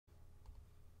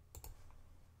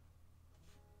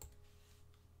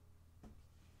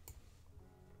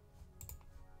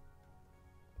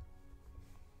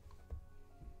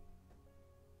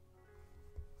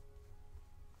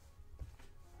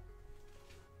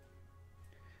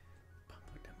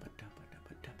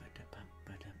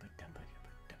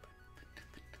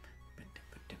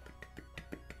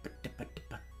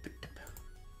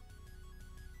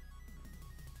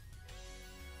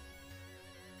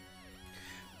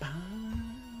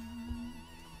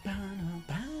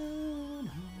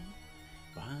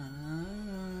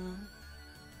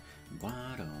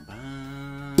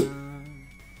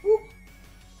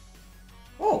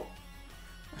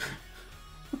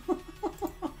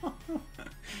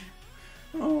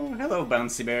Oh, hello,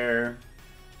 Bouncy Bear.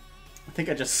 I think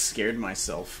I just scared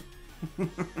myself.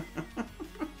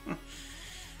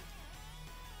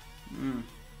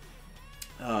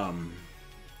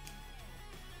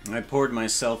 I poured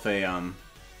myself a,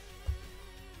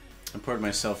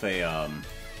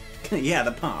 yeah,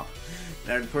 the pop.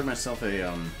 I poured myself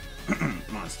a,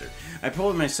 monster. I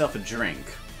poured myself a drink.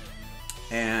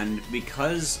 And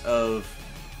because of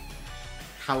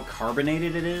how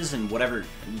carbonated it is and whatever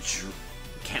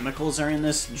chemicals are in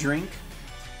this drink,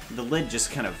 the lid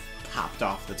just kind of popped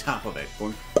off the top of it.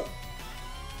 Going,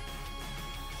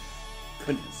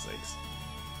 goodness sakes.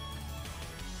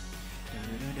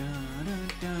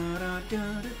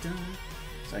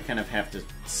 So I kind of have to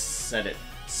set it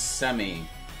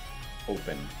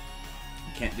semi-open.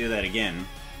 Can't do that again.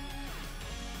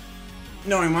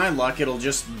 Knowing my luck, it'll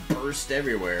just burst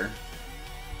everywhere.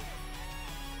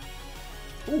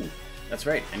 Ooh, that's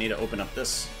right. I need to open up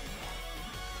this.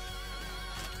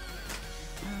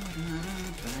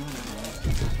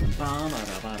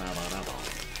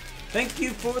 Thank you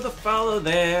for the follow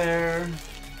there.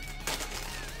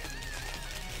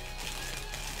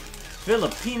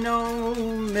 Filipino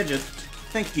Midget.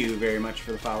 Thank you very much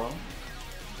for the follow.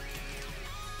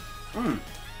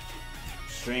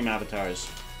 Stream avatars.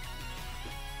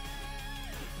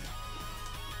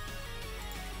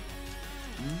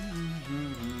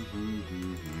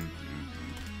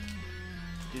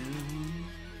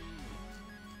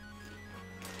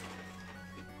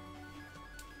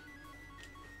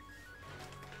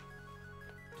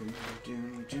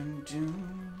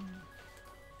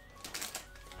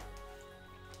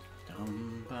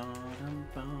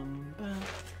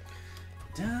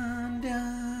 Dun,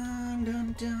 dun,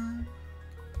 dun, dun.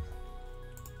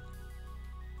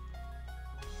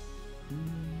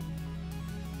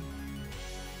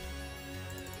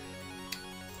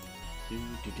 Do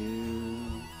do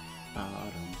do,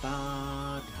 bottom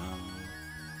bottom,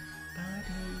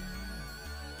 bottom.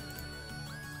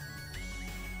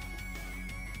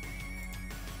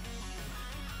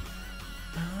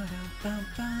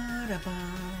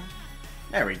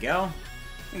 There we go.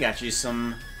 We got you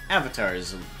some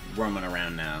avatars roaming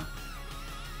around now.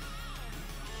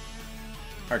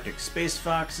 Arctic Space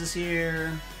Fox is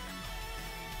here.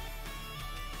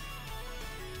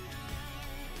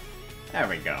 There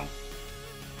we go.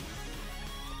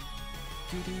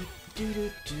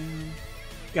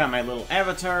 Got my little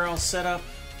avatar all set up.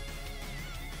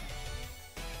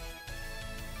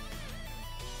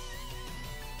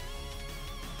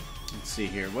 Let's see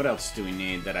here. What else do we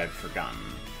need that I've forgotten?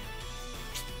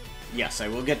 Yes, I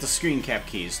will get the screen cap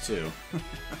keys too.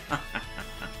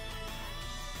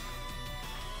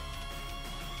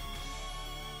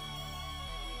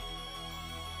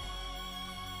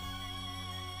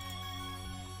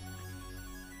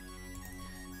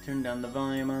 Turn down the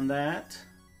volume on that.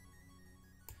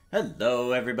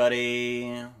 Hello,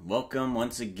 everybody. Welcome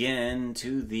once again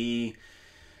to the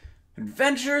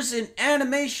Adventures in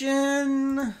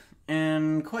Animation.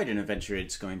 And quite an adventure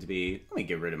it's going to be. Let me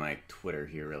get rid of my Twitter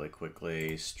here really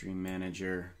quickly. Stream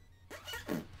Manager.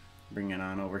 Bring it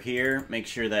on over here. Make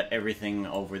sure that everything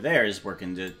over there is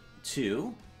working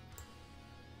too.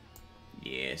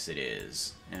 Yes, it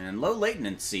is. And low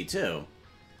latency too.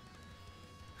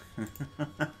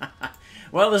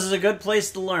 Well, this is a good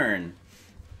place to learn.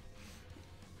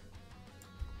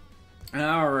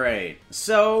 Alright,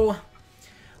 so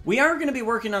we are going to be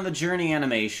working on the Journey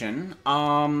animation.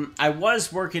 I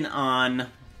was working on...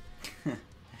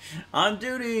 on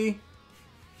duty!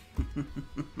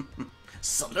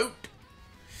 Salute!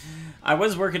 I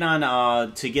was working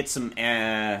on to get some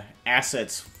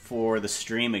assets for the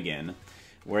stream again,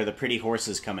 where the pretty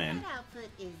horses come in. That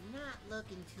outfit is not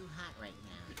looking too hot right now.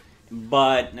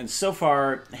 But so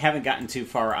far, haven't gotten too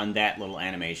far on that little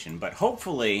animation. But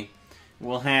hopefully,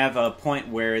 we'll have a point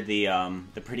where the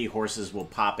pretty horses will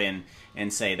pop in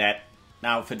and say that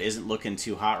outfit isn't looking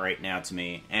too hot right now to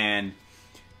me, and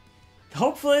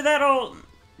hopefully that'll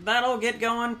get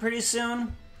going pretty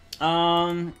soon.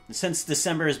 Since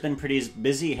December has been pretty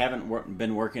busy, haven't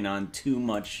been working on too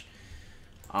much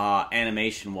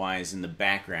animation-wise in the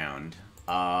background.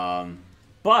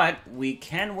 But we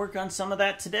can work on some of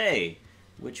that today,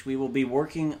 which we will be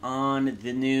working on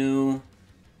the new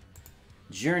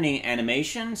Journey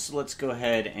animation. So let's go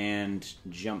ahead and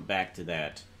jump back to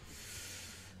that.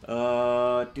 We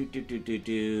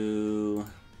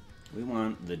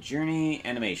want the Journey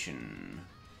animation.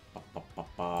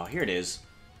 Here it is.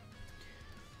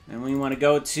 And we want to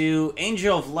go to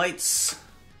Angel of Light's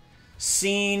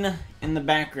scene in the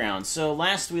background. So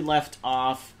last we left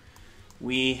off,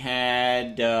 we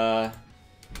had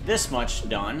this much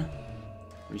done.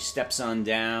 He steps on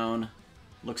down,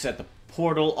 looks at the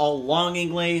portal all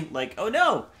longingly, like, oh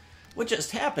no, what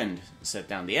just happened? Set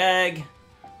down the egg,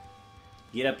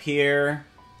 get up here,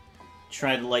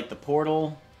 try to light the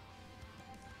portal,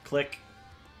 click,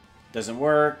 doesn't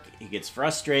work, he gets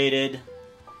frustrated,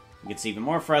 he gets even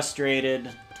more frustrated,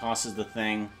 tosses the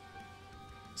thing,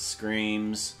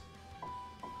 screams,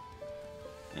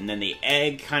 and then the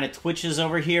egg kind of twitches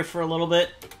over here for a little bit.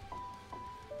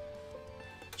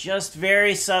 Just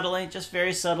very subtly,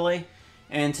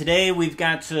 And today we've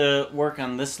got to work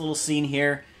on this little scene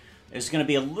here. There's going to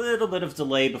be a little bit of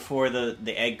delay before the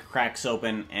egg cracks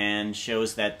open and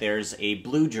shows that there's a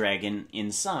blue dragon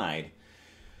inside.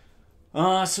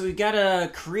 So we've got to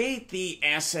create the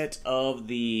asset of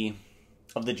the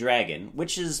dragon,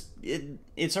 which is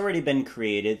it's already been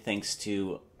created thanks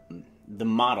to the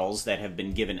models that have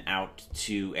been given out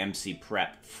to MC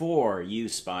Prep for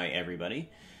use by everybody.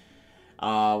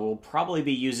 We'll probably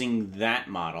be using that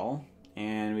model,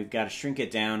 and we've got to shrink it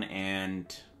down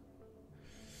and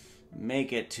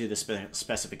make it to the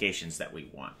specifications that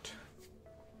we want.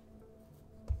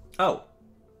 Oh.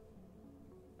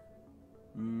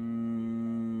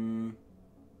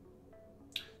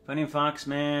 Funny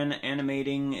Foxman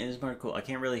animating is more cool. I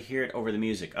can't really hear it over the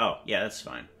music. Oh, yeah, that's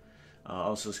fine.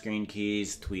 Also screen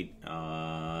keys, tweet,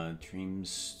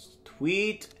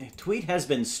 Tweet has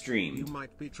been streamed. You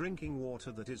might be drinking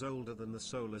water that is older than the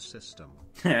solar system.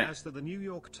 As the New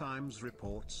York Times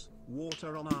reports,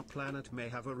 water on our planet may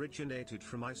have originated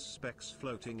from ice specks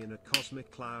floating in a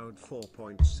cosmic cloud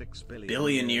 4.6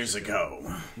 billion years ago.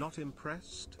 Not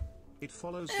impressed? It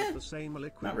follows that the same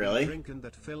liquid we drink and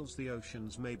that fills the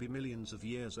oceans may be millions of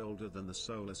years older than the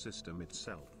solar system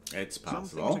itself. It's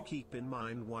possible. Something to keep in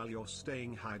mind while you're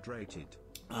staying hydrated.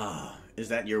 Is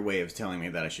that your way of telling me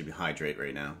that I should hydrate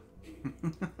right now?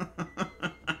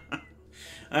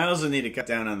 I also need to cut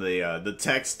down on the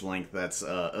text length that's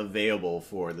available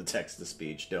for the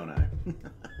text-to-speech, don't I?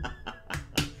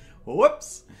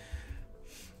 Whoops!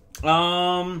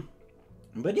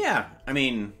 But yeah, I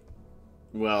mean,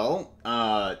 well,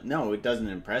 no, it doesn't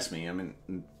impress me. I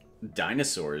mean,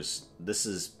 dinosaurs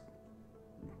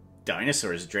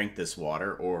drank this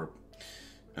water, or,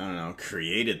 I don't know,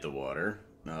 created the water.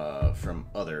 From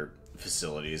other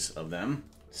facilities of them.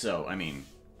 So, I mean...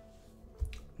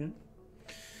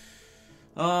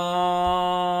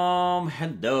 hello,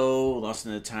 lost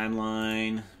in the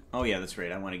timeline. Oh yeah, that's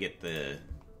right, I want to get the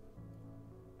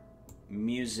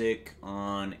music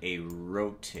on a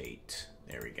rotate.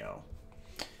 There we go.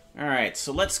 Alright,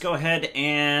 so let's go ahead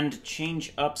and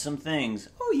change up some things.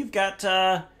 Oh, you got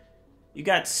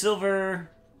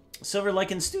Silver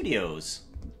Lycan Studios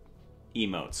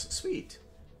emotes. Sweet.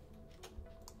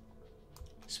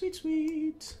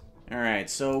 Sweet. Alright,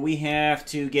 so we have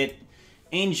to get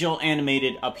Angel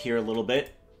animated up here a little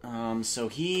bit. So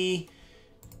he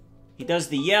does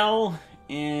the yell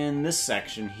in this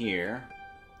section here.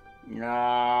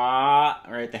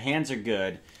 Alright, the hands are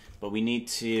good, but we need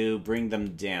to bring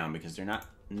them down because they're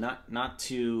not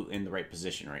too in the right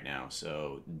position right now.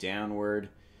 So downward.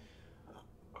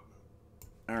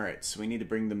 Alright, so we need to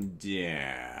bring them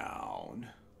down.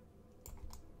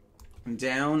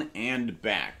 Down and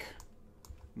back.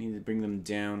 We need to bring them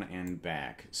down and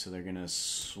back. So they're going to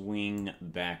swing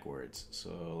backwards.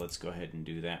 So let's go ahead and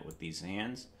do that with these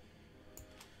hands.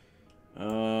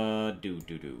 So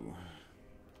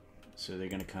they're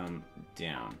going to come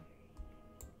down.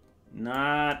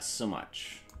 Not so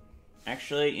much.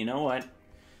 Actually, you know what?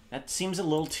 That seems a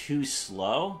little too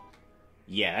slow.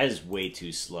 Yeah, that is way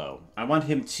too slow. I want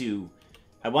him to...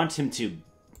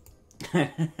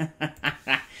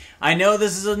 I know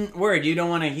this is a word you don't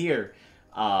want to hear,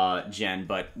 Jen,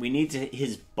 but we need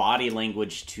his body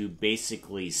language to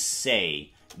basically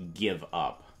say, give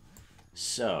up.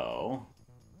 So,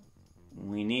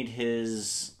 we need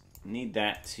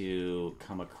that to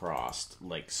come across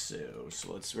like so.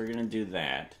 So we're gonna do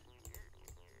that.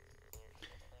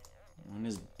 I want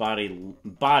his body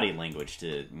language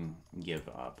to give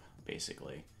up,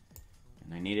 basically.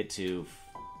 And I need it to...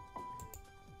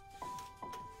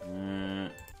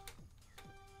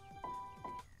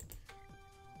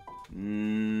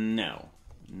 no,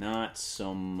 not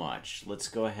so much. Let's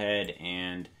go ahead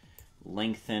and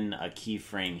lengthen a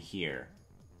keyframe here.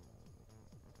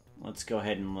 Let's go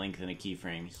ahead and lengthen a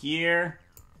keyframe here.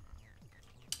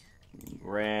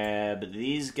 Grab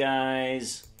these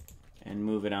guys and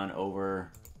move it on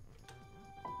over.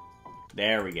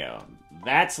 There we go.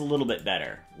 That's a little bit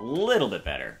better. A little bit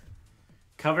better.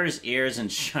 Covers ears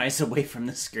and shies away from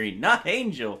the screen. Not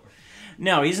Angel.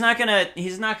 No, he's not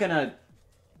gonna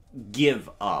give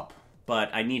up.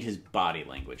 But I need his body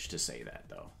language to say that,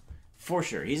 though. For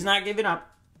sure. He's not giving up.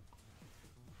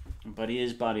 But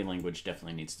his body language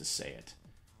definitely needs to say it.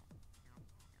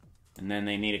 And then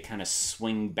they need to kind of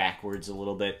swing backwards a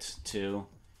little bit, too.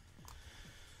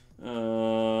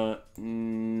 No.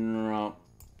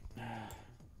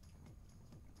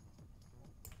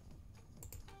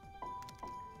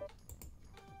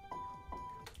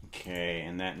 Okay,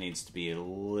 and that needs to be a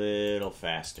little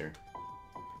faster.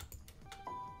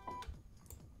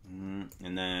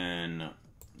 And then a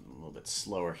little bit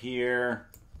slower here.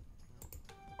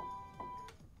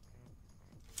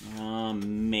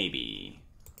 Maybe.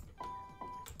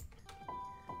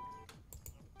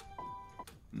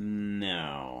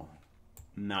 No.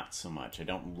 Not so much. I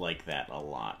don't like that a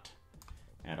lot.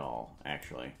 At all,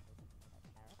 actually.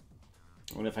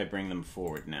 What if I bring them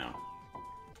forward now?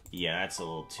 Yeah, that's a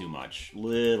little too much.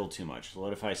 Little too much.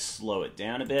 What if I slow it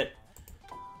down a bit?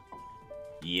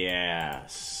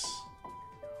 Yes.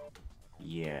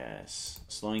 Yes.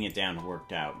 Slowing it down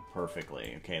worked out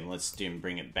perfectly. Okay, let's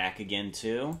bring it back again,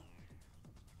 too.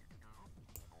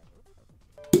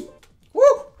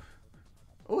 Woo!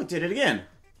 Oh, it did it again.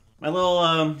 My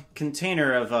little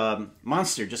container of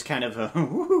monster just kind of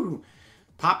woo,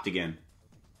 popped again.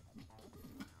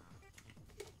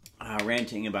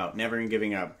 Ranting about never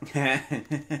giving up. Yeah,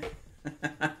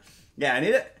 I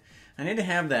need to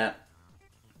have that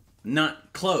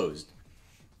not closed,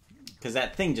 because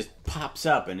that thing just pops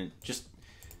up and it just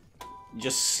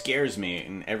scares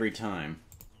me every time.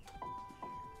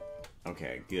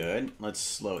 Okay, good. Let's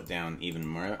slow it down even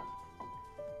more.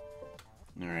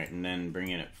 Alright, and then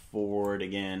bringing it forward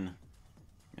again.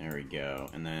 There we go.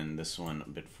 And then this one a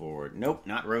bit forward. Nope,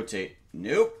 not rotate.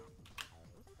 Nope.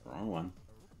 Wrong one.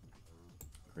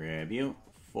 Grab you.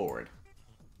 Forward.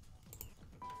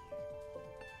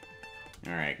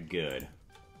 Alright, good.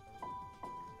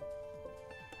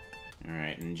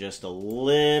 Alright, and just a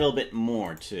little bit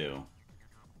more, too.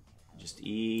 Just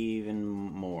even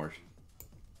more.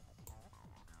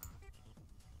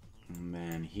 And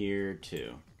then here,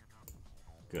 too.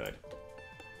 Good.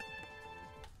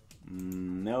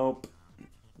 Nope.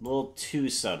 A little too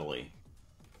subtly.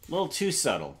 A little too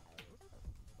subtle.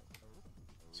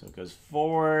 So it goes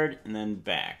forward and then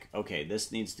back. Okay,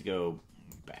 this needs to go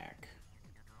back.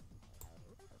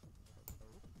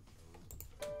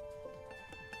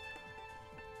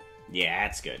 Yeah,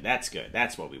 that's good. That's good.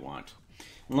 That's what we want.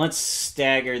 And let's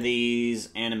stagger these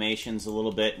animations a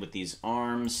little bit with these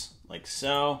arms, like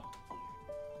so.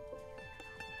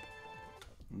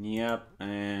 Yep,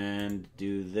 and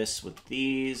do this with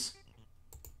these.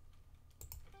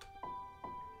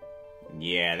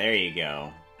 Yeah, there you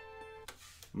go.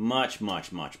 Much,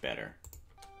 much, much better.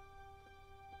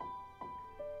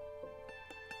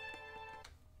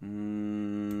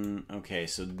 Okay,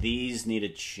 so these need to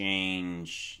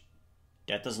change.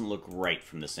 That doesn't look right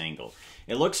from this angle.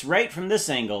 It looks right from this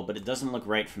angle, but it doesn't look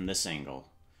right from this angle.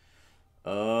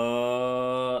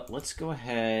 Let's go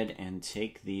ahead and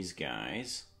take these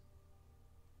guys.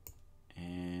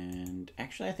 And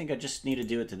actually, I think I just need to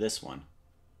do it to this one.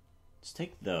 Let's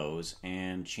take those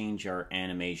and change our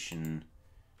animation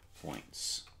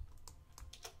points.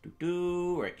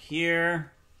 Right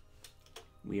here.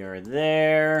 We are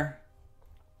there.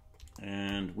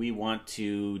 And we want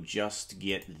to just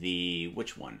get the,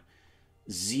 which one?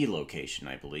 Z location,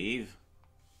 I believe.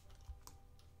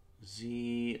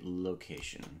 Z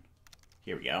location.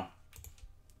 Here we go.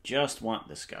 Just want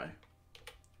this guy.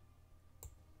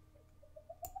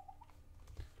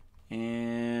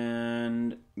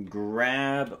 And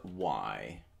grab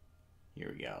Y.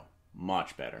 Here we go.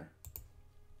 Much better.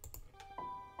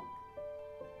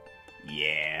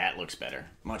 Yeah, that looks better.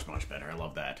 Much, much better. I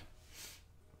love that.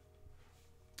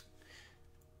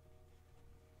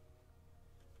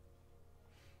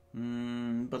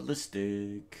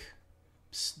 Ballistic.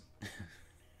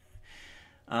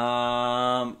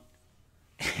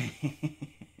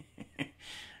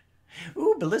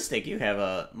 Ooh, Ballistic, you have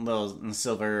a little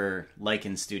Silver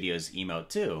Lycan Studios emote,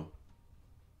 too.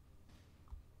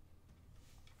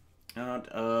 Out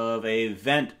of a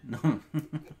vent.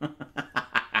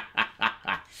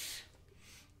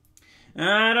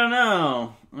 I don't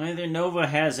know. Either Nova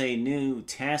has a new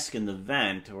task in the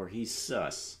vent, or he's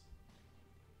sus.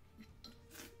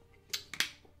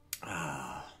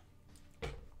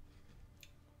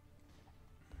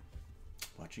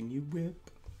 Watching you whip.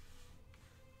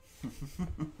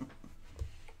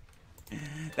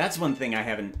 That's one thing I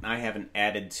haven't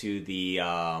added to the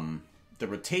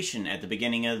rotation at the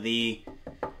beginning of the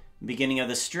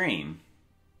stream.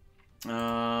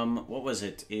 What was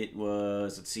it? It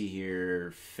was, let's see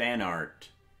here, fan art.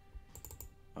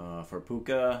 For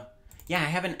Pooka. Yeah, I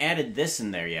haven't added this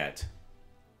in there yet.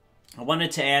 I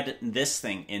wanted to add this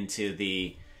thing into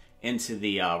the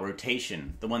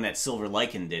rotation, the one that Silver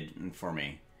Lycan did for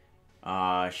me.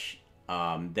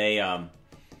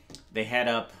 They had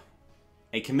up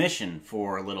a commission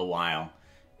for a little while,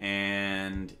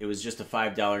 and it was just a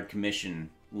 $5 commission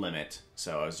limit.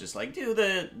 So I was just like, do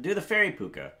the fairy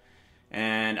Pooka,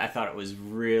 and I thought it was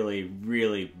really,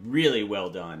 really, really well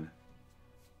done.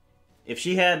 If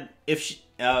they had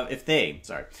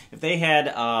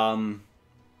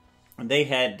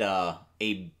a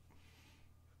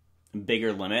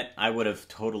bigger limit, I would have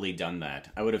totally done that.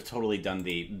 I would have totally done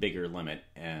the bigger limit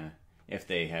if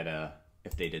they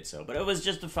did so. But it was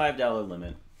just a $5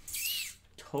 limit.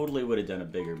 Totally would have done a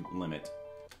bigger limit.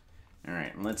 All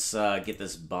right, let's get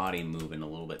this body moving a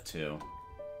little bit too.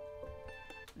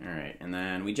 All right, and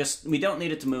then we don't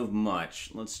need it to move much.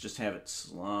 Let's just have it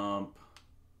slump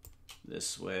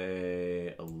this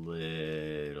way a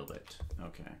little bit.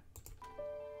 Okay.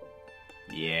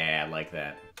 Yeah, I like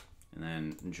that. And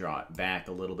then draw it back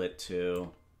a little bit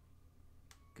too.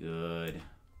 Good.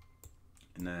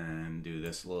 And then do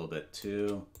this a little bit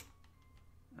too.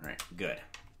 Alright, good.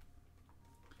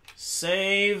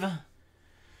 Save.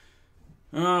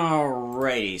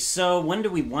 Alrighty, so when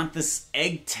do we want this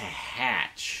egg to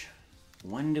hatch?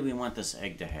 When do we want this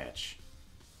egg to hatch?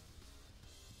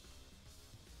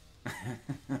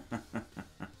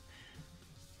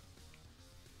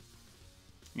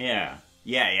 Yeah,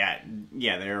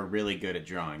 they're really good at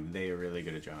drawing. They are really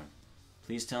good at drawing.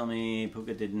 Please tell me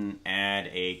Pooka didn't add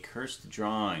a cursed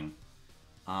drawing.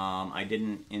 I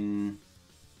didn't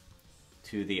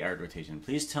into the art rotation.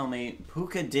 Please tell me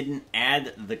Pooka didn't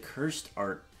add the cursed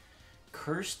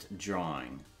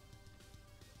drawing.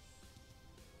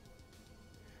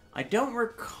 I don't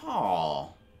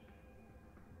recall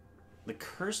the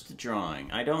cursed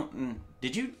drawing. I don't.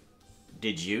 Did you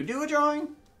do a drawing?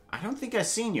 I don't think I've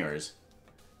seen yours.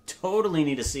 Totally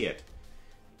need to see it.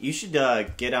 You should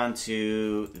get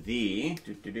onto the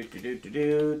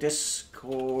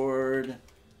Discord.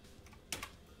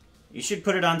 You should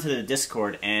put it onto the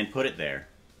Discord and put it there.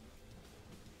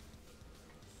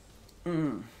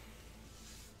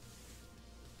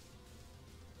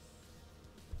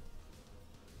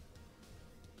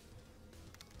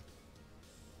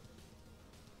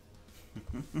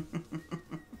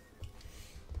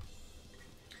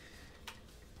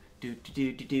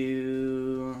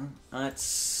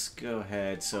 Let's go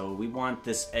ahead. So we want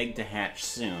this egg to hatch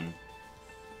soon.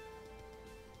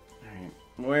 Alright.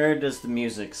 Where does the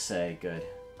music say? Good.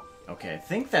 Okay, I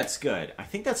think that's good. I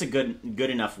think that's a good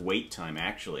enough wait time,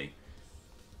 actually.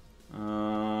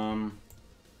 Let's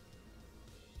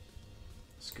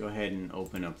go ahead and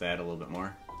open up that a little bit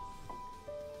more.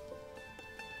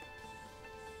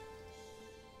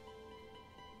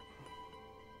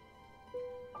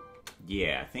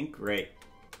 Yeah, I think right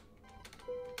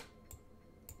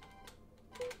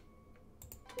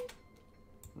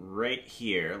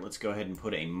here. Let's go ahead and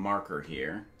put a marker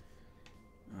here.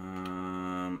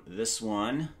 This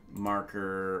one,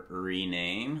 marker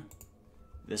rename.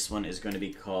 This one is going to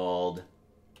be called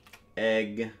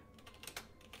Egg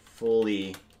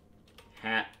Fully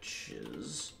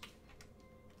Hatches.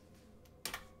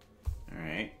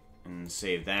 Alright, and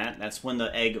save that. That's when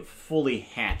the egg fully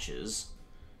hatches.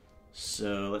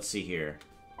 So let's see here.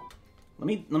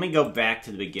 Let me go back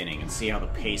to the beginning and see how the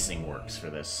pacing works for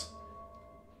this.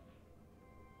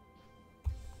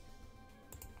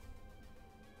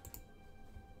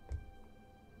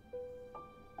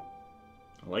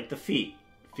 I like the feet.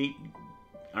 Feet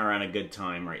are on a good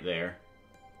time right there.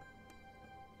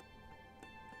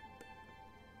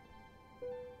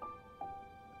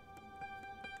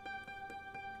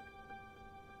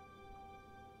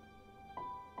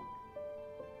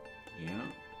 Yeah.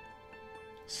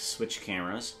 Switch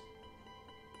cameras.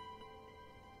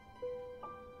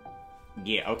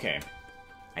 Yeah, okay.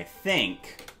 I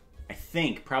think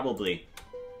probably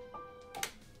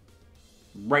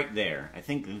right there. I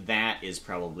think that is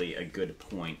probably a good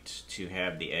point to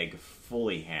have the egg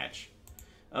fully hatch.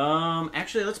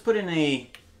 Actually, let's put in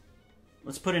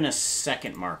a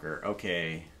second marker.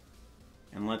 Okay.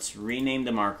 And let's rename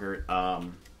the marker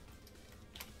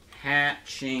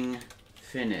hatching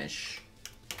finish.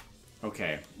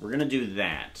 Okay, we're gonna do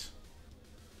that.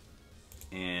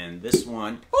 And this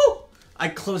one... Oh! I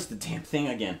closed the damn thing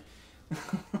again.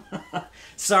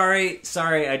 Sorry,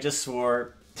 I just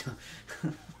swore.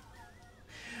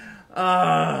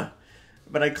 But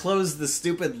I closed the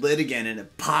stupid lid again and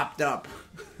it popped up.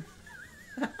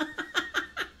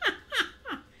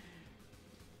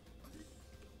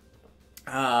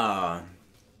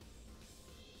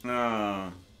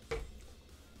 Uh,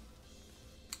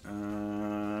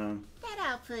 That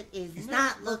outfit is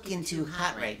not looking too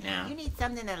hot right now. You need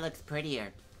something that looks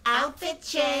prettier. Outfit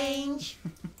change!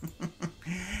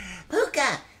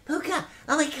 Pooka! Pooka!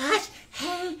 Oh my gosh!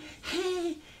 Hey!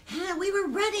 We were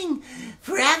running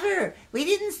forever! We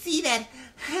didn't see that.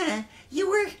 You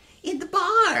were in the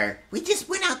bar. We just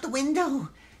went out the window.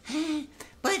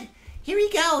 But here we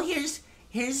go.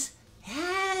 Here's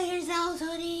El's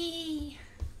hoodie.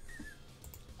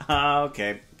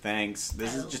 Okay, thanks.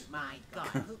 This is just... my God,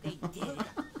 Pooka did it.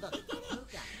 Look,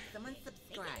 Pooka, someone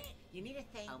subscribe. You need to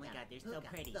thank them. Oh my God, they're so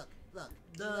pretty.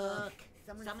 Look.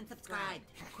 Someone subscribe.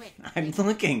 Quick. I'm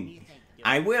looking.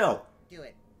 I will. Do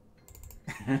it.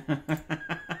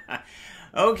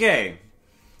 Okay.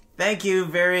 Thank you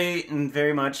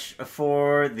very much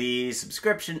for the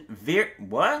subscription.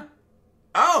 What?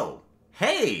 Oh,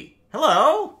 hey.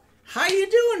 Hello. How you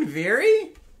doing,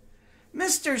 Veery?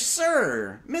 Mr.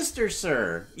 Sir.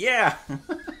 Yeah.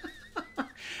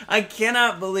 I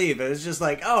cannot believe it. It's just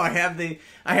like, oh, I have the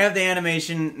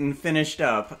animation finished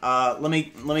up. Let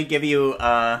me give you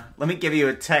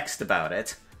a text about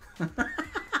it.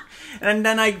 And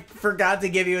then I forgot to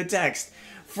give you a text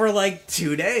for like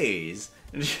 2 days.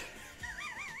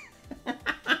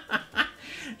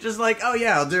 Just like, oh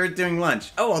yeah, I'll do it during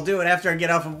lunch. Oh, I'll do it after I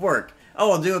get off of work.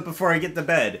 Oh, I'll do it before I get to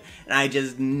bed. And I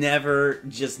just never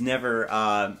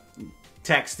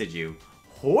texted you.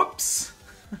 Whoops.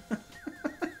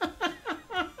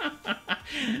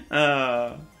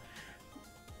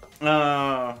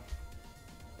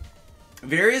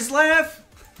 Veery's laugh?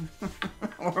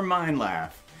 Or mine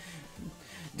laugh?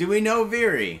 Do we know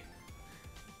Veery?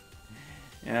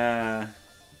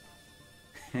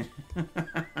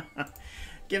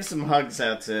 Give some hugs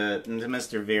out to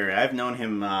Mr. Veery. I've known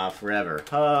him forever.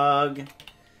 Hug.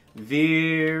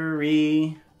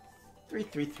 Veery.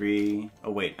 333.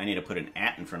 Oh wait, I need to put an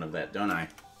 @ in front of that, don't I?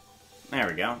 There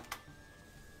we go.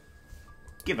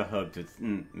 Give a hug to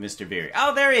Mr. Veery.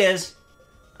 Oh, there he is.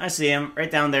 I see him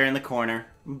right down there in the corner.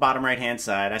 Bottom right-hand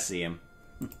side. I see him.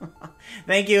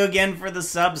 Thank you again for the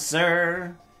sub,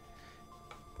 sir.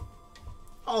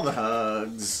 All the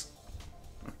hugs.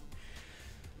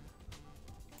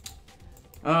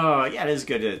 Oh, yeah, it is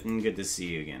good to see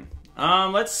you again.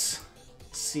 Let's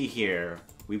see here.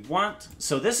 We want...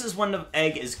 So this is when the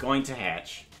egg is going to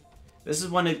hatch. This is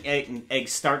when the egg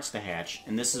starts to hatch.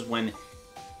 And this is when...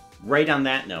 Right on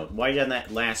that note, right on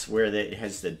that last where it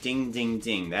has the ding, ding,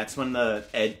 ding. That's when the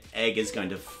egg is going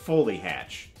to fully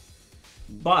hatch.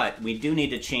 But we do need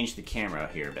to change the camera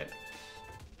here a bit.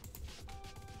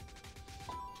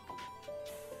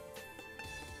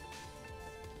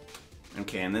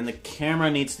 Okay, and then the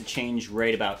camera needs to change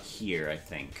right about here, I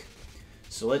think.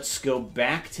 So let's go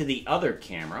back to the other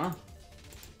camera.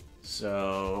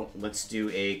 So let's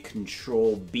do a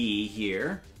Control B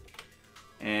here.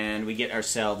 And we get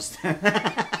ourselves...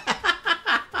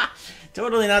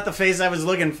 Totally not the face I was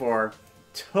looking for.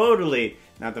 Totally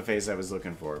not the face I was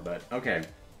looking for, but okay.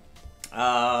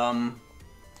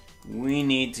 We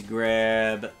need to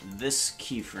grab this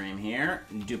keyframe here,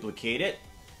 duplicate it,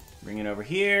 bring it over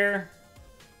here,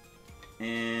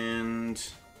 and...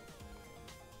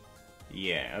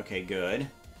 Yeah, okay, good.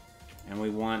 And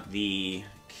we want the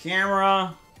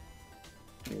camera...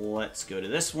 Let's go to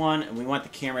this one, and we want the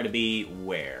camera to be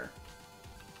where?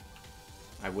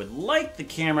 I would like the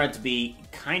camera to be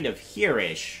kind of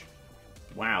here-ish.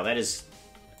 Wow, that is...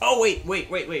 Oh, wait.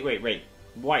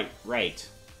 Right.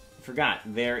 I forgot.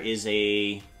 There is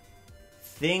a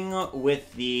thing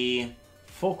with the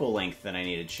focal length that I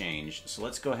need to change. So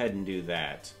let's go ahead and do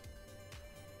that.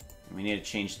 We need to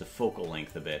change the focal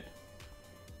length a bit.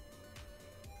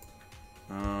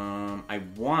 I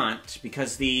want,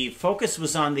 because the focus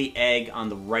was on the egg on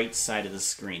the right side of the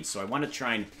screen, so I want to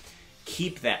try and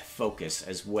keep that focus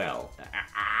as well.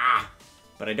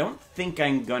 But I don't think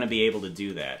I'm going to be able to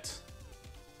do that.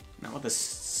 Not with a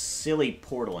silly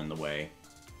portal in the way.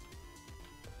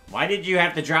 Why did you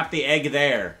have to drop the egg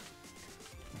there?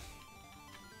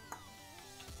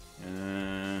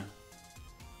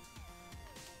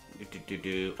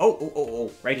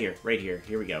 Oh, right here.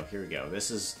 Here we go.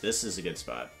 This is a good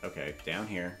spot. Okay, down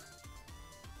here.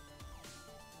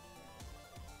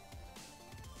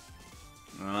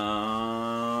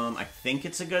 I think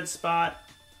it's a good spot.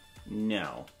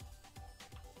 No,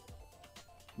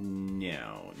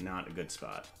 not a good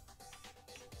spot.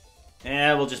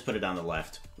 We'll just put it on the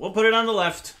left. We're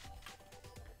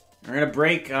going to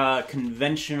break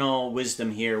conventional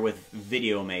wisdom here with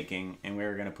video making, and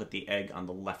we're going to put the egg on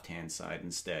the left-hand side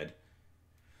instead.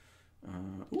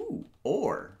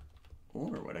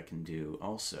 Or what I can do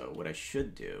also, what I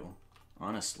should do,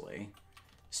 honestly,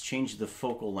 is change the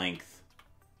focal length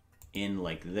in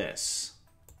like this.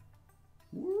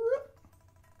 I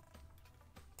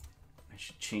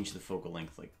should change the focal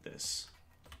length like this.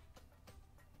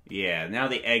 Yeah, now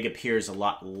the egg appears a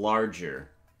lot larger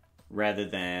rather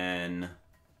than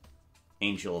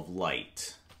Angel of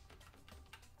Light.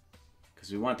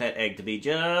 Because we want that egg to be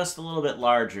just a little bit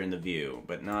larger in the view,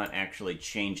 but not actually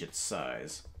change its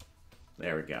size.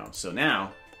 There we go. So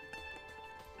now,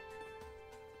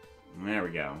 there we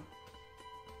go.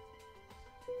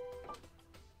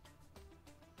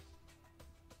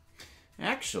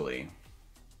 Actually,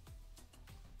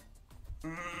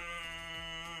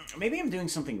 maybe I'm doing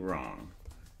something wrong.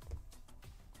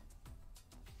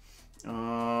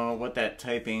 What that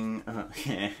typing?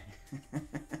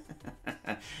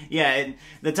 Yeah,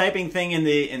 the typing thing in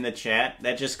the chat,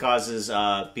 that just causes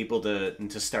people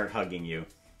to start hugging you.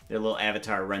 Their little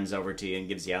avatar runs over to you and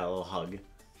gives you a little hug.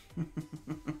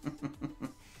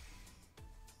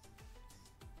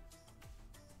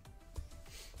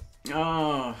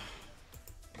 Oh,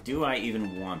 do I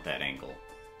even want that angle?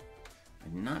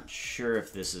 I'm not sure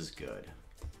if this is good.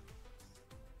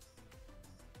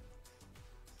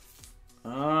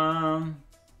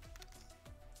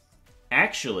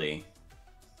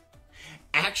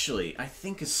 Actually, I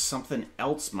think something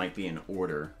else might be in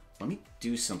order. Let me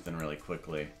do something really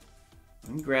quickly.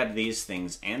 Let me grab these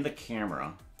things and the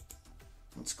camera.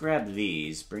 Let's grab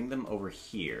these, bring them over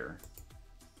here.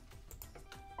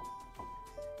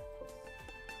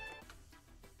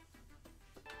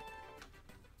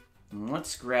 And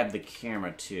let's grab the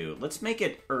camera too. Let's make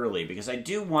it early because I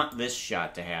do want this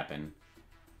shot to happen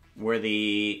where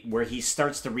he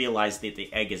starts to realize that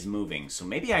the egg is moving. So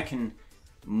maybe I can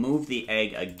move the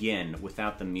egg again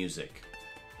without the music.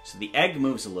 So the egg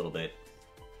moves a little bit.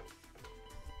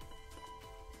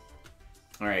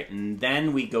 Alright, and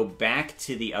then we go back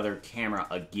to the other camera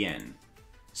again.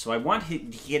 So I want to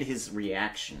get his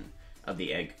reaction of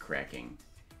the egg cracking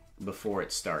before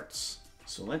it starts.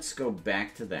 So let's go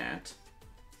back to that.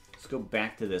 Let's go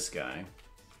back to this guy.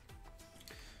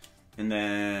 And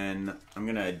then I'm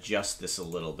going to adjust this a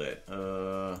little bit.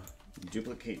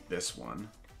 Duplicate this one.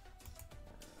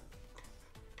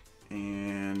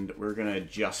 And we're going to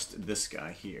adjust this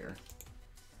guy here.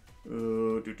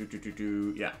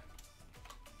 Yeah.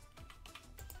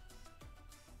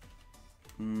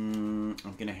 I'm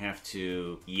going to have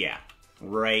to... Yeah.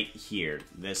 Right here.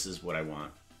 This is what I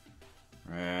want.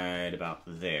 Right about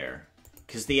there.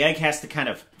 Because the egg has to kind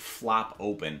of flop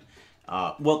open.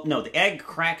 Well, no, the egg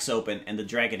cracks open and the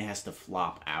dragon has to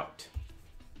flop out.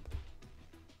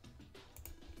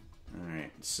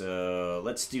 Alright, so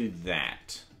let's do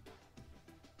that.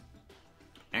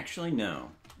 Actually, no.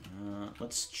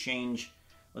 Let's change...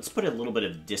 Let's put a little bit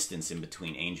of distance in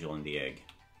between Angel and the egg.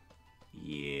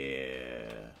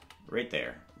 Yeah. Right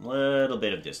there. Little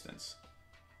bit of distance.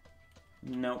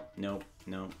 Nope, nope,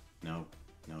 nope, nope,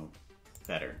 nope.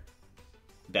 Better.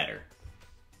 Better.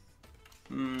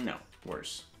 No.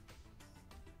 Worse.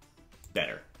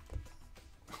 Better.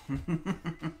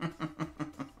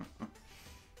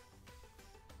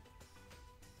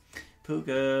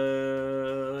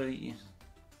 Pooka...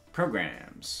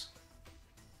 Programs.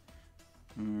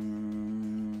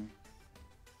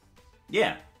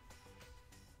 Yeah.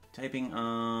 Typing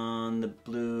on the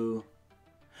blue...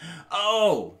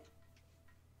 Oh!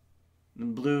 The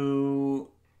blue...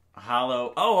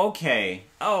 Hollow... Oh, okay.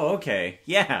 Oh, okay.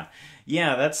 Yeah.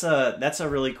 Yeah, that's a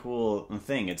really cool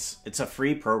thing. It's a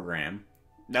free program.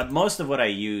 Now, most of what I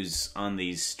use on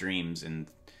these streams and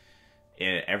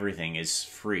everything is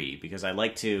free because I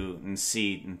like to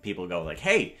see people go like,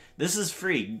 hey, this is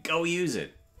free. Go use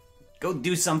it. Go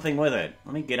do something with it.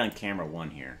 Let me get on camera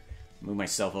 1 here. Move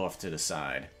myself off to the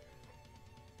side.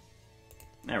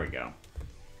 There we go.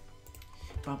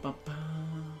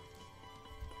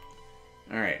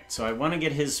 Alright, so I want to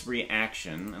get his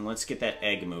reaction, and let's get that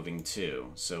egg moving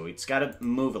too. So it's got to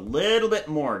move a little bit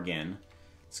more again.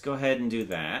 Let's go ahead and do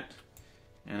that.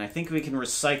 And I think we can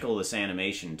recycle this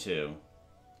animation too.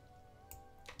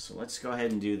 So let's go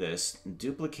ahead and do this.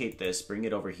 Duplicate this, bring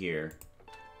it over here.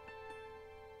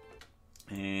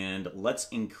 And let's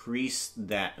increase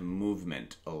that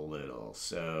movement a little.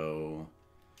 So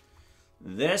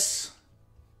this,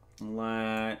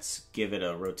 let's give it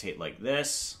a rotate like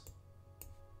this.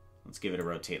 Let's give it a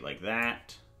rotate like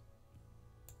that.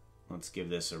 Let's give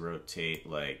this a rotate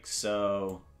like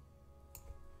so.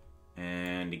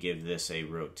 And give this a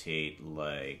rotate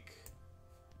like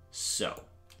so.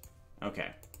 Okay.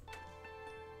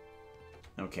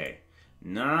 Okay.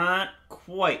 Not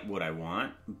quite what I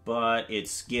want, but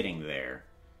it's getting there.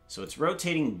 So it's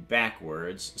rotating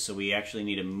backwards, so we actually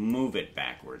need to move it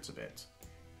backwards a bit.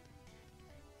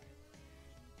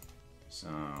 So,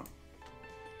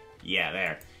 yeah,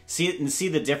 there. See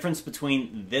the difference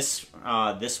between this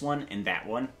one and that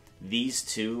one? These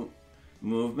two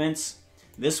movements.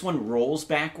 This one rolls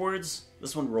backwards.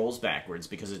 This one rolls backwards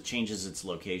because it changes its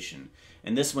location.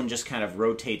 And this one just kind of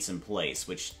rotates in place,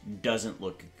 which doesn't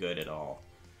look good at all.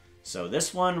 So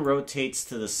this one rotates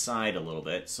to the side a little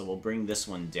bit, so we'll bring this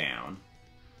one down.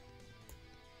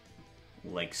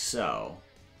 Like so.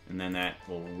 And then that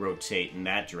will rotate in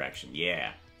that direction.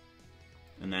 Yeah.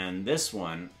 And then this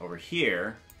one over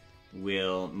here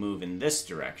will move in this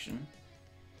direction.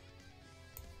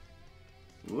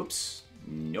 Whoops.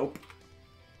 Nope.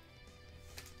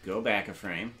 Go back a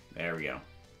frame. There we go.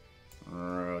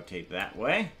 Rotate that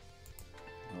way.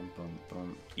 Boom, boom,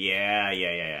 boom.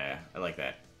 Yeah. I like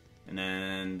that. And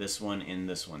then this one in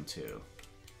this one too.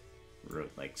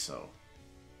 Like so.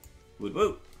 Woot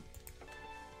woot.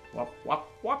 Wop, wop,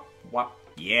 wop, wop.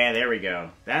 Yeah, there we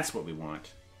go. That's what we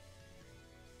want.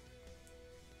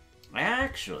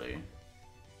 Actually,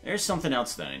 there's something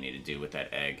else that I need to do with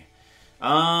that egg.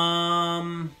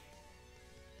 I'm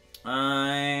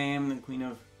the queen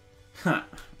of...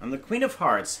 I'm the queen of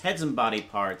hearts, heads and body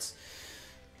parts.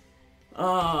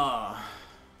 I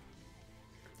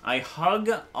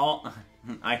hugs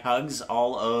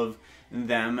all of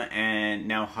them, and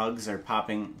now hugs are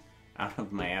popping out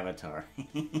of my avatar.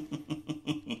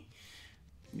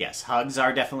 Yes, hugs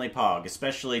are definitely Pog,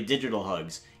 especially digital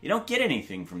hugs. You don't get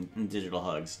anything from digital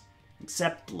hugs,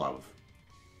 except love.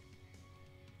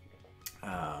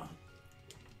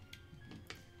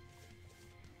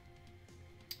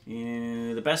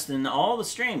 The best in all the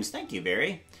streams. Thank you,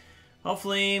 Barry.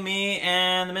 Hopefully me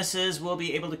and the missus will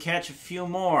be able to catch a few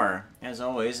more. As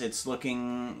always, it's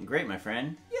looking great, my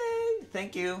friend. Yay!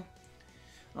 Thank you.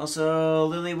 Also,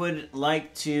 Lily would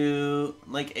like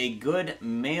a good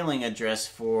mailing address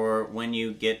for when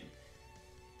you get.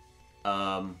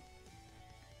 I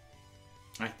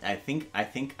think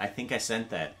I sent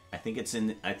that. I think it's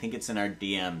in our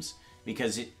DMs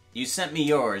because you sent me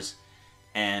yours,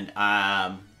 and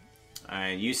I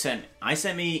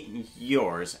sent me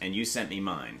yours, and you sent me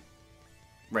mine.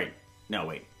 Right? No,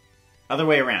 wait. Other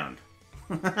way around.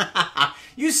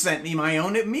 You sent me my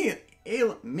own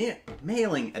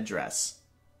mailing address.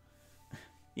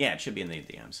 Yeah, it should be in the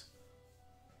DMs.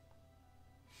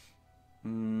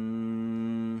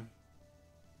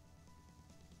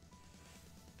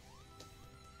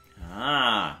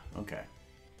 Okay.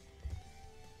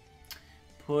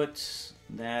 Put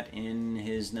that in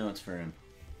his notes for him.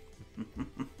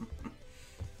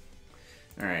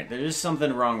 Alright, there's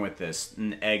something wrong with this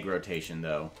egg rotation,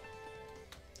 though.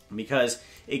 Because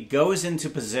it goes into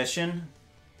position,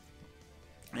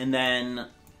 and then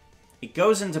it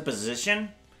goes into position,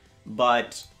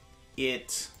 but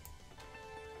it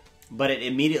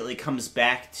immediately comes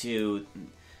back to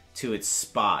its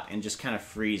spot and just kind of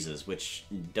freezes, which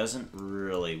doesn't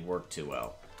really work too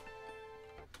well.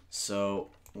 So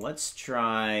let's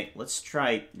try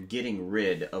getting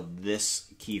rid of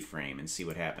this keyframe and see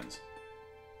what happens.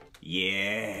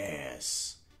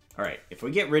 Yes. All right, if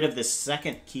we get rid of this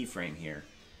second keyframe here,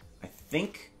 I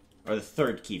think, or the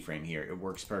third keyframe here, it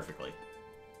works perfectly.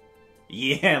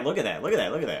 Yeah, look at that, look at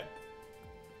that, look at that.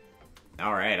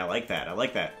 All right, I like that, I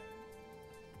like that.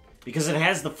 Because it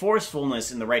has the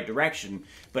forcefulness in the right direction,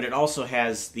 but it also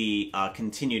has the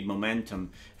continued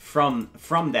momentum from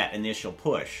that initial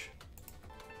push.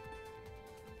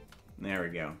 There we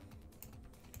go.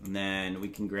 And then we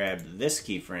can grab this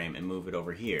keyframe and move it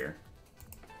over here.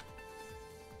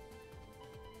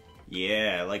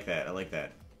 Yeah, I like that. I like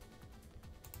that.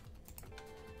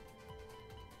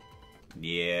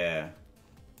 Yeah.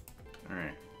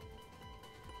 Alright.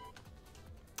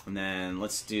 And then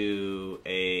let's do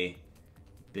a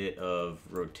bit of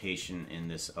rotation in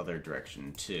this other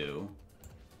direction too.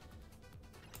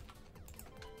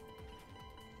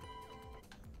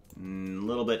 A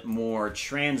little bit more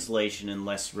translation and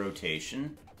less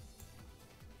rotation.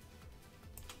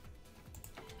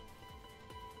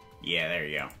 Yeah, there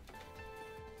you go.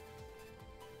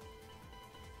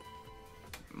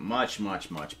 Much,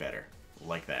 much, much better.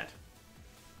 Like that.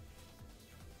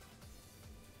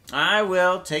 I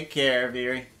will. Take care,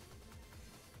 Veery.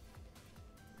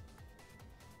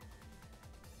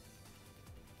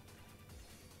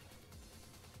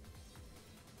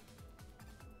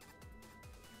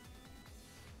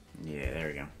 Yeah, there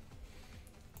we go.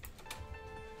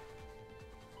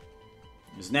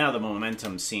 Because now the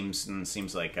momentum seems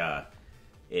like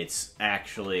it's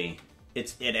actually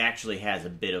it actually has a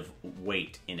bit of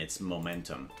weight in its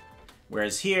momentum.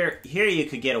 Whereas here you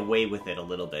could get away with it a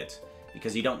little bit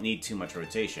because you don't need too much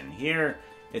rotation. Here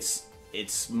it's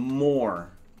more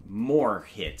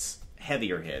hits,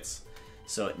 heavier hits,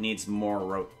 so it needs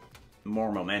more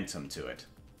momentum to it.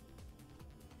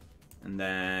 And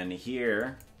then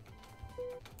here,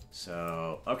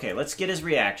 so okay, let's get his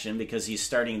reaction because he's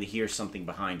starting to hear something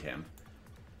behind him.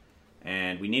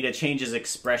 And we need to change his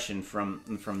expression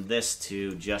from this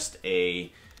to just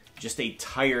a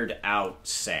tired out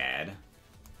sad.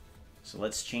 So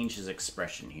let's change his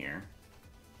expression here.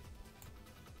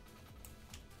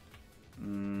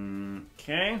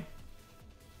 Okay.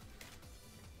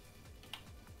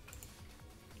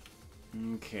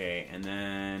 Okay, and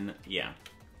then yeah.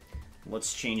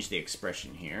 Let's change the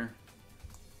expression here.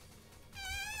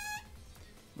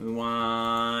 We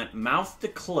want mouth to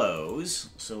close,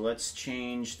 so let's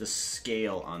change the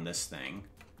scale on this thing.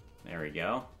 There we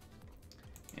go.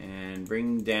 And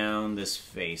bring down this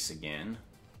face again.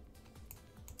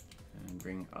 And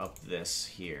bring up this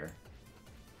here.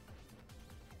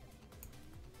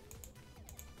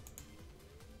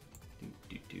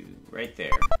 Right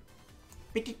there.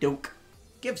 Bitty doke.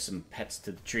 Give some pets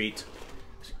to the treat.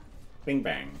 Bing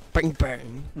bang. Bang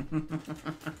bang.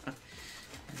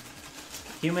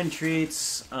 Human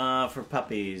treats for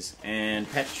puppies,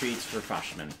 and pet treats for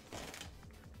Foshmen.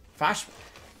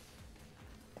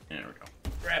 There we go.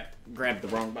 Grab the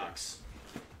wrong box.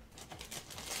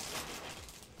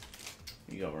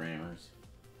 Here you go, Rammers.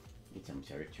 Get some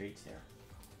treats there.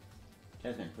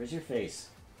 Jasmine, where's your face?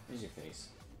 Where's your face?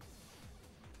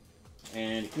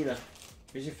 And Akila,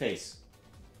 where's your face?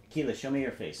 Akila, show me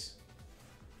your face.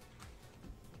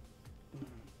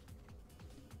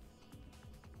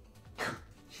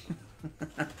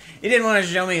 He didn't want to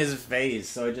show me his face,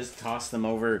 so I just tossed him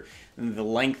over the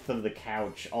length of the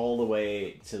couch all the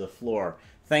way to the floor.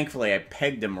 Thankfully, I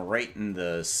pegged him right in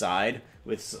the side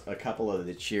with a couple of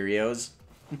the Cheerios.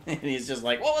 And he's just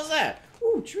like, what was that?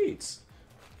 Ooh, treats.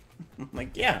 I'm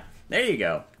like, yeah, there you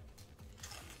go.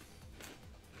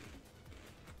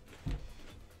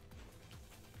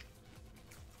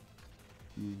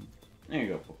 There you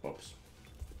go, folks.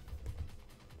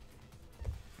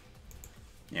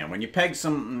 Yeah, when you peg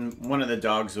one of the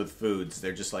dogs with foods,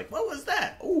 they're just like, what was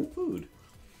that? Oh, food.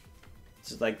 It's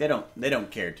just like they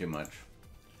don't care too much.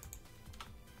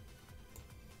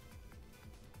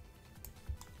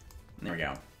 There we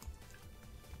go.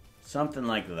 Something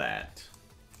like that.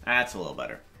 That's a little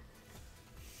better.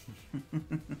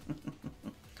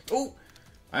 Oh,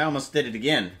 I almost did it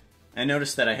again. I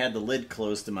noticed that I had the lid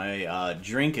closed to my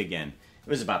drink again. It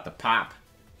was about to pop.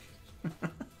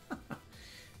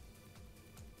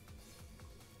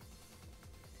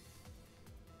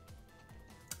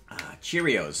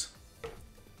 Cheerios.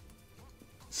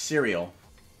 Cereal,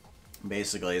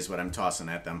 basically, is what I'm tossing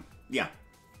at them. Yeah.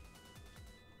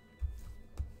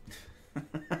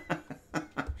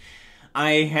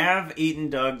 I have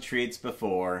eaten dog treats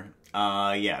before.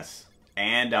 Yes.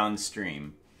 And on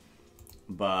stream.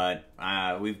 But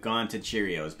we've gone to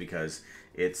Cheerios because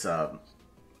it's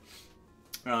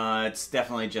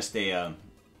definitely just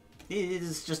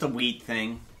it's just a wheat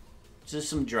thing. Just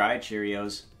some dry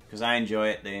Cheerios. Because I enjoy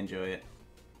it, they enjoy it.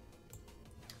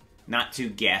 Not too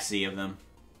gassy of them.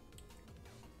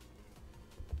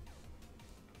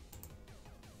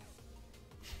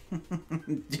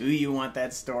 Do you want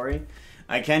that story?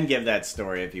 I can give that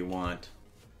story if you want.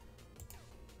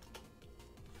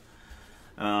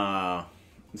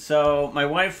 So, my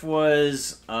wife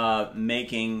was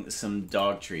making some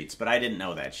dog treats, but I didn't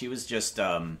know that. She was just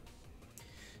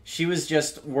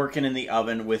working in the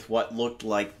oven with what looked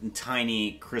like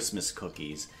tiny Christmas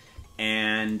cookies.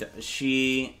 And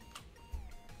she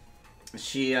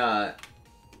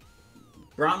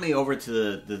brought me over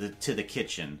to the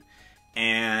kitchen.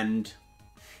 And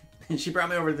she brought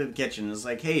me over to the kitchen and was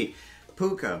like, hey,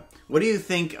 Pooka, what do you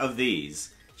think of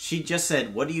these? She just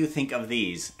said, what do you think of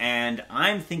these? And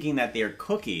I'm thinking that they're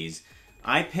cookies.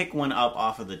 I pick one up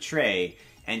off of the tray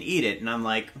and eat it, and I'm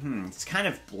like, it's kind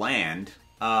of bland.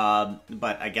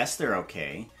 But I guess they're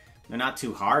okay. They're not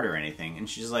too hard or anything. And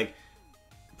she's like,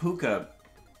 Pooka,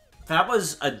 that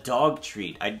was a dog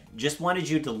treat. I just wanted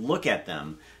you to look at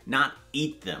them, not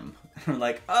eat them. I'm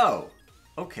like, oh,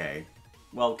 okay.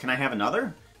 Well, can I have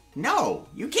another? No,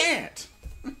 you can't.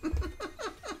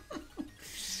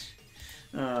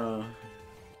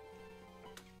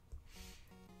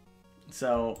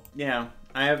 So, yeah,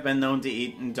 I have been known to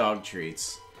eat dog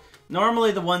treats.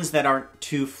 Normally the ones that aren't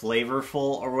too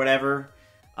flavorful or whatever.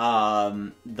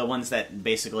 The ones that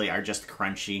basically are just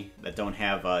crunchy, that don't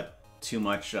have too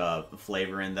much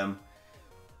flavor in them.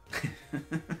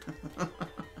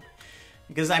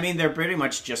 Because, I mean, they're pretty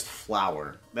much just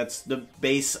flour. That's the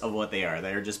base of what they are.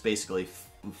 They're just basically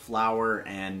flour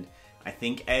and, I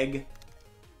think, egg.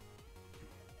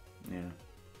 Yeah.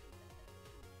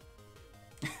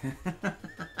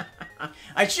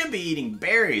 I should be eating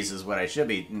berries is what I should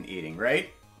be eating, right?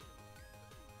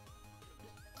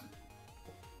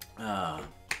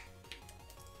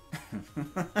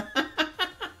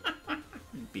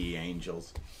 Bee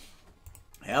angels.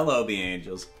 Hello, bee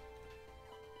angels.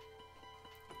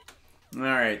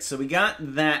 Alright, so we got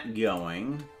that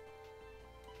going.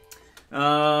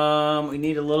 We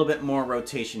need a little bit more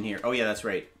rotation here. Oh yeah, that's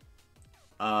right.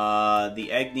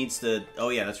 The egg needs to... Oh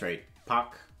yeah, that's right.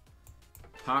 Pock.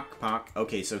 Pock, pock.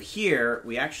 Okay, so here,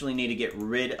 we actually need to get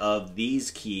rid of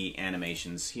these key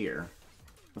animations here.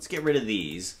 Let's get rid of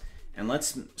these. And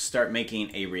let's start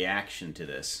making a reaction to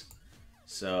this.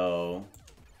 So,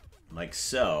 like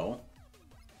so.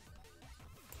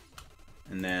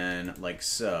 And then, like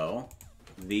so.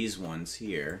 These ones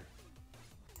here.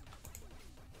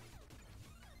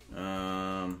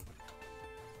 A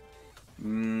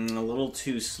little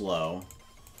too slow.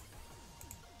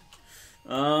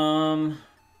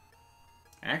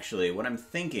 Actually, what I'm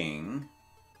thinking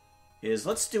is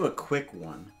let's do a quick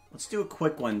one. Let's do a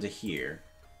quick one to here.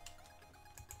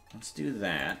 Let's do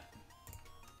that.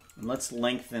 And let's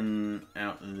lengthen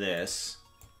out this.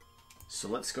 So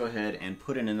let's go ahead and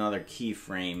put in another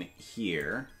keyframe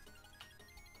here.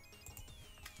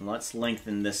 And let's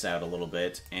lengthen this out a little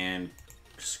bit and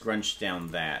scrunch down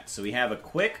that. So we have a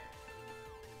quick...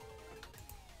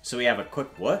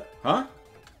 What? Huh?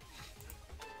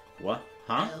 What?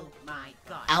 Huh? Oh my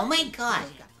god. Oh my god.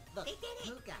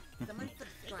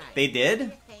 They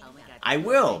did? I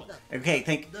will.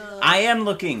 Okay, I am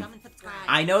looking.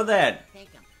 I know that.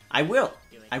 I will.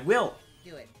 I will.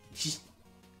 Do it.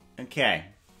 Okay.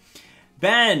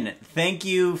 Ben, thank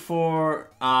you for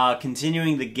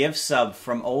continuing the gift sub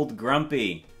from Old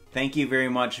Grumpy. Thank you very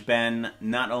much, Ben.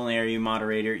 Not only are you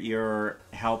moderator, you're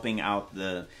helping out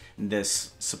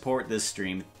support this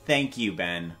stream. Thank you,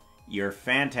 Ben. You're a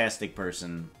fantastic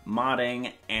person,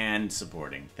 modding and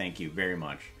supporting. Thank you very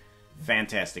much.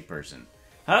 Fantastic person.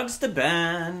 Hugs to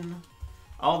Ben.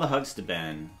 All the hugs to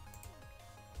Ben.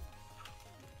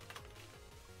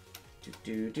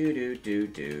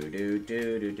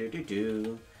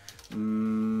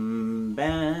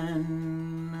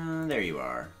 Ben, there you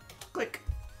are. Click.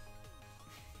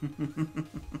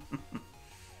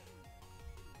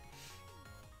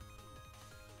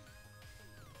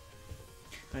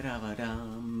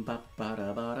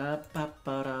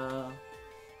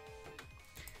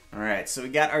 Alright, so we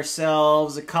got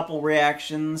ourselves a couple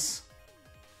reactions.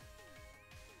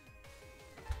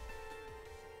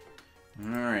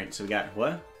 Alright, so we got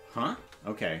what? Huh?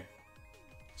 Okay.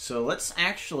 So let's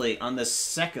actually, on the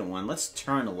second one, let's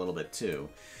turn a little bit too.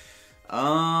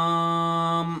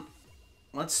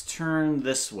 Let's turn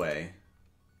this way.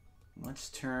 Let's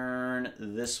turn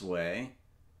this way.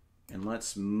 And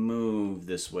let's move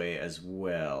this way as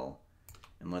well.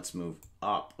 And let's move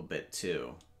up a bit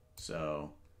too.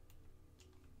 So,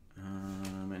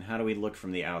 and how do we look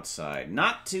from the outside?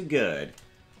 Not too good.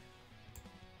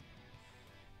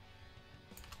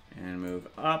 And move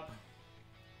up.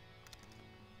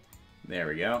 There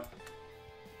we go.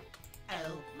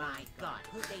 Oh my god.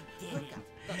 They did.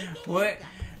 What?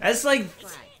 That's like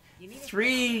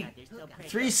three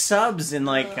subs in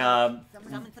like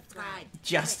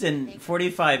just in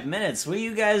 45 minutes. What are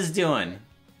you guys doing?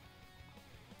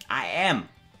 I am.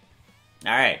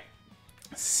 All right.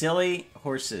 Silly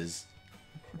horses.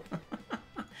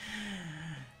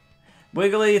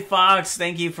 Wiggly Fox,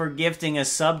 thank you for gifting a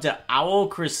sub to Owl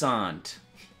Croissant.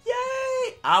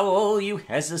 Yay! Owl, you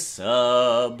has a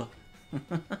sub.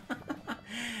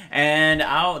 And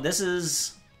Owl, this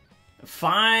is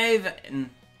 5...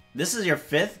 This is your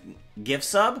 5th gift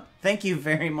sub? Thank you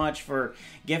very much for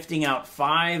gifting out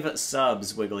 5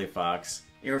 subs, Wiggly Fox.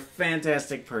 You're a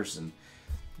fantastic person.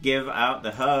 Give out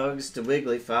the hugs to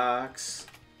Wiggly Fox.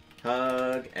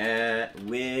 Hug at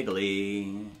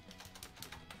Wiggly.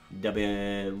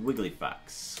 Wiggly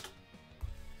Fox.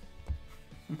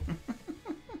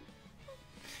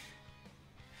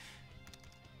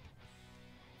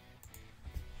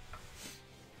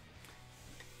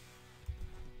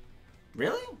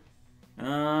 Really?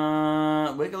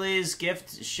 Wiggly's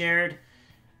gift shared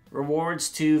rewards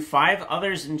to 5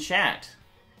 others in chat.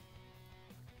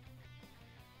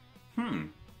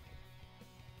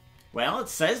 Well, it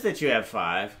says that you have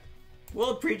 5.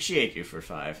 We'll appreciate you for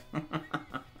 5.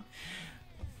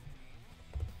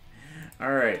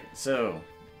 Alright, so...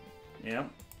 Yep.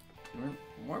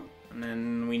 And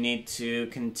then we need to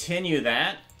continue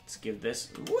that. Let's give this...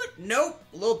 What? Nope!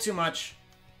 A little too much.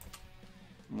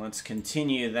 Let's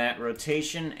continue that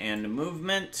rotation and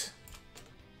movement.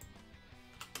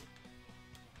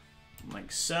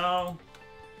 Like so.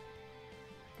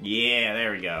 Yeah,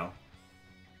 there we go.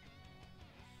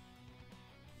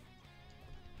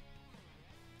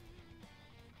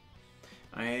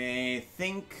 I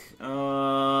think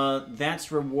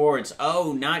that's rewards.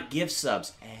 Oh, not gift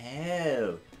subs.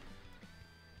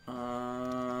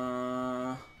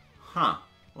 Oh. Huh.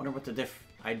 Wonder what the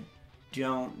I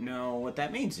don't know what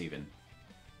that means even.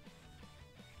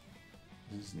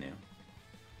 This is new.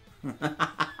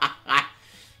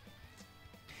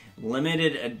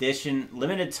 Limited edition,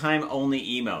 limited time only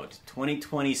emote.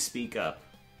 2020 speak up.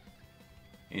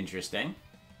 Interesting.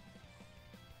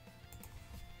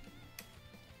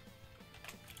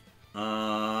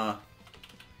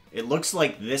 It looks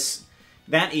like this.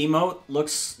 That emote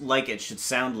looks like it should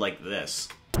sound like this.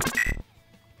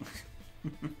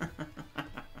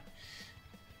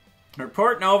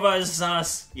 Report Nova is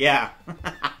us. Yeah.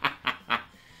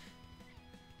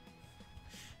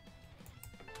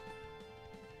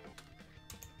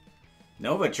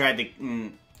 Nova tried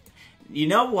to... You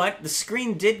know what? The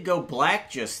screen did go black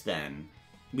just then.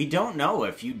 We don't know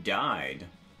if you died.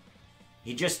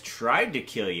 He just tried to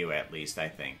kill you, at least, I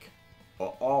think.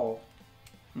 Uh-oh.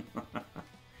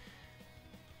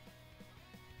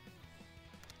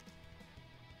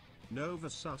 Nova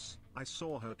sus, I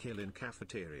saw her kill in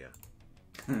cafeteria.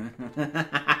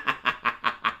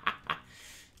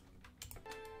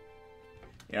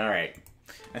 Alright.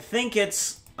 I think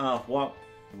it's... well...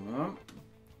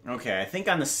 Okay, I think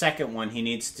on the second one, he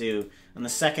needs to... On the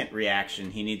second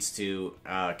reaction, he needs to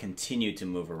continue to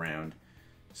move around.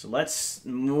 So let's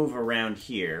move around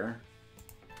here.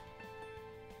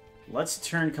 Let's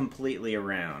turn completely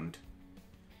around.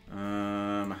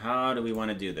 How do we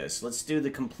want to do this? Let's do the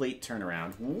complete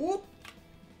turnaround. Whoop!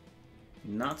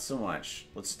 Not so much.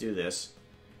 Let's do this.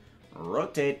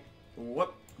 Rotate.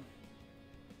 Whoop.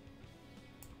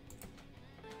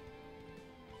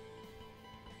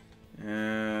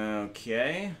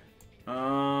 Okay.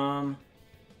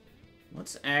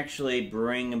 Let's actually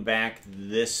bring back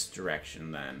this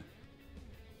direction then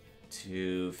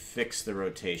to fix the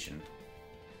rotation.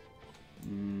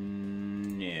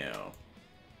 No.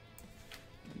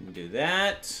 Do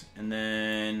that, and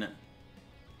then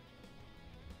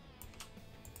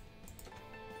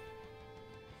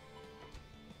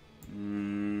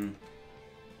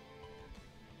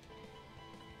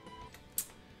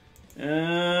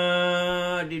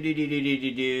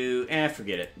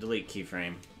forget it. Delete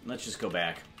keyframe. Let's just go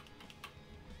back.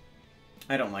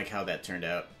 I don't like how that turned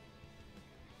out.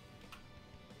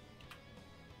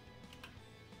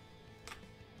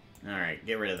 Alright,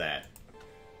 get rid of that.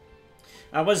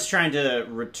 I was trying to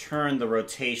return the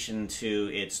rotation to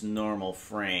its normal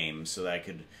frame so that I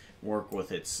could work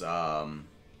with its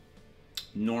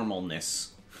normalness,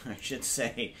 I should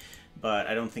say. But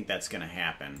I don't think that's going to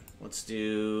happen. Let's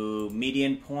do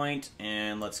median point,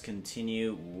 and let's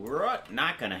continue.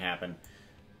 Not going to happen.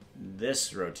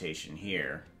 This rotation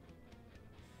here.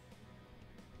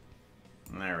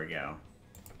 There we go.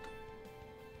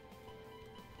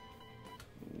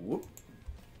 Whoop.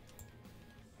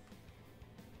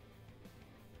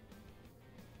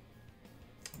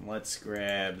 Let's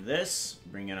grab this,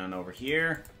 bring it on over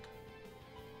here.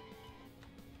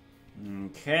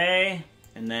 Okay,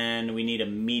 and then we need a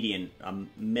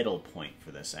middle point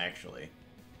for this, actually.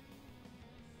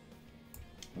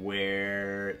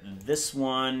 Where this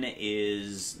one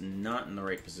is not in the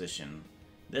right position.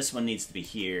 This one needs to be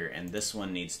here, and this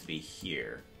one needs to be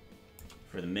here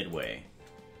for the midway.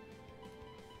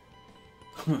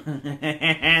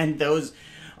 And those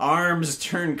arms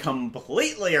turn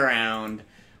completely around.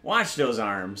 Watch those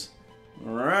arms.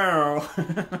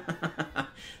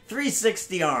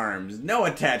 360 arms. No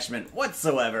attachment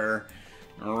whatsoever.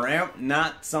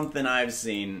 Not something I've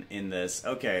seen in this.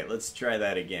 Okay, let's try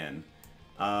that again.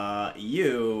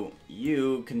 You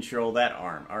control that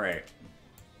arm. Alright.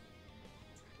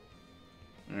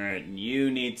 Alright, you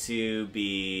need to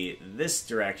be this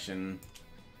direction.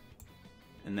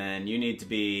 And then you need to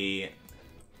be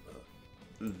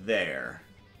there.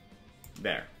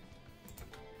 There.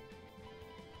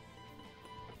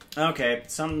 Okay,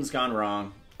 something's gone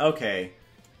wrong. Okay.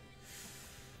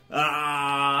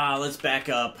 Let's back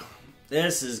up.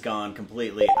 This has gone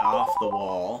completely off the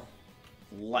wall.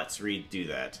 Let's redo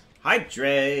that.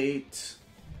 Hydrate!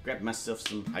 Grab myself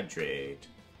some hydrate.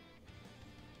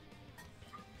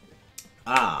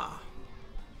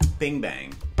 Bing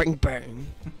bang. Bang bang.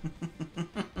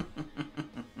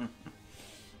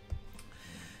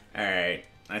 Alright,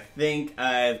 I think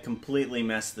I've completely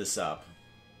messed this up.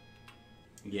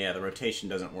 Yeah, the rotation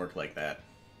doesn't work like that.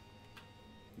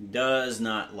 Does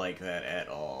not like that at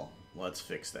all. Let's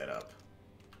fix that up.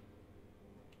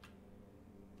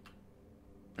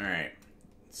 Alright,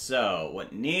 so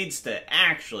what needs to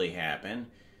actually happen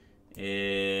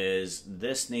is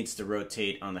this needs to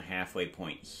rotate on the halfway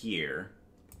point here.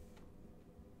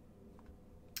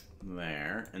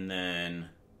 There, and then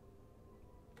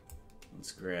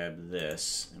let's grab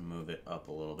this and move it up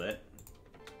a little bit.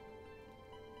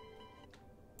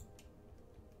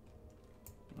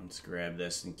 Let's grab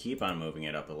this and keep on moving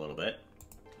it up a little bit.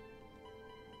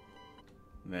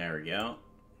 There we go.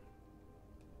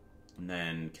 And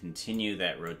then continue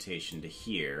that rotation to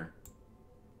here.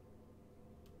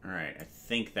 Alright, I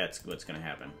think that's what's going to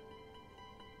happen.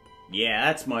 Yeah,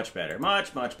 that's much better.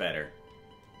 Much, much better.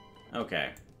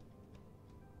 Okay.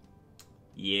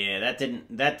 Yeah, that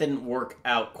didn't work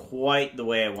out quite the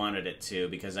way I wanted it to,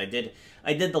 because I did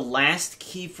the last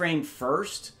keyframe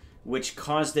first, which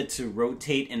caused it to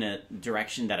rotate in a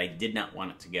direction that I did not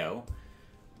want it to go.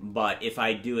 But if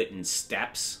I do it in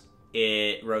steps,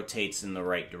 it rotates in the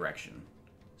right direction.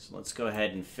 So let's go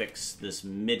ahead and fix this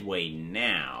midway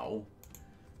now.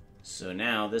 So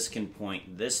now this can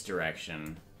point this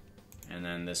direction, and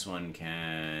then this one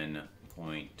can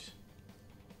point...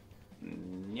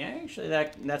 Yeah, actually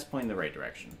that's pointing the right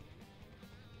direction.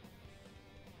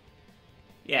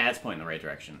 Yeah, that's pointing the right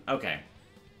direction. Okay.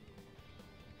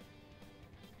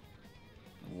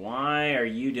 Why are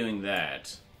you doing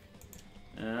that?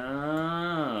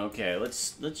 Okay,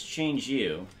 let's change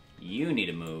you. You need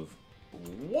to move.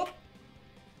 Whoop.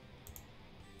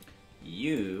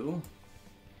 You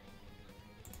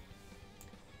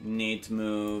need to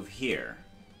move here.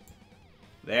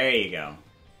 There you go.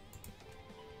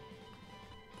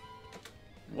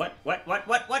 What?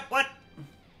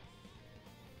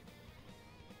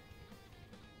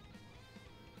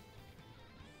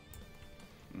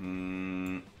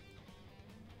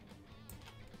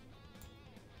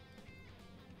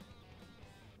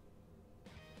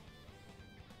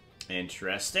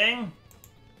 Interesting.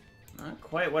 Not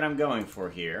quite what I'm going for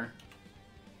here.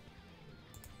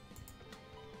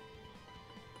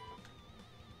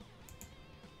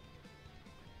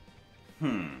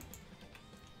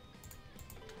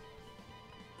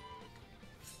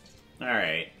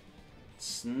 Alright.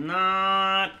 It's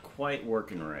not quite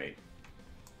working right.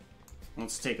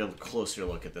 Let's take a closer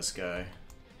look at this guy.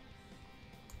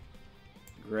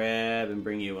 Grab and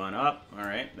bring you on up.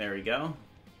 Alright, there we go.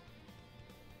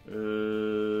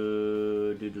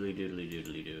 Doodly doodly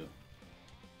doodly doo.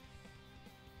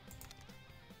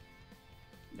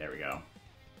 There we go.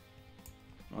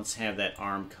 Let's have that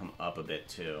arm come up a bit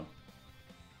too.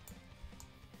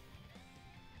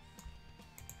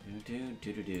 Do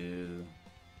do do do do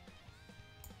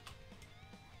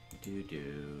do do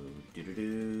do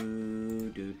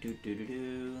do do do do do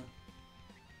do.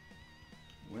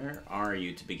 Where are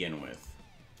you to begin with?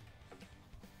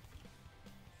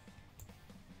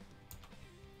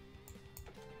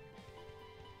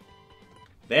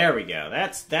 There we go.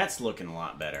 That's looking a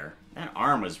lot better. That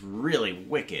arm was really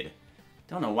wicked.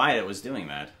 Don't know why it was doing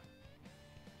that.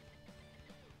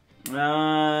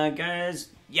 Guys,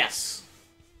 yes.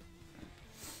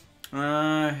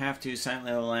 Have to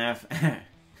silently laugh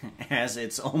as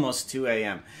it's almost 2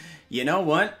 a.m. You know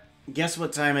what? Guess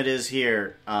what time it is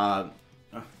here?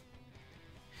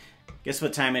 Guess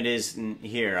what time it is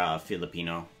here,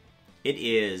 Filipino? It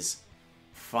is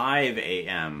 5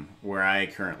 a.m. where I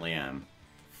currently am.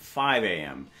 5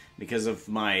 a.m. because of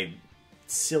my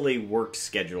silly work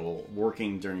schedule,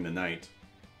 working during the night.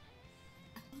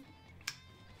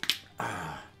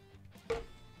 There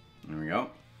we go.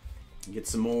 Get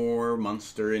some more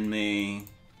monster in me,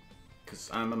 cause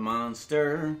I'm a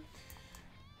monster.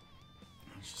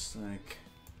 It's just like,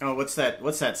 oh, what's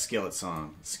that skillet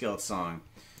song? Skillet song.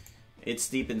 It's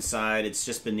deep inside. It's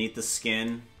just beneath the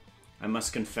skin. I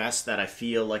must confess that I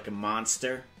feel like a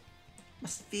monster.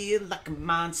 Must feel like a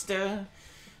monster.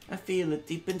 I feel it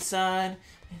deep inside.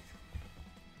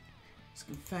 Must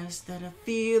confess that I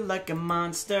feel like a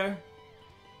monster.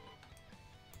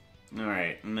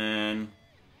 Alright, and then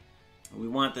we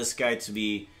want this guy to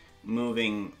be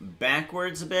moving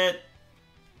backwards a bit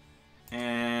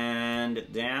and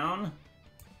down.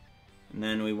 And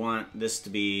then we want this to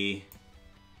be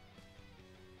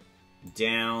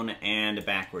down and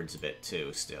backwards a bit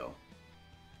too still.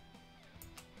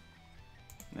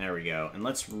 There we go. And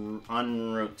let's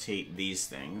unrotate these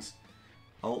things.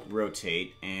 Alt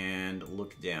rotate and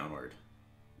look downward.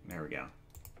 There we go.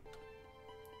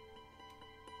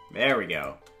 There we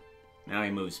go. Now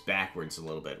he moves backwards a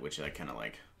little bit, which I kind of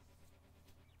like.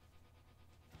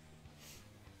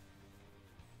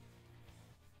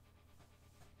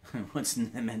 What's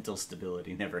mental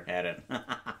stability? Never had it.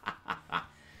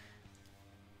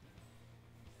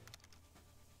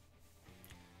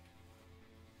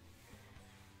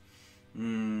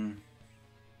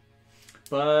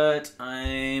 But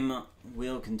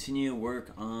will continue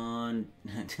work on...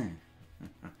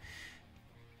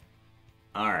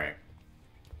 Alright.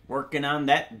 Working on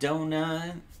that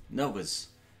donut. Nova's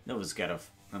gotta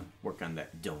work on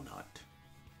that donut.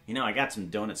 You know, I got some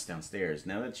donuts downstairs.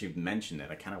 Now that you've mentioned it,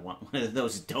 I kind of want one of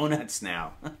those donuts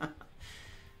now.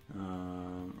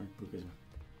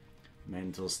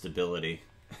 Mental stability.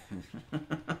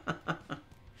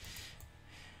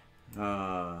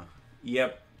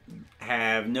 Yep.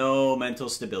 Have no mental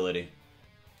stability.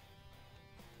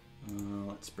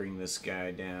 Let's bring this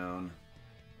guy down.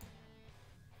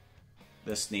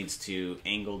 This needs to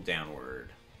angle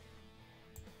downward.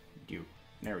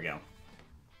 There we go.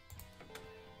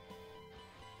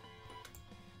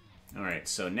 Alright,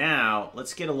 so now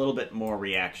let's get a little bit more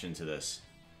reaction to this.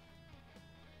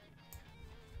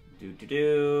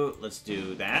 Let's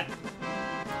do that.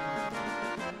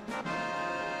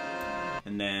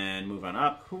 And then move on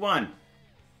up. Who won?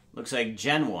 Looks like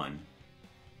Jen won.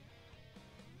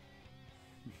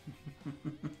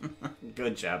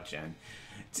 Good job, Jen.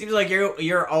 It seems like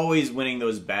you're always winning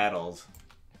those battles.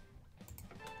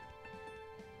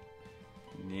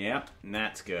 Yep,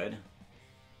 that's good.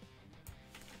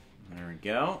 There we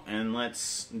go. And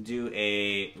let's do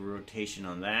a rotation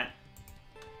on that.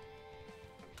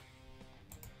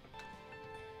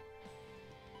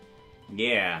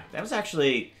 Yeah, that was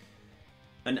actually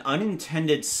an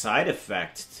unintended side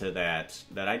effect to that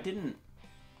I didn't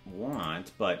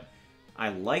want, but I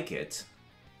like it.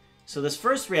 So this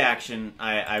first reaction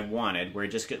I wanted, where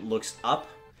it just looks up,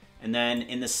 and then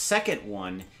in the second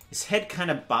one, his head kind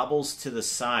of bobbles to the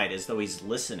side as though he's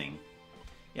listening.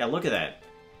 Yeah, look at that.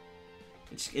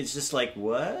 It's just like,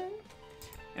 what?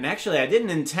 And actually, I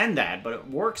didn't intend that, but it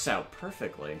works out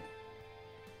perfectly.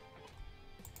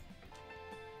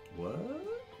 What?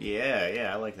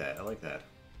 Yeah, I like that. I like that.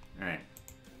 Alright.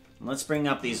 Let's bring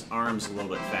up these arms a little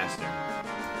bit faster.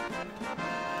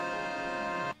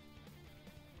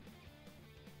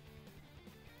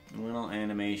 A little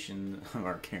animation of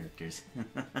our characters.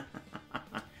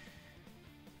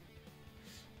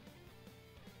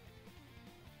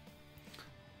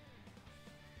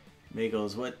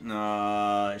 Bagels, what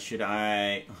should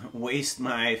I waste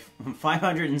my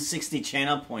 560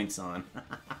 channel points on?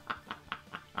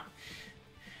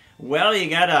 Well, you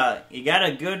got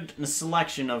a good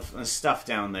selection of stuff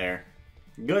down there.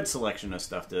 Good selection of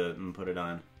stuff to put it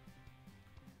on.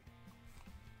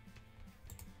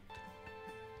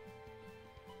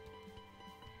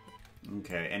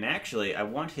 Okay, and actually, I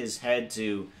want his head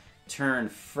to turn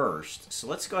first. So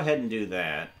let's go ahead and do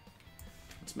that.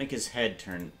 Let's make his head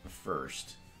turn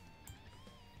first.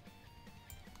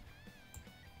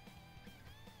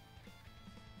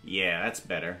 Yeah, that's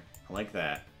better. I like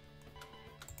that.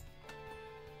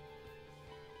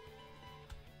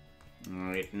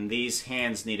 Alright, and these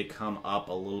hands need to come up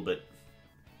a little bit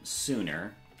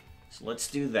sooner. So let's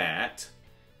do that.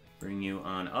 Bring you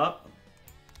on up.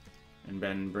 And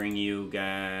then bring you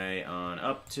guy on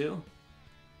up too.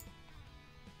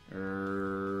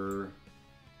 And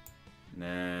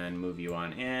then move you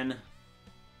on in.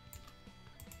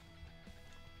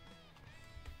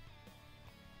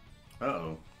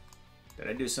 Uh-oh. Did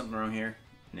I do something wrong here?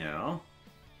 No.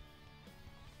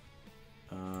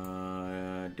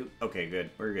 Okay, good.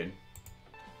 We're good.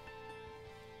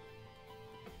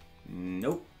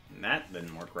 Nope. That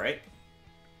didn't work right.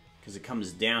 Because it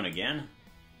comes down again.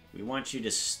 We want you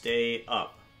to stay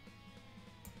up.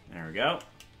 There we go.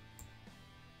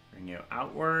 Bring you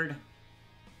outward.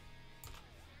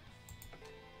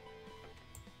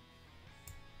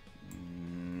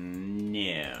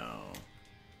 No.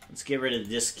 Let's get rid of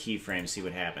this keyframe, see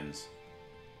what happens.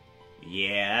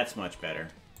 Yeah, that's much better.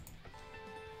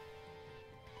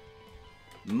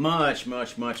 Much better.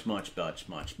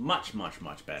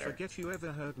 Forget you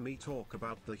ever heard me talk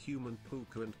about the human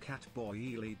Pooka and Catboy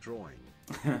Ely drawing.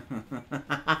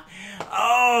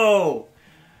 Oh!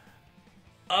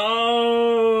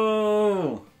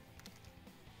 Oh!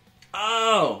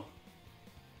 Oh!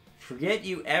 Forget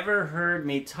you ever heard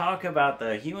me talk about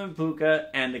the human Pooka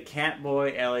and the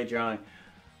Catboy LA drawing.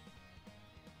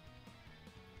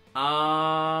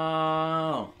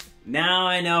 Oh! Now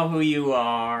I know who you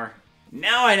are.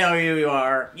 Now I know who you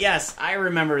are. Yes, I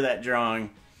remember that drawing.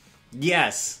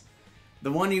 Yes.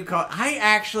 The one you call... I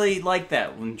actually like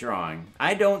that one drawing.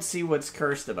 I don't see what's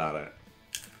cursed about it.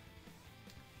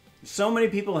 So many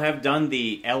people have done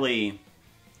the Ellie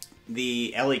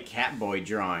Catboy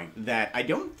drawing that I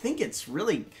don't think it's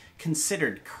really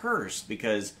considered cursed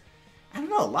because, I don't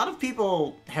know, a lot of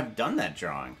people have done that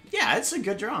drawing. Yeah, it's a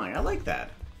good drawing. I like that.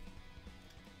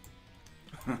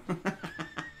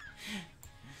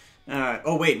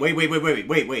 Oh, wait.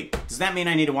 Does that mean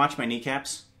I need to watch my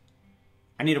kneecaps?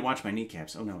 I need to watch my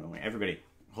kneecaps. Oh, no, wait. Everybody,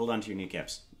 hold on to your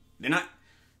kneecaps.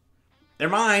 They're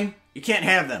mine. You can't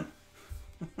have them.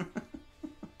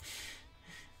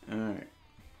 Alright.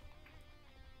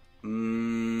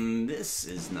 This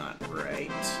is not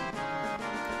right.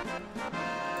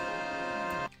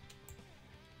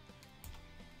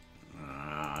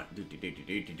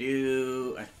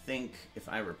 I think if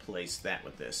I replace that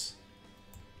with this,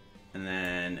 and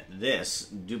then this,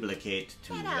 duplicate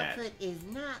to that. That outfit is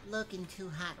not looking too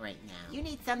hot right now. You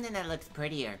need something that looks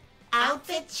prettier.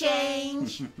 Outfit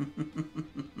change!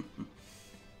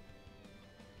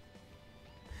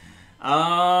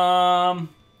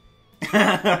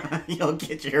 You'll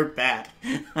get your bat.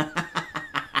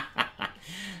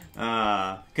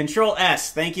 Control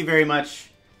S. Thank you very much.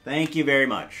 Thank you very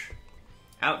much.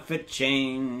 Outfit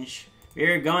change.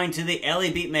 We're going to the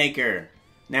Ellie Beatmaker.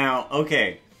 Now,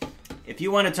 okay. If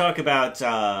you want to talk about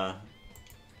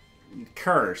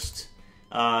cursed,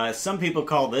 some people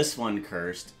call this one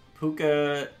cursed.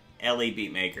 Pooka Ellie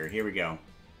Beatmaker. Here we go.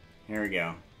 Here we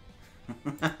go.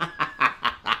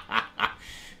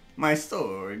 My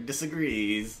sword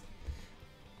disagrees.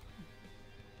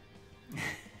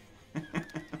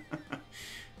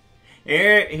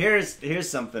 Here's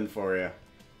something for you.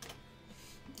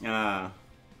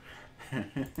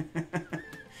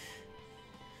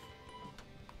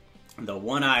 The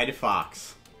one-eyed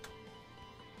fox.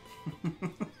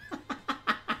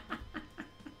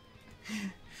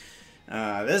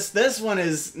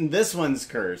 This one's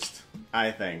cursed,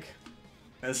 I think.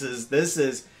 This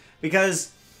is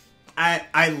because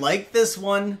I like this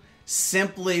one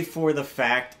simply for the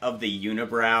fact of the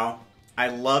unibrow. I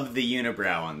love the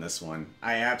unibrow on this one.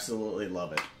 I absolutely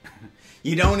love it.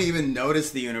 You don't even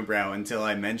notice the unibrow until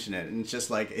I mention it. And it's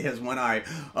just like, he has one eye.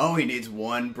 Oh, he needs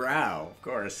one brow. Of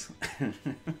course.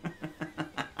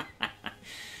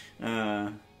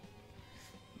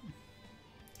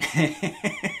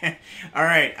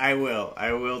 Alright, I will.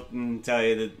 I will tell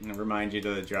you to remind you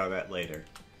to draw that later.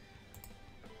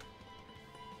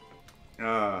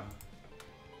 Alright,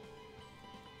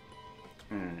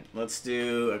 let's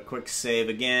do a quick save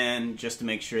again, just to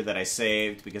make sure that I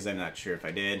saved, because I'm not sure if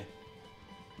I did.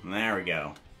 There we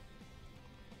go.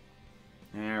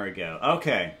 There we go.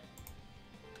 Okay.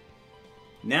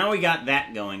 Now we got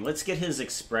that going. Let's get his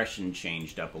expression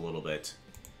changed up a little bit.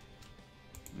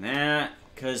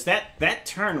 Because that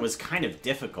turn was kind of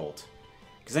difficult.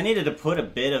 Because I needed to put a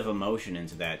bit of emotion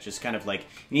into that. Just kind of like,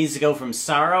 he needs to go from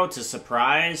sorrow to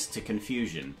surprise to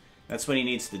confusion. That's what he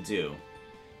needs to do.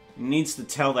 He needs to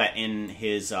tell that in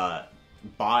his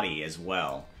body as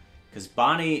well. Because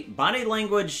body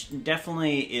language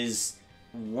definitely is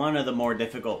one of the more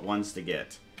difficult ones to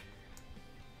get.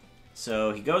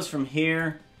 So he goes from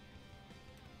here.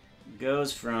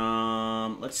 Goes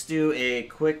from... Let's do a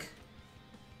quick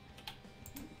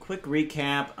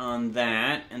recap on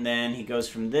that. And then he goes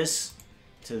from this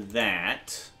to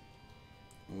that.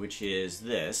 Which is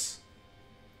this.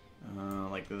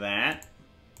 Like that.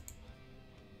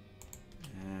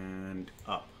 And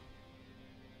up.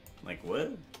 Like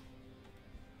what?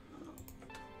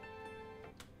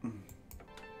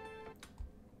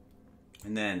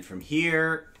 And then from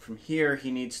here he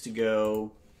needs to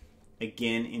go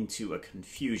again into a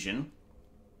confusion.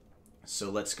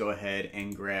 So let's go ahead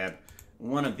and grab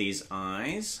one of these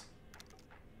eyes.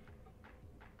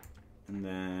 And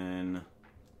then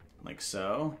like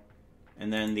so.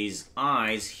 And then these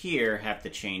eyes here have to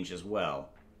change as well.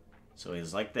 So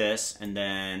he's like this, and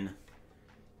then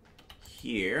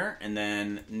here, and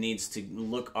then needs to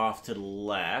look off to the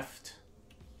left.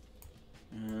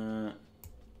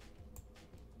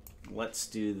 Let's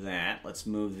do that. Let's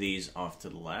move these off to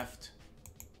the left.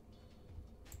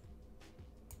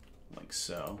 Like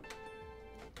so.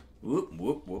 Whoop,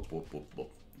 whoop, whoop, whoop, whoop,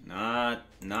 whoop. Not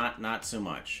so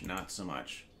much. Not so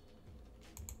much.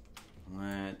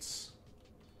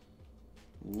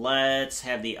 Let's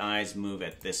have the eyes move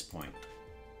at this point.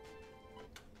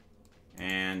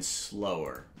 And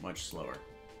slower. Much slower.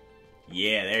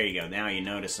 Yeah, there you go. Now you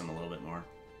notice them a little bit more.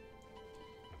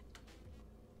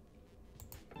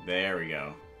 There we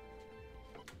go.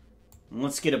 And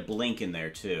let's get a blink in there,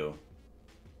 too.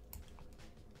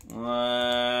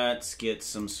 Let's let's get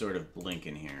some sort of blink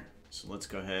in here. So let's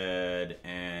go ahead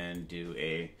and do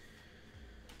a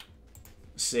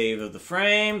save of the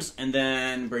frames, and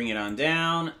then bring it on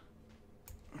down.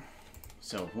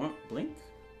 So, what? Blink?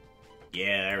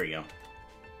 Yeah, there we go.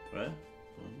 What?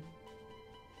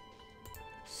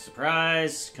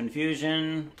 Surprise,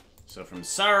 confusion. So from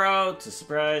sorrow to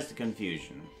surprise to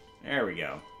confusion. There we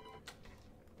go.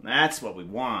 That's what we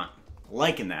want.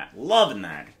 Liking that. Loving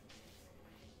that.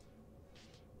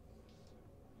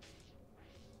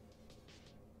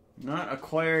 Not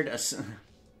acquired a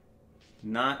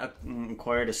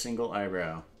single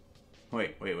eyebrow.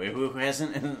 Wait. Who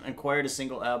hasn't acquired a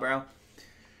single eyebrow?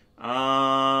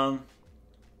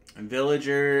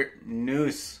 Villager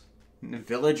Noose.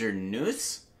 Villager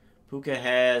Noose? Pooka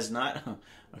has not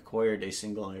acquired a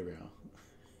single eyebrow.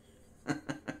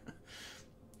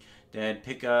 Dad,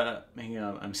 pick up. Hang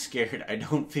up. I'm scared. I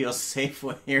don't feel safe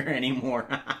here anymore.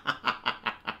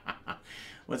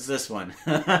 What's this one?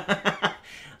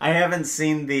 I haven't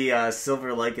seen the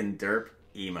Silver Lichen Derp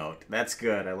emote. That's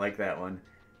good. I like that one.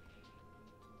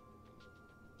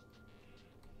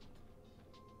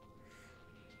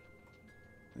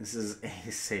 This is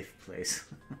a safe place.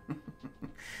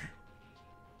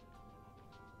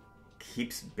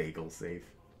 Keeps Bagel safe.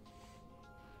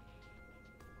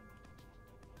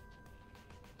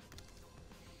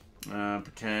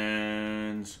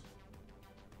 Pretends.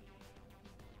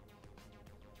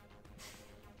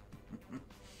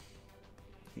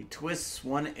 He twists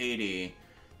 180.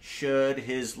 Should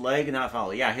his leg not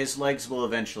follow? Yeah, his legs will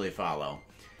eventually follow.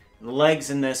 The legs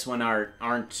in this one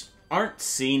aren't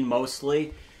seen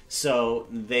mostly, so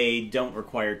they don't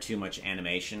require too much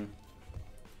animation.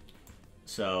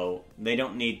 So they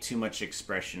don't need too much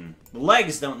expression. The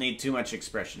legs don't need too much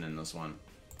expression in this one.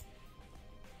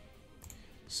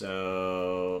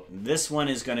 So this one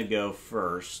is going to go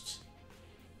first.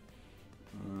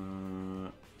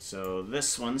 So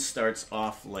this one starts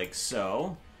off like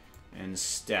so, and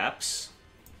steps.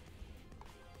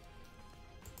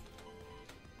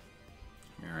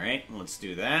 Alright, let's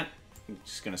do that. I'm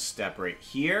just going to step right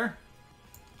here.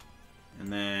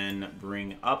 And then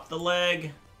bring up the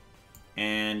leg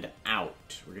and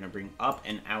out. We're going to bring up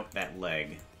and out that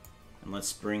leg. And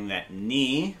let's bring that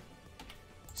knee.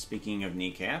 Speaking of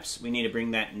kneecaps, we need to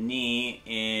bring that knee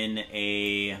in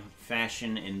a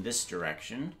fashion in this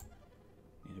direction.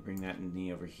 Need to bring that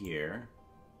knee over here.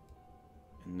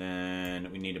 And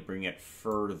then we need to bring it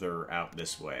further out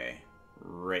this way.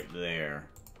 Right there.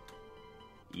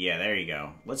 Yeah, there you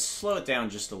go. Let's slow it down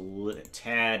just a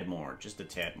tad more. Just a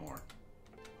tad more.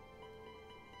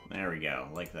 There we go,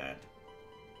 like that.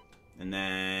 And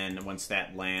then once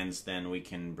that lands, then we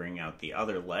can bring out the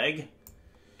other leg.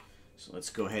 So let's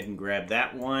go ahead and grab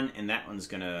that one, and that one's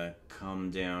gonna come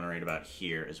down right about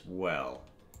here as well.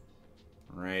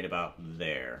 Right about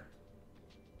there.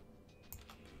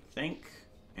 I think.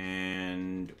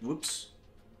 And whoops.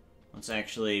 Let's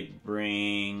actually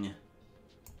bring,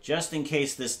 just in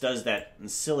case this does that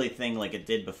silly thing like it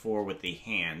did before with the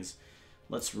hands,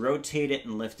 let's rotate it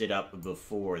and lift it up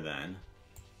before then.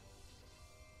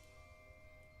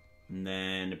 And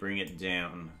then bring it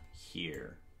down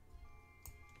here.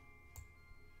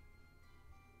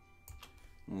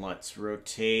 Let's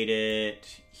rotate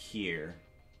it here.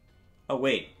 Oh,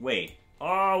 wait.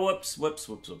 Oh, whoops.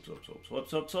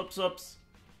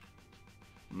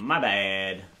 My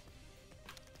bad.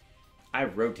 I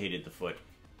rotated the foot.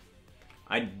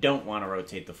 I don't want to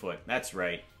rotate the foot. That's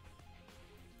right.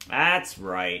 That's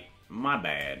right. My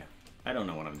bad. I don't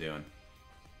know what I'm doing.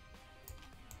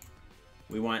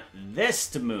 We want this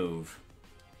to move.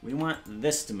 We want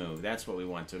this to move. That's what we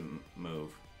want to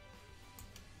move.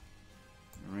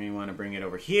 We want to bring it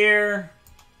over here.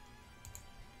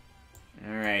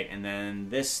 Alright, and then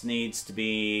this needs to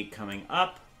be coming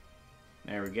up.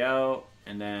 There we go.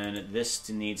 And then this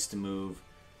needs to move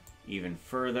even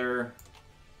further.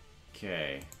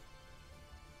 Okay.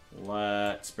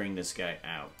 Let's bring this guy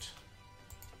out.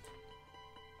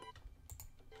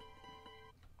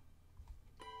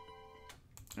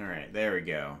 Alright, there we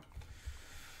go.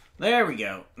 There we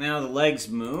go. Now the legs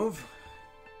move.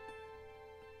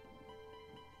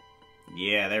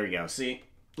 Yeah, there we go. See?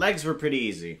 Legs were pretty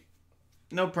easy.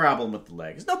 No problem with the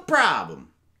legs. No problem.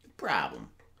 No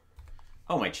problem.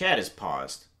 Oh, my chat is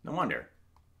paused. No wonder.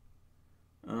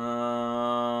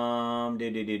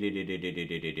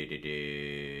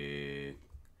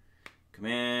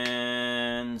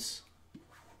 Commands.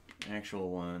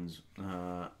 Actual ones.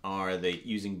 Are they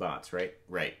using bots, right?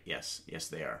 Right. Yes. Yes,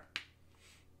 they are.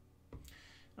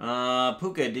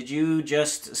 Pooka, did you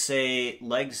just say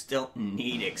legs don't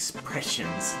need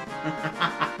expressions?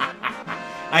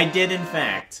 I did, in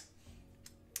fact.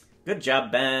 Good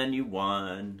job, Ben. You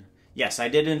won. Yes, I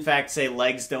did, in fact, say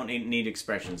legs don't need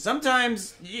expression.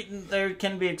 Sometimes there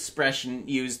can be expression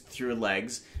used through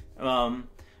legs.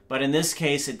 But in this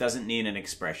case, it doesn't need an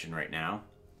expression right now.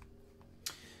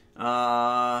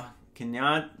 Can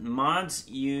not mods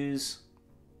use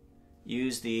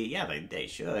the... Yeah, they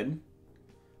should.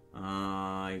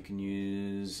 You can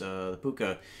use the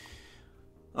Pooka.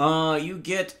 You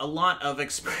get a lot of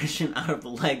expression out of the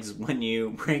legs when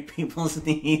you break people's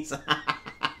knees.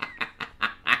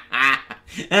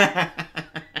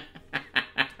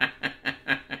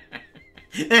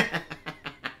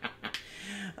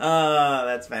 Oh,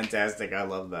 that's fantastic. I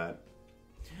love that.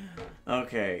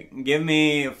 Okay, give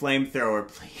me a flamethrower,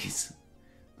 please.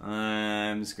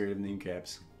 I'm scared of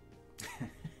kneecaps.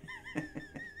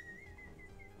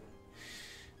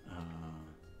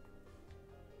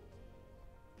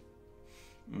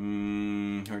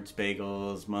 Hurts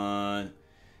bagels, mud.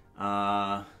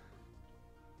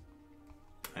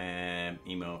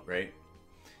 Emote, right?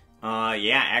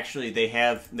 Yeah, actually, they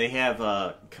have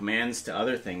commands to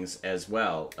other things as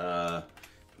well,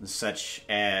 such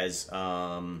as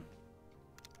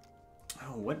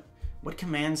what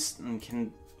commands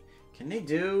can they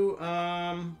do?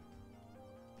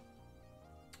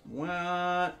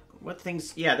 What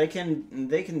things? Yeah, they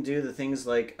can do the things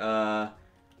like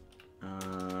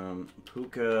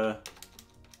Pooka.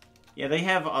 Yeah, they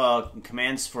have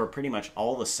commands for pretty much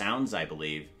all the sounds, I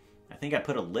believe. I think I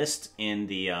put a list in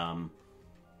the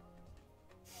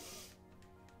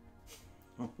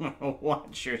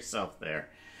watch yourself there.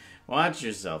 Watch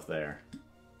yourself there.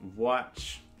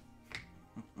 Watch.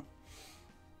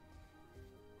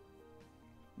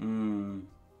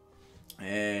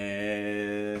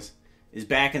 Is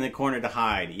back in the corner to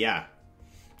hide. Yeah.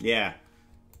 Yeah.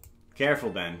 Careful,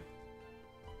 Ben.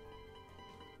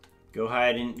 Go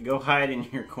hide in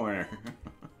your corner.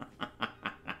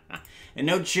 And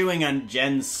no chewing on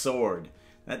Jen's sword.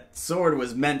 That sword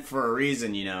was meant for a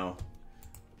reason, you know.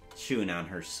 Chewing on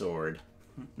her sword.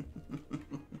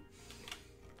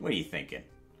 What are you thinking?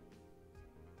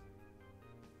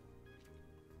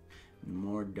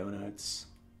 More donuts.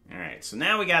 Alright, so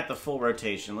now we got the full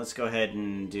rotation. Let's go ahead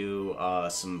and do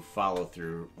some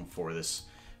follow-through for this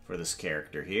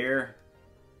character here.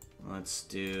 Let's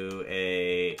do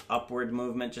a upward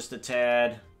movement just a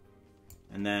tad.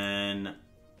 And then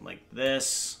like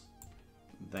this,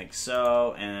 like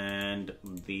so, and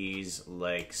these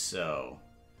like so.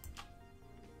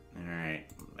 Alright,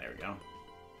 there we go.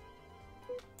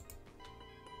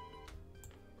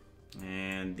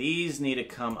 And these need to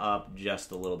come up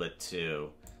just a little bit too.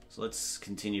 So let's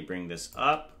continue to bring this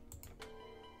up.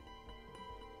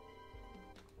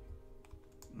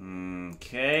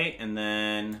 Okay, and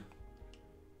then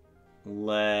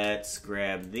let's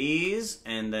grab these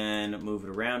and then move it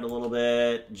around a little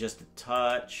bit, just a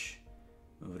touch.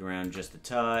 Move it around just a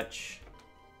touch.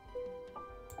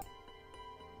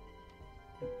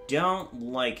 Don't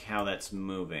like how that's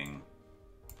moving.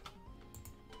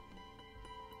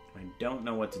 I don't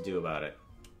know what to do about it.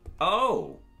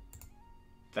 Oh!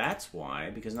 That's why,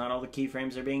 because not all the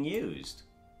keyframes are being used.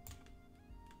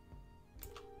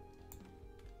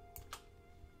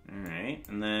 Alright,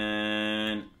 and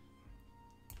then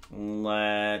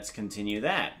let's continue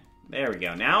that. There we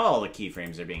go. Now all the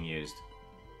keyframes are being used.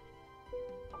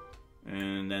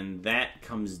 And then that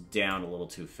comes down a little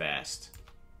too fast.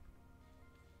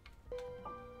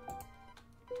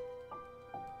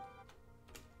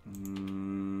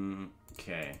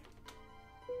 Okay.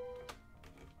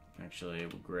 Actually,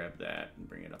 we'll grab that and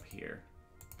bring it up here.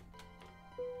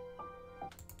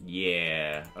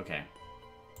 Yeah, okay.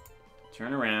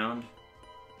 Turn around.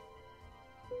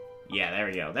 Yeah, there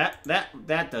we go.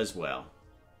 That does well.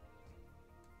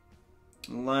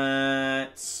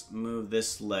 Let's move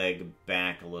this leg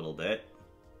back a little bit.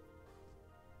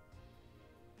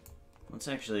 Let's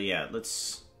actually, yeah,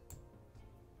 let's...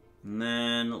 And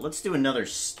then let's do another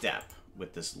step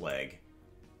with this leg.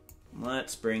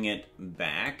 Let's bring it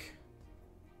back.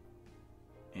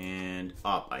 And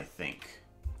up, I think.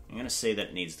 I'm gonna say that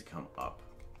it needs to come up.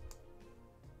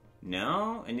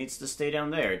 No, it needs to stay down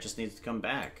there. It just needs to come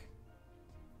back.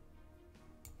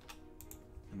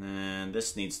 And then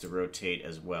this needs to rotate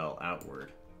as well,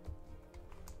 outward.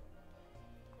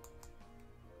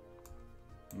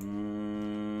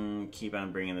 Keep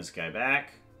on bringing this guy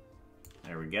back.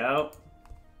 There we go.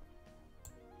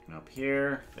 And up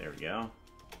here. There we go.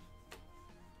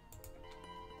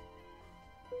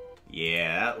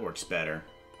 Yeah, that works better.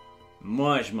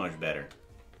 Much, much better.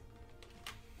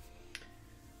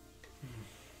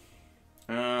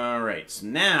 Alright, so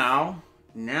now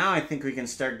now I think we can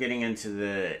start getting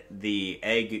into the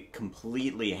egg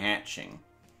completely hatching.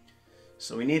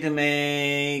 So we need to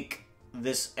make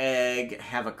this egg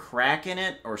have a crack in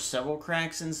it, or several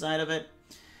cracks inside of it.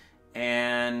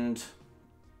 And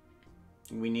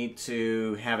we need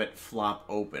to have it flop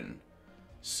open.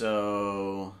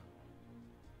 So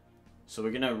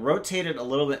we're gonna rotate it a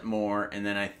little bit more, and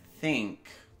then I think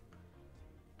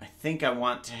I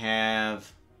want to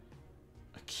have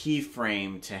a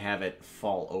keyframe to have it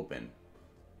fall open.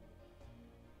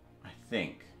 I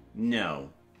think. No,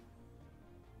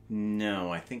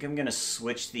 I think I'm gonna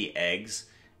switch the eggs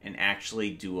and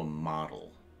actually do a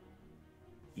model.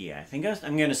 Yeah, I think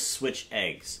I'm gonna switch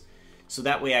eggs. So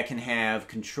that way I can have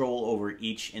control over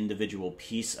each individual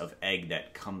piece of egg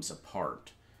that comes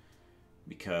apart.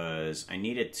 Because I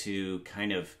need it to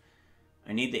kind of...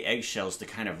 I need the eggshells to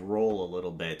kind of roll a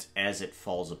little bit as it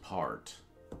falls apart.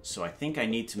 So I think I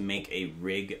need to make a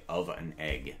rig of an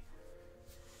egg.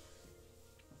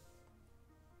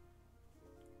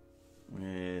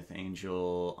 With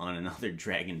Angel on another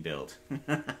dragon build.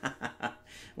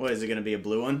 What, is it going to be a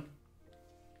blue one?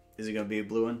 Is it going to be a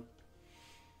blue one?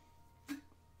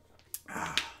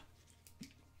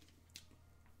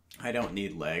 I don't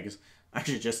need legs. I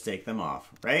should just take them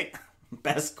off, right?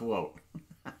 Best quote.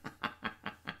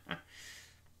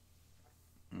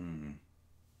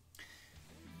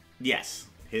 Yes,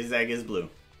 his egg is blue.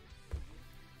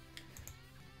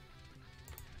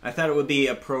 I thought it would be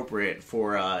appropriate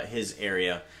for his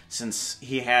area, since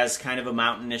he has kind of a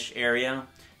mountainish area,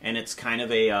 and it's kind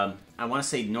of a, I want to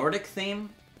say Nordic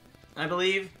theme, I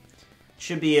believe.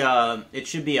 It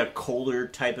should be a colder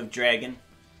type of dragon,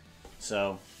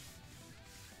 so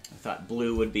I thought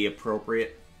blue would be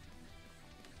appropriate.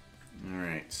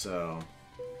 Alright, so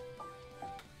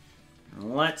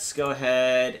let's go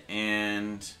ahead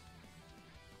and...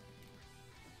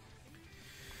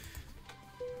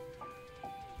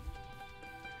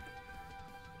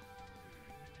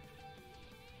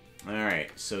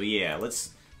 Alright, so yeah,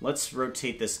 let's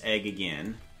rotate this egg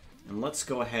again. And let's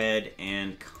go ahead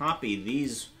and copy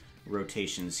these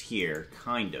rotations here,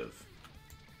 kind of.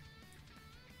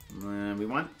 We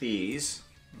want these.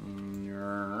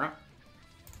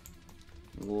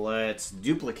 Let's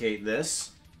duplicate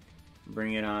this.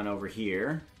 Bring it on over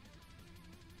here.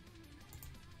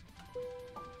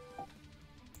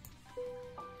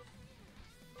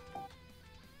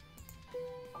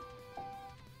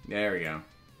 There we go.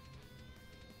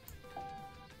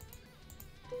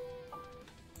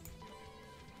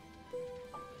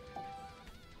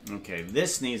 Okay,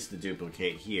 this needs to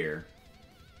duplicate here.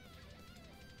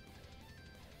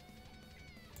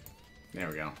 There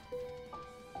we go.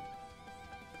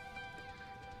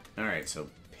 Alright, so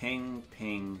ping,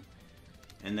 ping,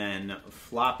 and then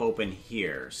flop open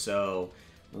here. So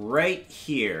right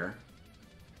here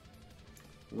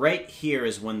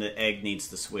is when the egg needs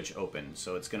to switch open.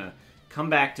 So it's going to come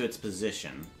back to its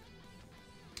position.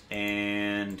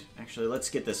 And actually, let's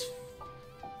get this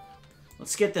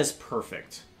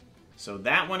perfect. So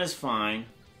that one is fine.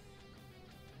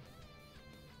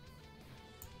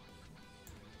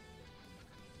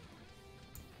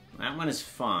 That one is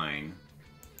fine.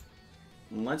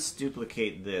 Let's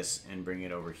duplicate this and bring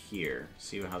it over here.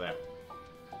 See how that...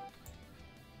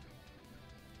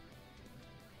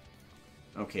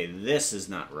 Okay, this is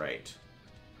not right.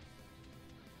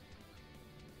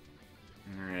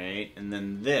 Alright, and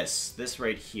then this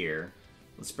right here.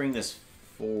 Let's bring this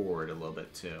forward a little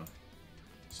bit too.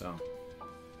 So.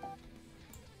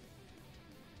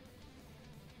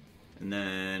 And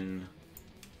then...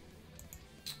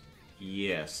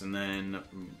 Yes, and then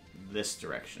this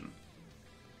direction.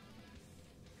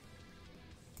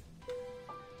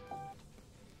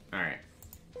 Alright.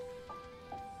 I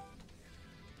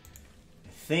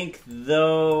think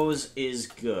those is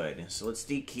good. So let's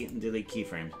delete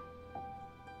keyframes.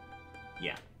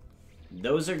 Yeah.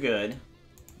 Those are good.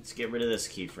 Let's get rid of this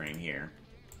keyframe here.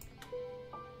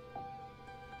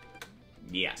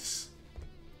 Yes.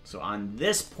 So on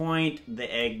this point,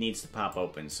 the egg needs to pop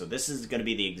open. So this is going to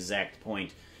be the exact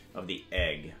point of the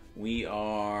egg. We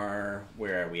are...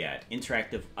 Where are we at?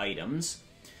 Interactive items.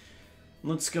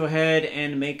 Let's go ahead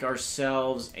and make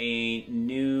ourselves a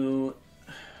new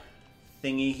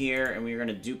thingy here. And we're going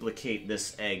to duplicate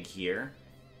this egg here.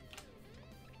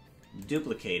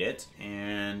 Duplicate it.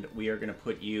 And we are going to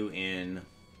put you in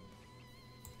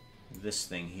this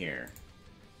thing here.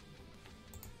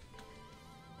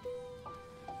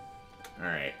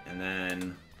 Alright, and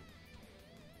then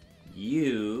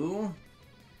you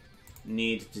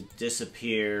need to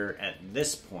disappear at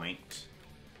this point.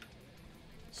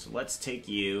 So let's take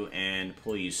you and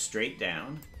pull you straight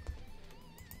down.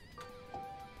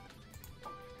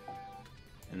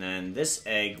 And then this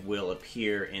egg will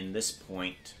appear in this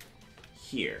point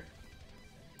here.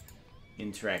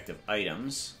 Interactive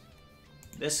items.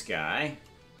 This guy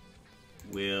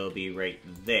will be right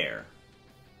there.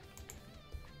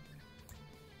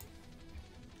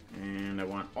 And I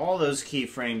want all those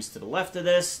keyframes to the left of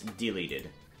this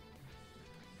deleted.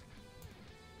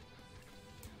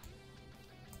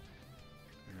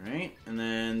 Alright, and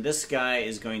then this guy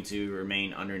is going to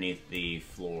remain underneath the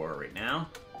floor right now.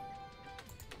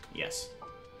 Yes.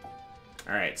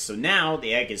 Alright, so now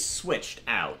the egg is switched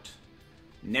out.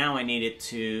 Now I need it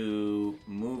to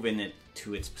move in it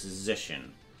to its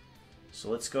position. So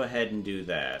let's go ahead and do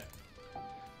that.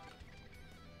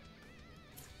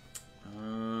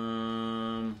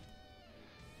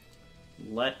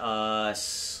 Let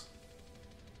us...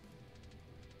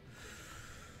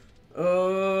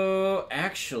 Oh,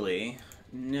 actually,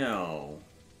 no.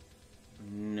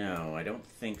 No, I don't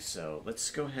think so. Let's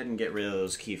go ahead and get rid of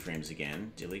those keyframes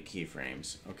again. Delete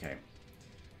keyframes. Okay.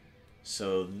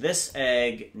 So this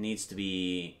egg needs to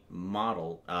be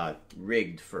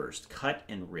rigged first. Cut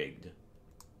and rigged. It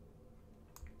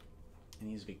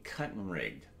needs to be cut and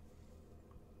rigged.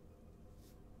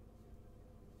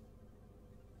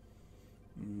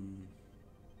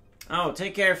 Oh,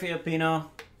 take care, Filipino.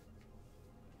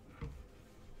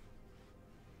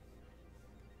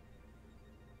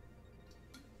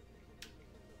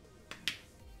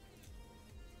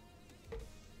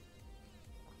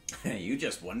 You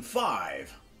just won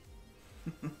 5.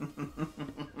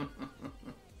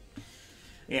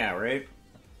 Yeah, right?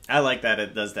 I like that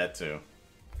it does that too.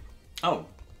 Oh.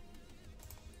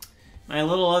 My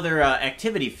little other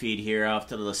activity feed here off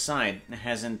to the side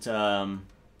hasn't,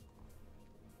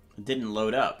 didn't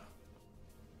load up.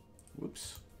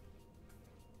 Whoops.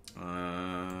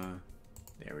 There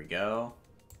we go.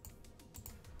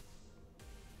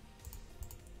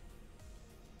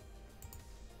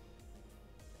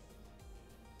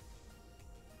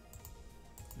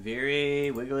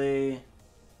 Very wiggly.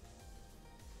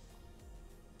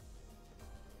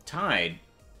 Tide.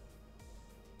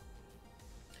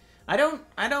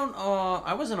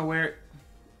 I wasn't aware.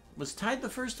 Was Tide the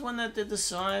first one that did the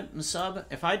sub?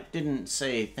 If I didn't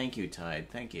say thank you, Tide,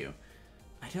 thank you.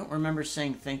 I don't remember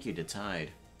saying thank you to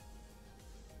Tide.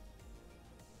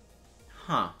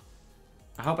 Huh.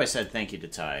 I hope I said thank you to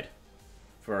Tide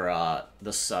for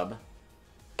the sub.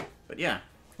 But yeah,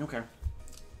 okay.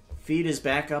 Feed is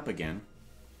back up again.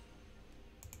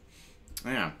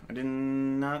 Yeah, I did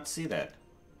not see that.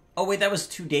 Oh, wait, that was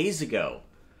 2 days ago.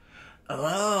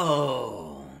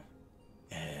 Oh.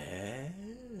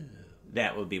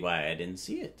 That would be why I didn't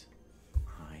see it.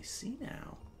 I see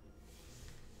now.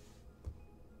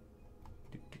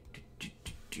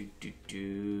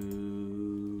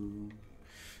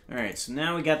 Alright, so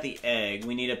now we got the egg.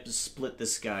 We need to split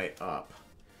this guy up.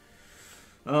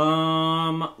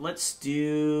 Let's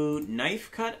do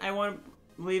knife cut, I want to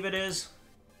believe it is.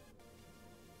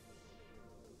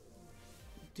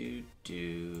 Do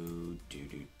do do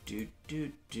do do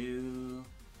do do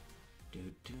do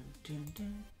do do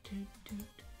do do.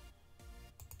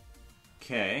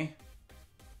 Okay.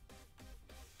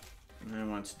 And I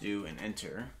want to do an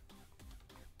enter.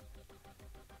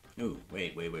 Ooh,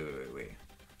 wait.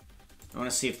 I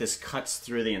want to see if this cuts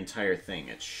through the entire thing.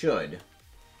 It should.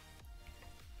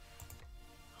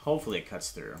 Hopefully it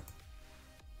cuts through.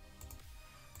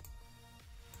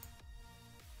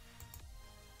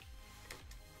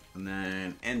 And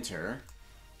then enter.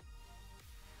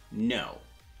 No,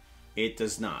 it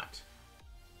does not.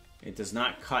 It does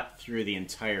not cut through the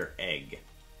entire egg.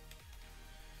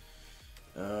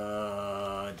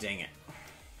 Dang it.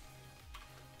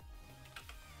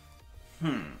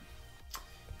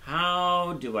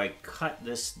 How do I cut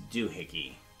this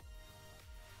doohickey?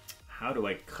 How do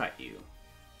I cut you?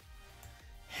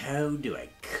 How do I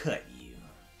cut you?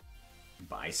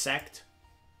 Bisect?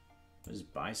 What is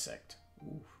bisect?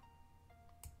 Ooh.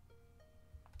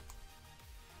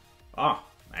 Oh,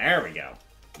 there we go.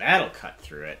 That'll cut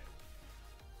through it.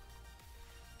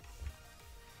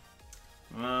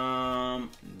 Do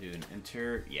an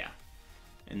enter. Yeah.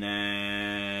 And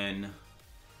then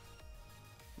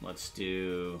let's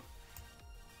do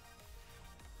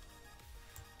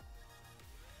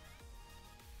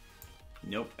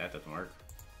nope, that doesn't work.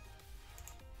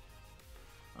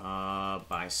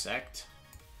 Bisect.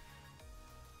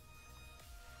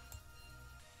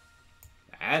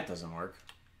 That doesn't work.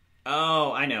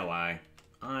 Oh, I know why.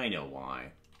 I know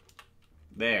why.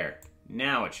 There.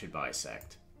 Now it should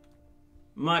bisect.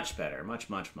 Much better. Much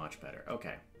better.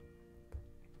 Okay.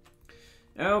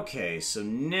 Okay, so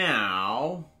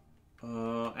now...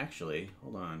 actually,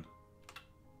 hold on.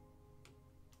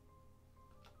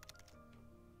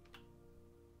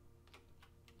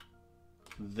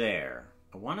 there.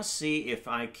 I want to see if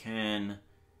I can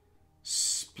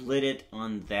split it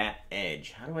on that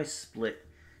edge. How do I split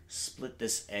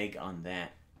this egg on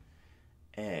that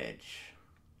edge?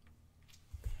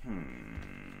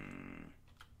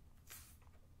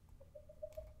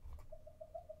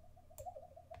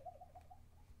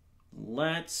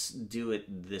 Let's do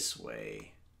it this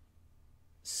way.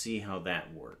 See how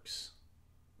that works.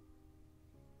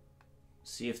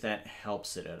 See if that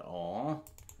helps it at all.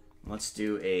 Let's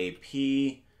do a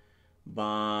P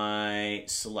by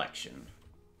selection.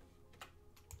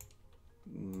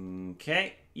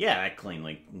 Okay. Yeah, that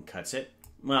cleanly cuts it.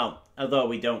 Well, although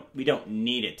we don't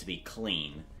need it to be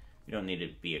clean. We don't need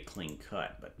it to be a clean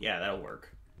cut, but yeah, that'll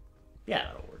work. Yeah,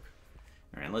 that'll work.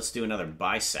 All right, let's do another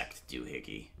bisect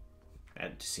doohickey.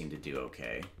 That seemed to do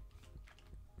okay.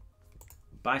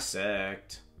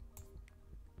 Bisect.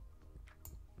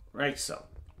 Right so.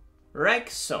 Right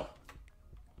so.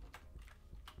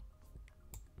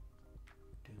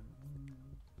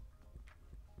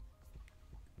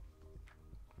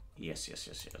 Yes, yes,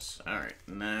 yes, yes. Alright,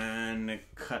 and then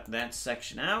cut that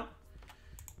section out.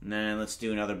 And then let's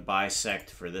do another bisect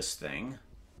for this thing.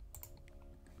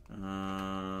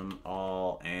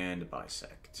 All and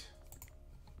bisect.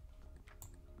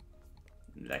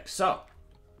 Like so.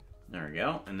 There we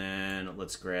go. And then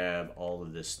let's grab all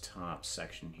of this top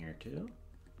section here too.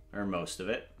 Or most of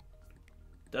it.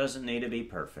 Doesn't need to be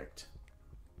perfect.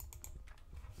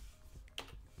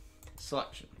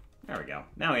 Selection. There we go.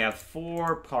 Now we have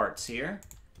 4 parts here.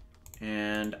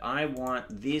 And I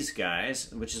want these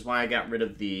guys, which is why I got rid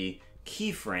of the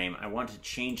keyframe. I want to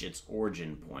change its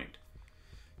origin point.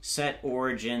 Set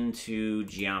origin to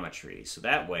geometry. So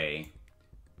that way,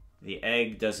 the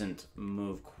egg doesn't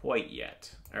move quite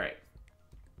yet. All right.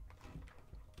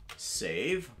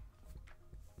 Save.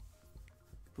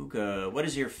 Pooka, what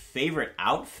is your favorite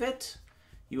outfit?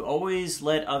 You always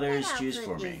let others choose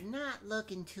for me. That outfit is not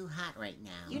looking too hot right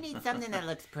now. You need something that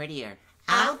looks prettier.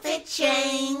 Outfit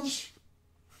change!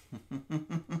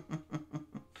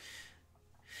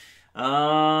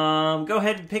 Go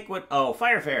ahead and pick what... Oh,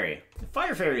 Fire Fairy.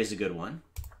 Fire Fairy is a good one.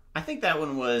 I think that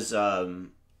one was at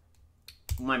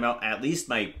least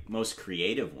my most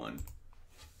creative one.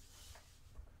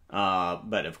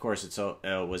 But of course it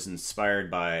was inspired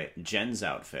by Jen's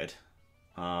outfit.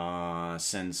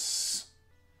 Since...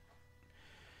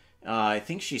 I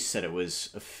think she said it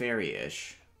was a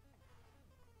fairy-ish.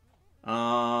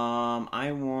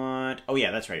 I want... Oh, yeah,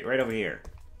 that's right. Right over here.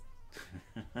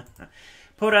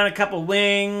 Put on a couple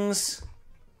wings.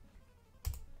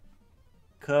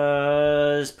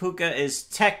 Because Pooka is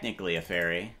technically a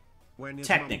fairy.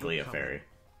 Technically a fairy.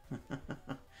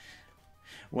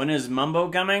 When is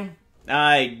Mumbo coming?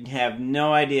 I have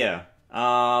no idea.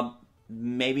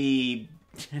 Maybe...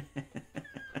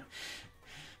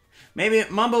 Maybe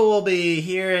Mumbo will be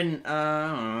here in,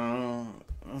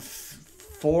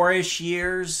 4-ish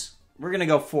years. We're gonna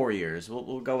go 4 years.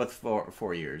 We'll go with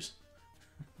 4 years.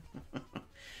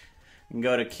 And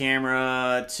go to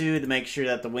camera 2 to make sure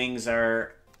that the wings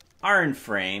are in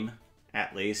frame,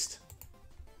 at least.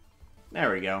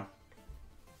 There we go.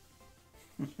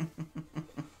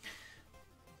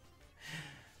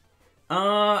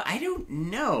 I don't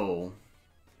know.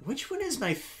 Which one is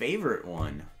my favorite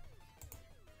one?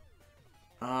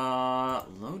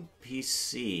 Load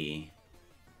PC.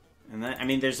 And then, I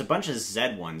mean, there's a bunch of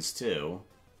Z ones, too.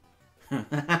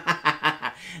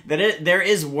 There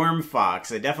is Worm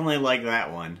Fox. I definitely like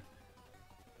that one.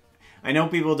 I know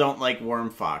people don't like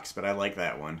Worm Fox, but I like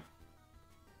that one.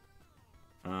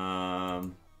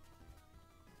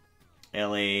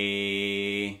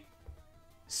 Ellie...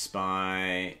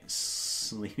 Spy...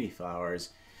 Sleepy Flowers...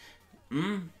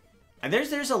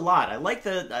 There's a lot. I like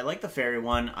the fairy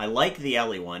one. I like the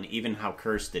Ellie one, even how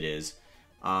cursed it is.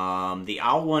 The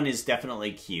owl one is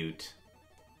definitely cute,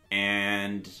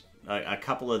 and a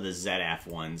couple of the ZF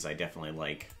ones I definitely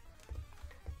like.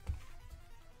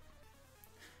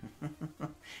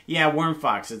 Yeah, Worm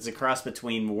Fox. It's a cross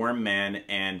between Worm Man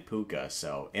and Pooka,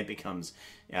 so it becomes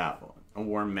a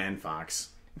Worm Man Fox.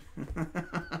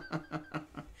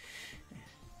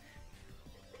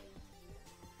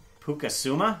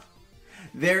 Pukasuma?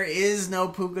 There is no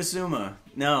Pukasuma.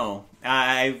 No.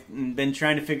 I've been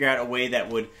trying to figure out a way that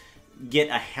would get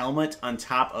a helmet on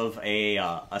top of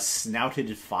a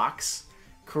snouted fox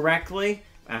correctly.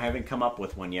 I haven't come up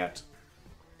with one yet.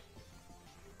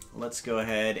 Let's go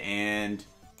ahead and...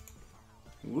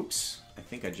 Whoops. I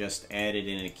think I just added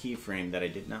in a keyframe that I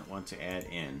did not want to add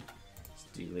in. Let's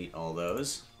delete all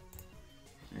those.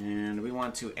 And we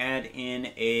want to add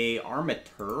in a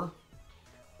armature.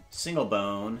 Single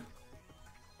bone.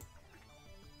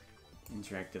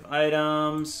 Interactive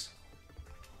items.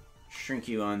 Shrink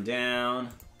you on down.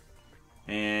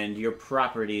 And your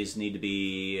properties need to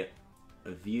be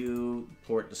a view,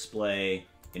 port display,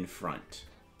 in front.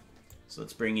 So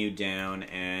let's bring you down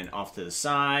and off to the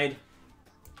side.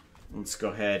 Let's go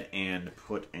ahead and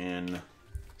put in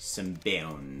some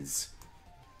bounds.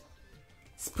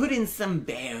 Let's put in some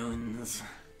bounds.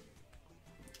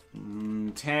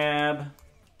 Tab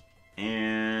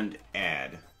and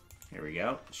add. Here we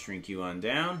go. Shrink you on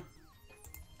down.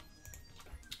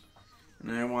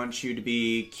 And I want you to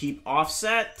be keep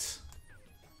offset.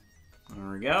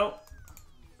 There we go.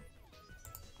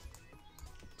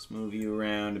 Let's move you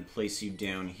around and place you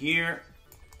down here.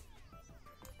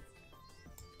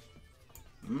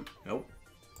 Nope.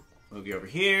 Move you over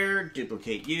here,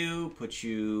 duplicate you, put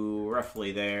you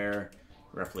roughly there,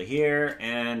 roughly here,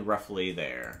 and roughly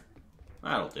there.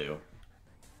 That'll do.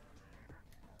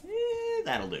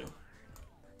 That'll do.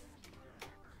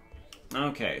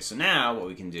 Okay, so now what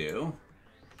we can do,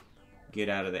 get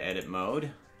out of the edit mode.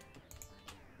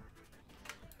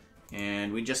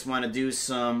 And we just want to do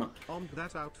some...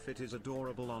 That outfit is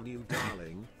adorable on you,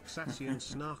 darling. Sassy and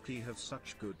snarky have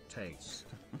such good taste.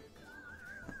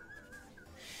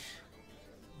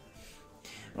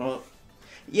 Well,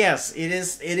 yes, it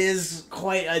is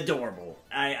quite adorable.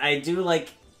 I do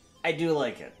like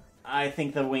it. I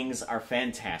think the wings are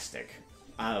fantastic.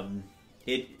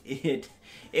 It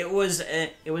was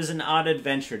an odd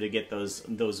adventure to get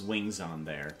those wings on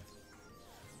there.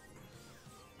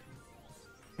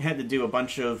 I had to do a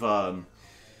bunch of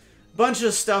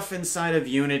stuff inside of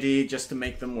Unity just to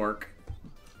make them work.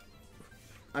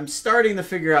 I'm starting to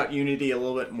figure out Unity a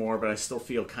little bit more, but I still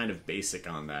feel kind of basic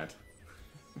on that.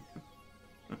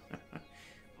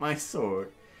 My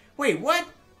sword. Wait, what?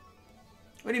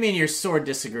 What do you mean your sword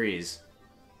disagrees?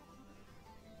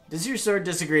 Does your sword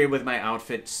disagree with my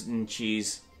outfits and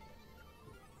cheese?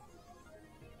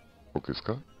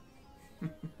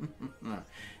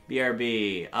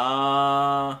 BRB.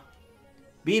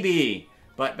 BB.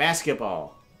 But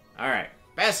basketball. Alright.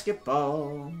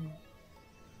 Basketball.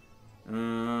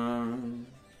 Bone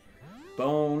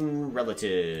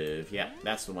relative. Yeah,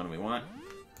 that's the one we want.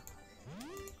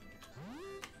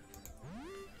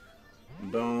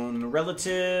 Bone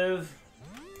relative.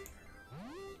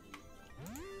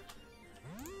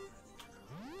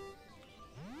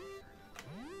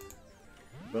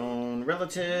 Bone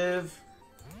relative.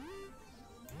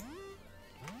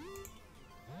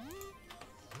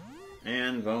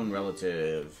 And bone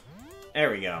relative. There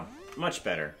we go. Much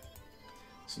better.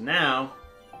 So now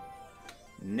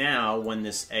when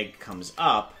this egg comes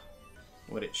up,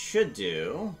 what it should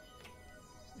do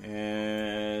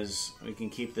is we can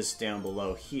keep this down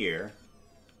below here.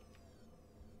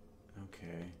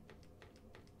 Okay.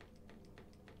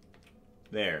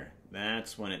 There.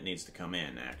 That's when it needs to come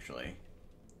in, actually.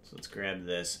 So let's grab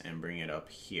this and bring it up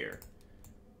here.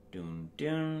 Doon,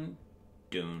 doon,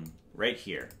 doon. Right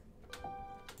here.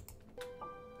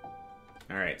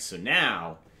 Alright, so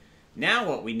now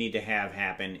what we need to have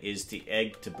happen is the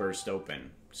egg to burst open.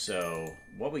 So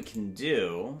what we can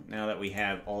do, now that we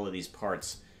have all of these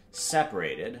parts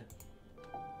separated,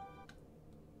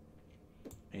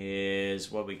 is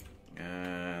what we...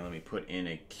 let me put in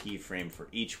a keyframe for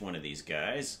each one of these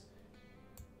guys.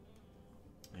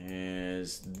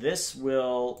 Is this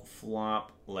will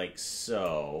flop like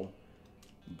so,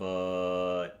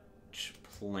 but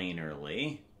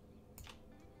planerly.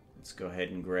 Let's go ahead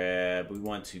and grab... We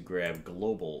want to grab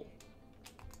global.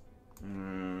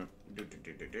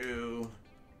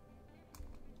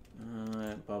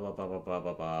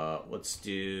 Let's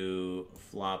do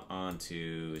flop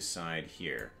onto side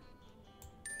here.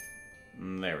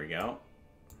 There we go.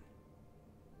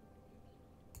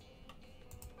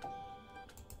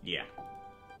 Yeah.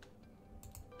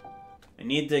 I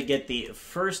need to get the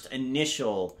first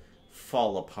initial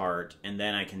fall apart, and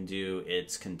then I can do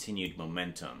its continued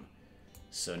momentum.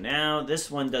 So now this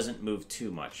one doesn't move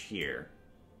too much here.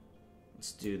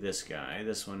 Let's do this guy.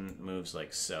 This one moves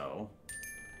like so.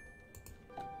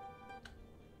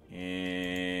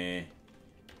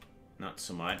 Not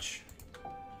so much.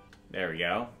 There we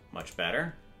go. Much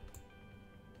better.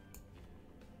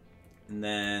 And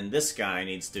then this guy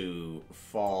needs to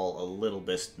fall a little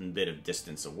bit of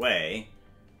distance away.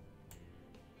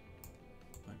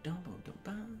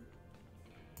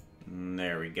 And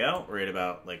there we go. Right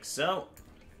about like so.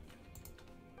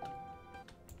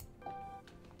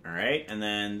 Alright, and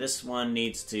then this one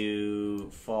needs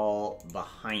to fall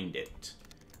behind it.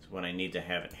 That's what I need to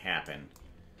have it happen.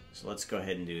 So let's go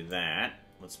ahead and do that.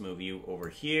 Let's move you over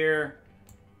here.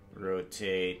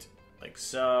 Rotate like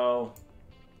so.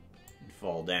 And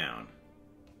fall down.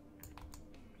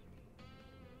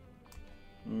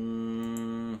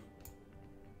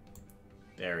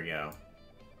 There we go.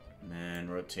 And then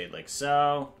rotate like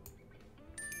so.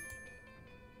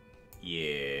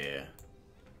 Yeah.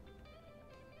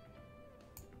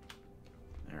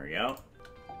 There we go.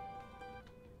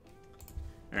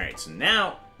 Alright, so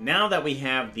now that we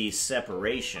have the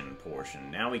separation portion,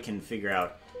 now we can figure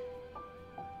out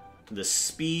the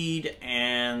speed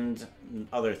and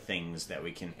other things that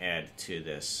we can add to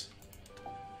this.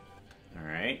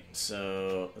 Alright,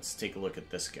 so let's take a look at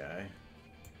this guy.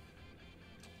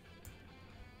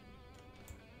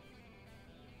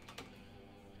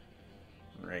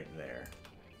 Right there.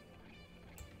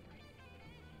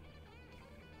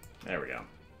 There we go.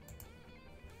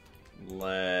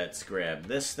 Let's grab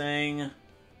this thing.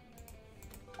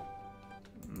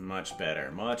 Much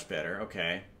better, much better.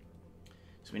 Okay.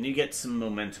 So we need to get some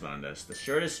momentum on this. The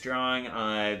shortest drawing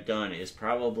I've done is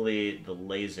probably the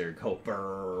laser go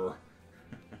brrr.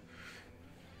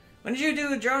 When did you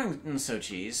do a drawing, So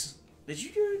Cheese? Did you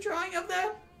do a drawing of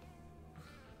that?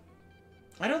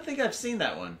 I don't think I've seen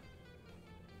that one.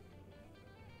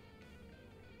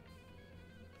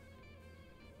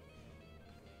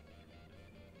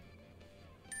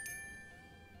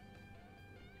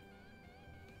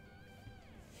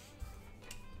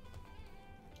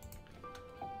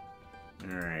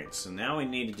 Alright, so now we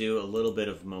need to do a little bit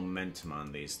of momentum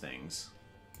on these things.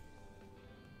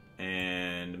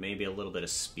 And maybe a little bit of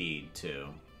speed, too.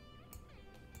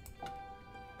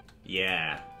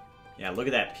 Yeah. Yeah, look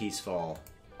at that piece fall.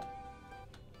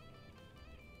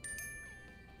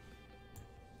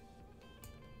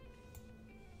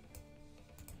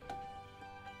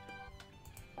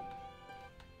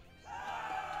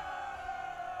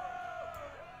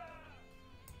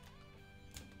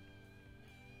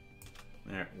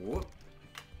 There, whoop.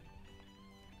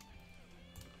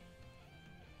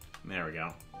 There we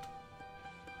go.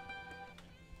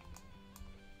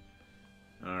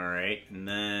 Alright, and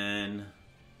then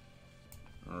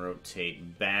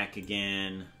rotate back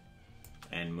again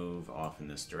and move off in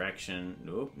this direction.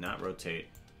 Nope, not rotate.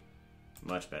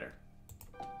 Much better.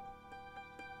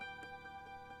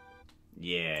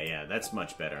 Yeah, that's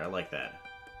much better. I like that.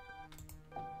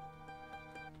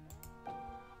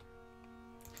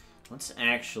 Let's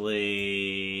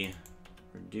actually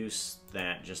reduce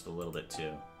that just a little bit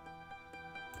too.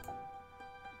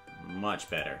 Much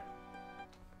better.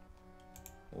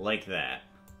 Like that.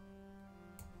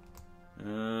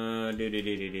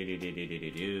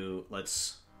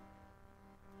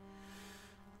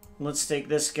 Let's take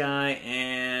this guy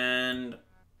and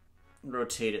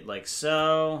rotate it like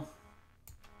so.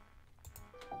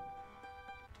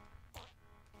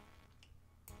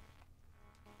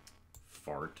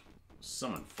 Fart.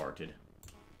 Someone farted.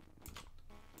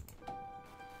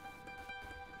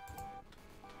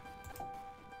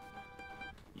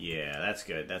 Yeah, that's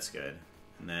good, that's good.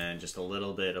 And then just a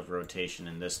little bit of rotation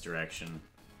in this direction.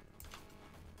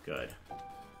 Good.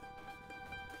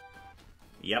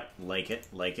 Yep, like it,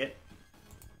 like it.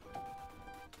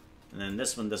 And then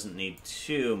this one doesn't need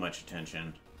too much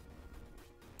attention.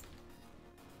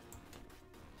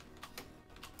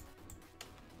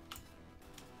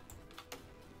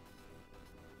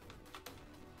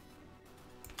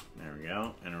 There we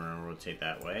go, and we're gonna rotate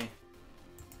that way.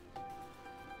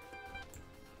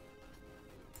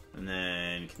 And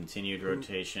then continued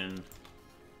rotation.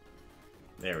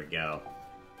 There we go.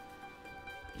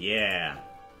 Yeah.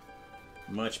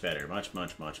 Much better, much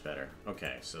better.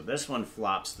 Okay, so this one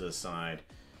flops to the side,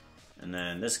 and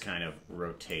then this kind of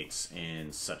rotates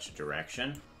in such a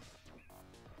direction.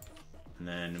 And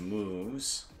then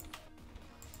moves.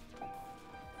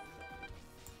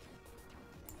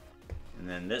 And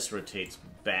then this rotates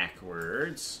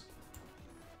backwards.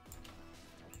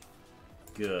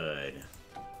 Good.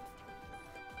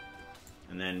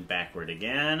 And then backward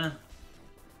again.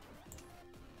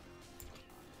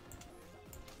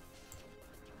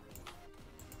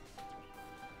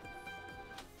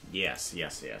 Yes,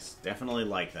 yes, yes. Definitely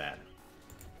like that.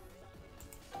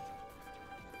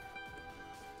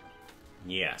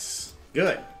 Yes.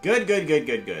 Good. Good, good, good,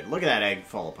 good, good. Look at that egg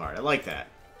fall apart. I like that.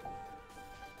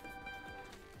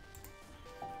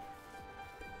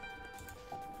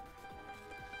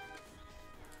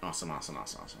 Awesome, awesome,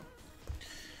 awesome, awesome.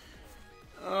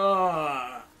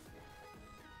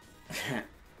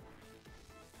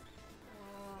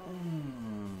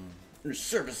 Your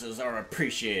services are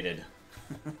appreciated.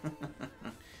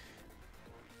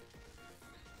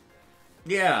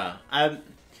 Yeah, I'm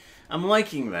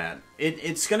liking that.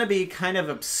 It's gonna be kind of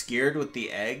obscured with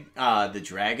the egg, the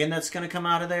dragon that's gonna come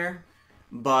out of there,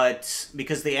 but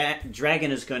because the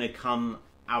dragon is gonna come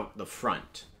out the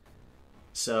front,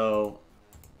 so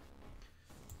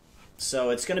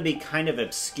So it's going to be kind of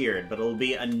obscured, but it'll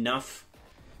be enough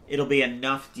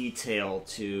detail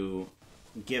to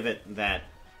give it that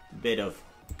bit of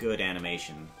good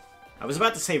animation. I was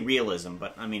about to say realism,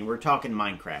 but I mean, we're talking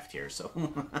Minecraft here, so...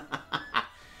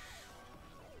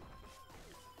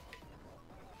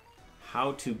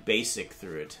 How to basic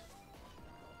through it.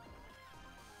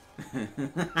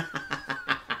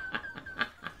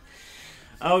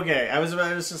 Okay, I was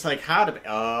just like, how to...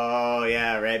 Oh,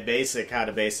 yeah, right, basic, how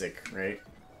to basic, right?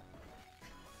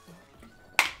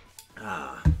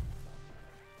 Ah.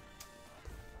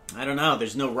 I don't know,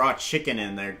 there's no raw chicken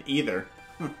in there either.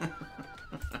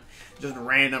 Just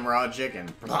random raw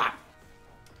chicken. Blah.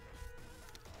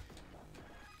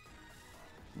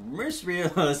 Most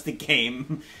realistic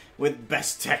game with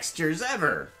best textures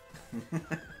ever.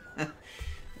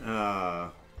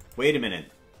 Wait a minute.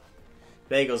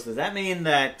 Bagels, does that mean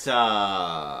that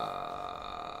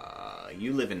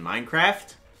you live in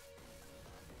Minecraft?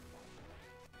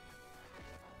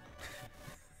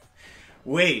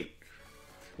 Wait,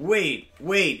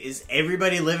 is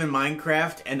everybody live in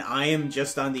Minecraft and I am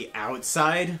just on the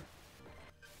outside?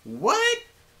 What?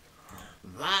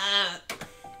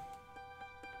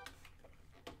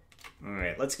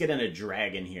 Alright, let's get in a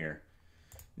dragon here.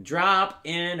 Drop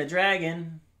in a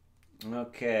dragon.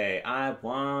 Okay, I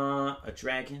want a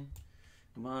dragon.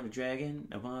 I want a dragon.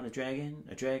 I want a dragon.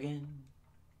 A dragon.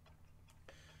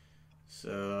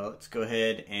 So let's go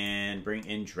ahead and bring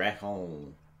in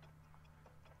dragon.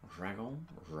 Dragon.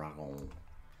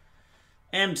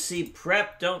 MC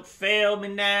Prep, don't fail me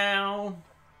now.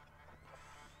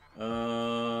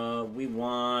 We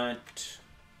want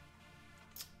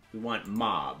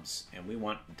mobs, and we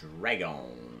want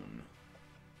dragon.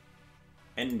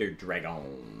 Ender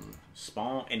dragon.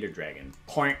 Spawn ender dragon.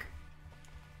 Poink.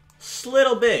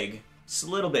 Slittle big.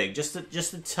 Just a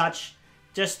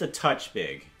touch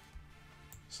big.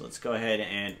 So let's go ahead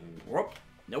and whoop.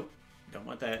 Nope. Don't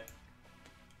want that.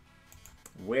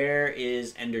 Where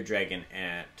is ender dragon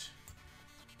at?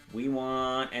 We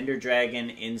want ender dragon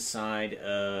inside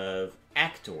of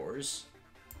actors.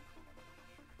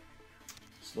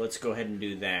 So let's go ahead and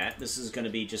do that. This is going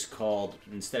to be just called,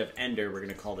 instead of ender, we're going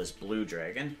to call this blue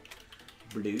dragon.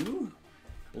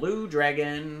 Blue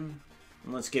dragon.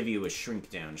 And let's give you a shrink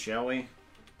down, shall we?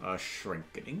 A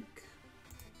shrink-a-dink.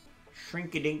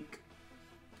 Shrink-a-dink.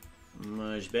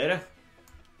 Much better.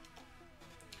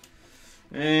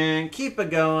 And keep it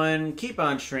going. Keep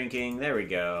on shrinking. There we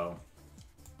go.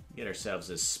 Get ourselves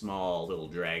this small little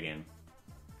dragon.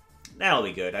 That'll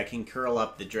be good. I can curl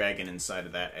up the dragon inside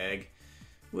of that egg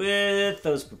with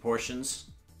those proportions.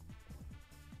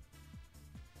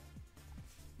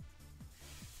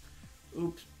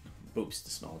 Oops. Boops, the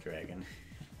small dragon.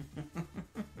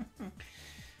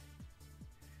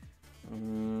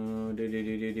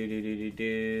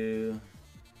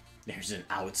 There's an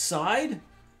outside?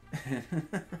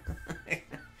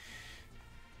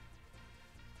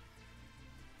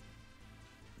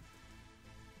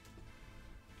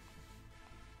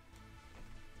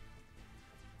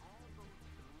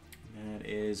 That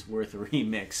is worth a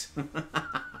remix.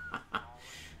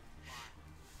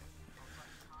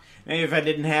 Maybe if I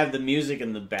didn't have the music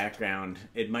in the background,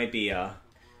 it might be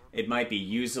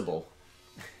usable.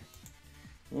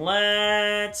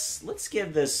 Let's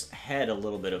give this head a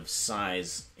little bit of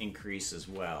size increase as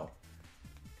well.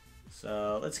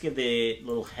 So let's give the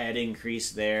little head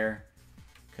increase there,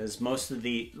 because most of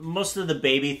the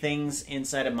baby things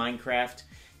inside of Minecraft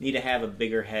need to have a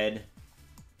bigger head.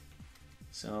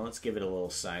 So let's give it a little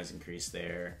size increase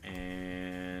there,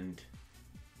 and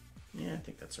yeah, I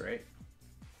think that's right.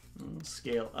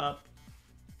 Scale up.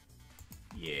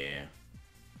 Yeah.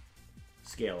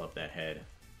 Scale up that head.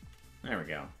 There we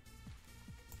go.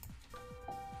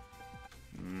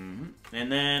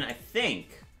 And then I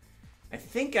think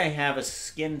I have a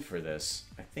skin for this.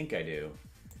 I think I do.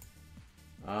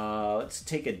 Let's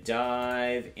take a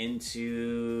dive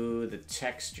into the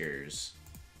textures.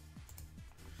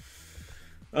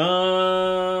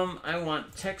 I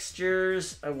want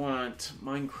textures. I want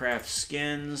Minecraft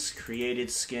skins, created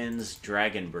skins,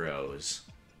 Dragon Bros.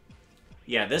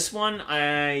 Yeah, this one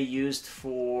I used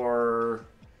for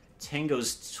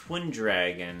Tango's Twin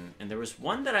Dragon, and there was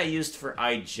one that I used for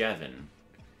iJevin.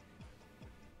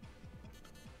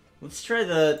 Let's try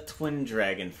the Twin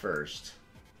Dragon first.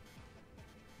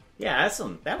 Yeah,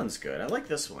 that one's good. I like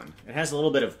this one. It has a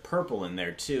little bit of purple in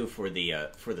there too for the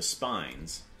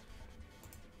spines.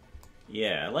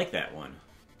 Yeah, I like that one.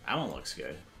 That one looks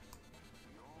good.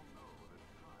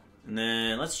 And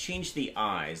then let's change the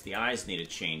eyes. The eyes need to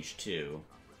change too.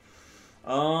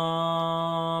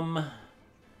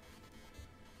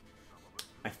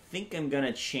 I think I'm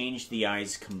gonna change the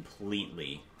eyes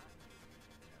completely.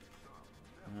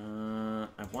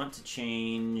 I want to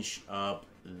change up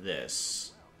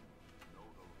this.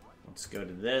 Let's go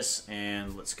to this,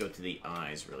 and let's go to the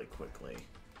eyes really quickly.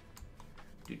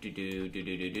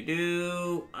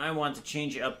 I want to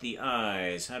change up the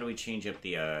eyes. How do we change up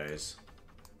the eyes?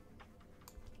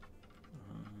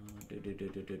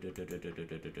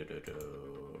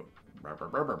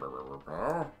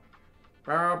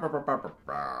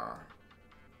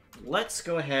 Let's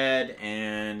go ahead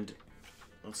and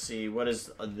let's see, what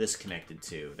is this connected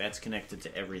to? That's connected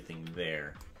to everything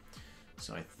there.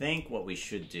 So I think what we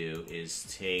should do is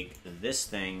take this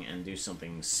thing and do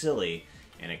something silly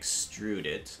and extrude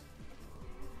it.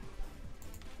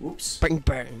 Oops. Bang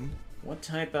bang. What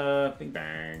type of bing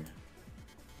bang?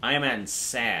 I am on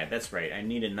sad. That's right. I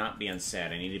need to not be on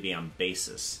sad. I need to be on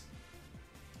basis.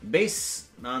 Base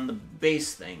on the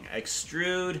base thing.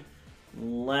 Extrude.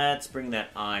 Let's bring that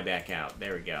eye back out.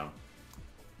 There we go.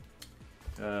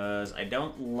 Because I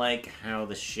don't like how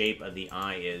the shape of the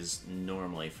eye is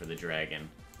normally for the dragon.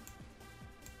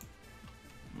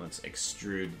 Let's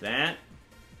extrude that.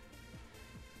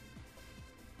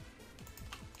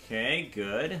 Okay,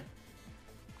 good.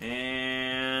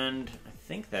 And I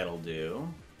think that'll do.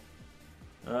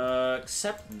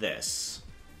 Except this.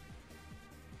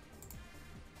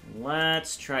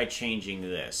 Let's try changing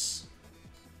this.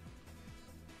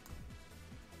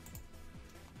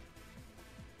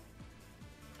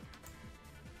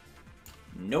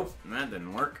 Nope, that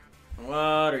didn't work.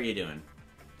 What are you doing?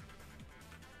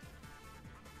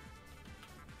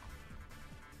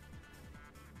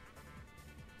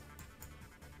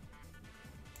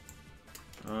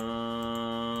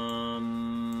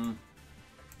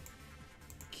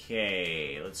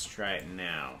 Okay, let's try it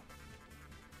now.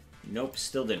 Nope,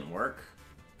 still didn't work.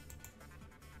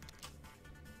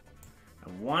 I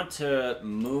want to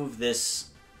move this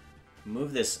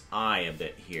eye a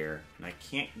bit here, and I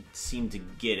can't seem to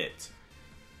get it.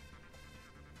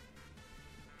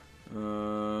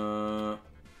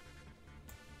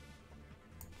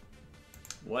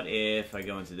 What if I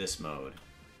go into this mode?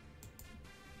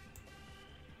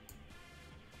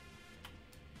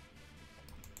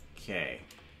 Okay.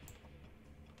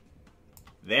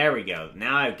 There we go.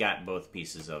 Now I've got both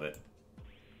pieces of it.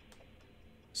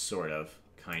 Sort of.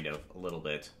 Kind of. A little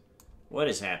bit. What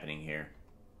is happening here?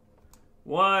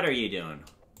 What are you doing?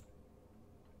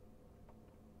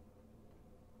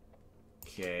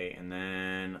 Okay, and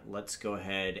then let's go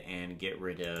ahead and get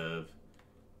rid of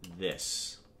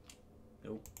this.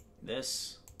 Nope.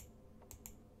 This.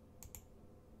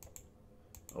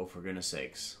 Oh, for goodness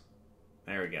sakes.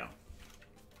 There we go.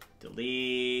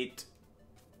 Delete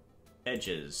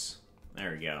edges.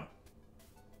 There we go.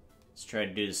 Let's try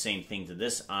to do the same thing to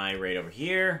this eye right over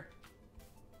here.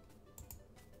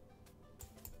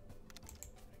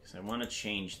 Because I want to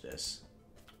change this.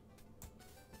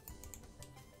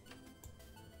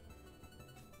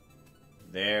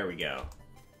 There we go.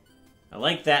 I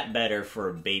like that better for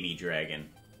a baby dragon.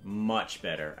 Much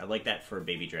better. I like that for a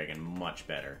baby dragon much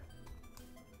better.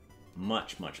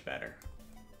 Much, much better.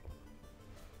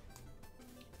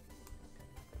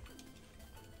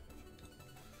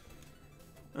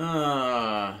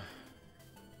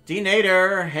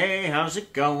 D-Nader, hey, how's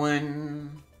it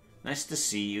going? Nice to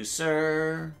see you,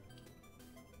 sir.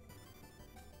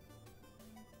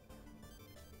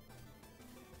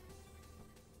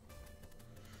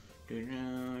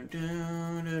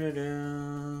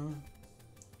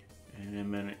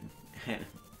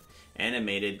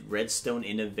 Animated Redstone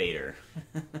Innovator.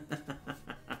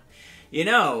 You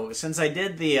know, since I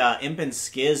did the Imp and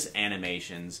Skiz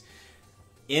animations,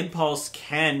 Impulse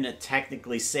can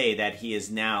technically say that he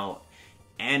is now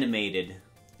animated.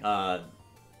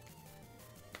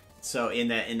 So in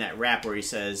that rap where he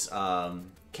says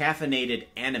caffeinated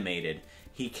animated,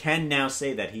 he can now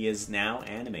say that he is now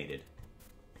animated.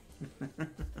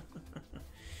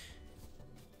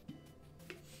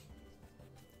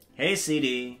 Hey,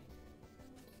 CD.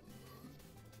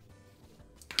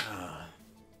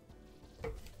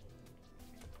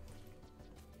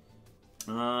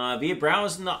 Via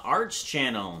browsing the Arts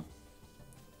channel.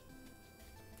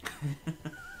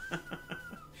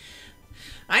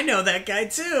 I know that guy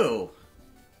too.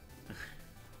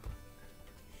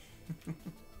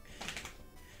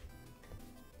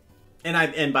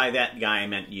 And by that guy I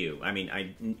meant you. I mean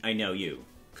I know you.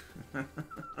 I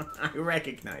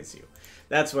recognize you.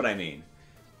 That's what I mean.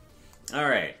 All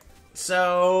right.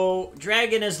 So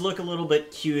Dragon is look a little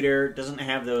bit cuter. Doesn't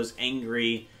have those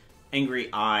angry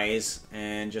eyes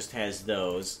and just has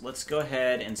those. Let's go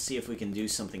ahead and see if we can do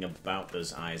something about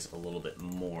those eyes a little bit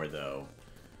more though.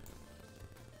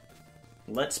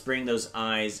 Let's bring those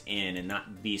eyes in and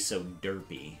not be so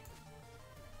derpy.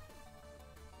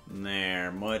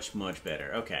 There, much, much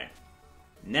better. Okay.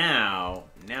 Now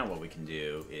what we can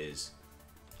do is...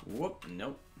 Whoop,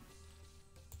 nope.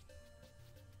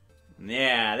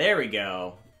 Yeah, there we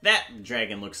go. That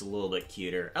dragon looks a little bit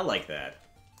cuter. I like that.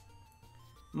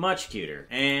 Much cuter.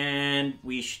 And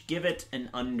we should give it an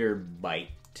underbite.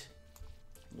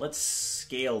 Let's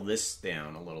scale this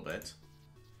down a little bit.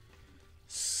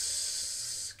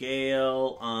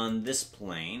 Scale on this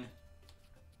plane.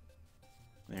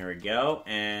 There we go.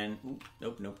 And...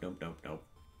 Nope, nope, nope, nope, nope.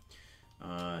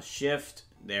 Shift.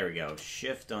 There we go.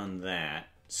 Shift on that.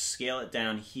 Scale it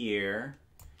down here.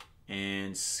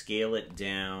 And scale it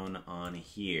down on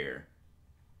here.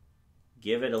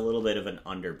 Give it a little bit of an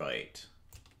underbite.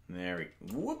 There we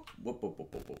go. Whoop, whoop, whoop,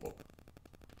 whoop, whoop, whoop, whoop.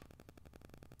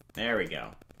 There we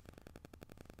go.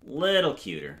 Little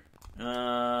cuter.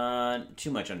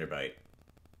 Too much underbite.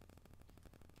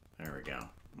 There we go.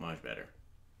 Much better.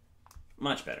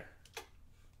 Much better.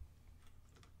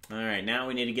 Alright, now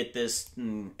we need to get this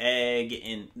egg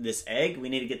in... This egg? We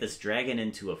need to get this dragon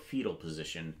into a fetal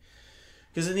position.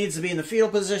 Because it needs to be in the fetal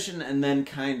position and then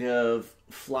kind of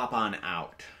flop on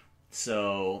out.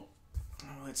 So,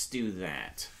 let's do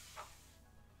that.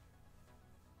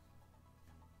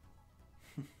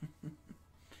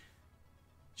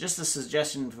 Just a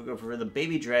suggestion for the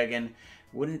baby dragon.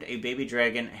 Wouldn't a baby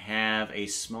dragon have a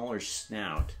smaller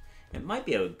snout? It might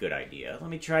be a good idea. Let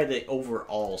me try the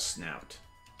overall snout.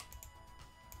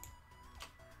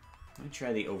 Let me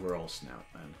try the overall snout,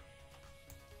 then.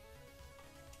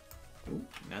 Ooh,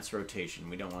 that's rotation.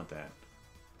 We don't want that.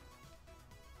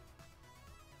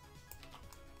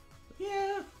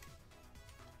 Yeah.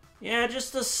 Yeah,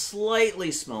 just a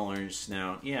slightly smaller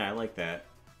snout. Yeah, I like that.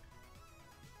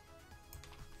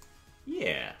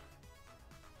 Yeah.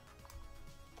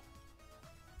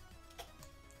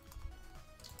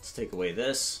 Let's take away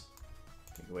this.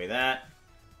 Take away that.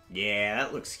 Yeah,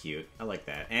 that looks cute. I like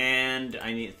that. And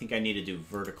I think I need to do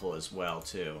vertical as well,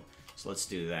 too. So let's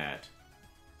do that.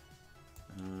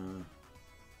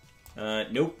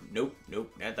 Nope, nope,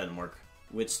 nope. That doesn't work.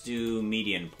 Let's do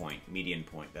median point. Median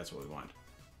point. That's what we want.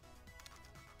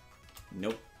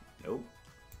 Nope, nope.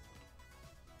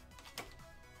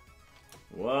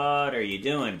 What are you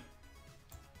doing?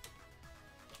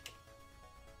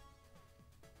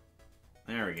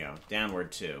 There we go.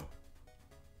 Downward 2.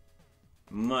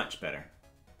 Much better.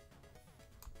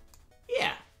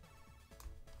 Yeah.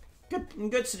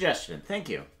 Good suggestion. Thank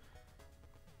you.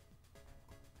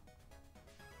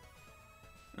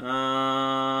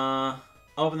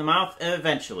 Open the mouth?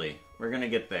 Eventually. We're gonna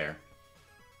get there.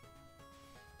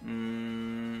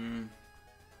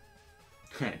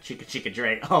 Chica chica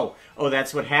drag. Oh,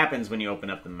 that's what happens when you open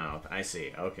up the mouth. I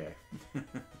see. Okay.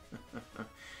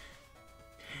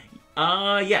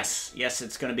 Yes. Yes,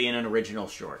 it's gonna be in an original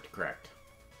short. Correct.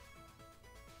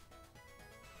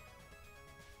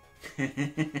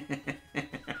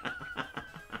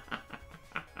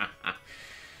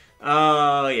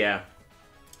 Oh, yeah.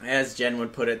 As Jen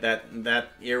would put it,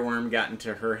 that earworm got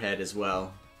into her head as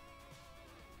well.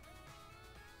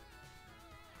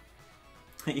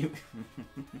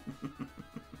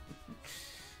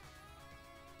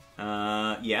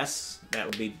 Yes, that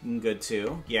would be good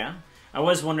too. Yeah. I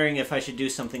was wondering if I should do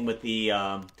something with the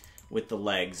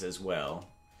legs as well.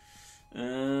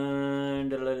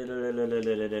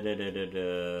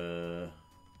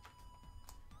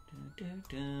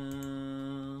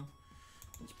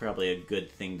 It's probably a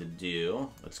good thing to do.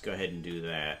 Let's go ahead and do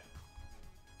that.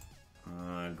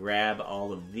 Grab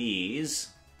all of these.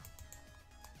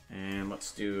 And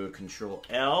let's do Control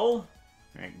L.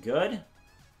 Alright, good.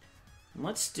 And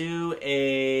let's do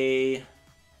a...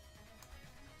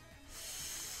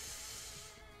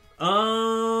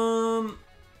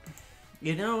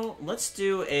 You know, let's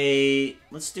do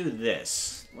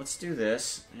this. Let's do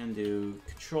this and do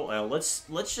Control L.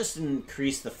 Let's just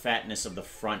increase the fatness of the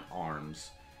front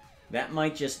arms. That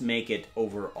might just make it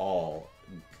overall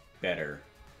better.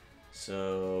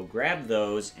 So grab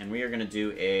those, and we are going to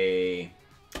do a...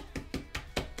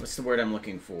 What's the word I'm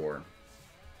looking for?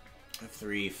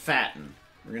 F3, fatten.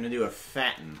 We're going to do a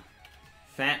fatten.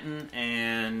 Fatten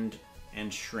and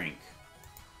shrink.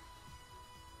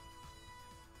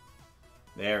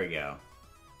 There we go.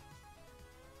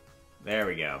 There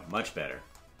we go. Much better.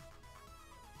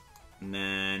 And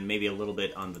then maybe a little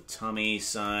bit on the tummy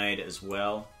side as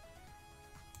well.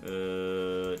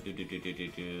 And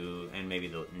maybe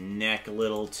the neck a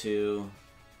little too.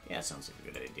 Yeah, sounds like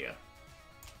a good idea.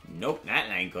 Nope, that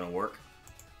ain't gonna work.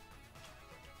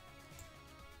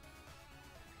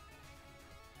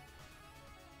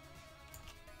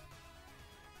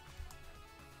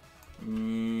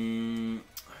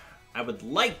 I would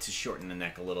like to shorten the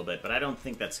neck a little bit, but I don't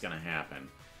think that's going to happen.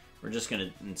 We're just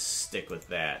going to stick with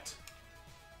that.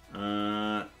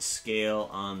 Scale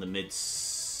on the mid...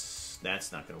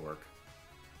 That's not going to work.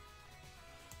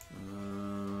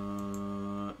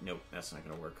 Nope, that's not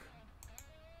going to work.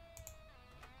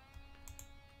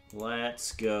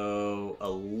 Let's go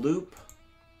a loop.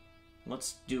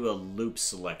 Let's do a loop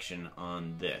selection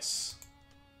on this.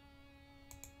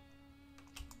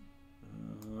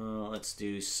 Let's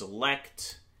do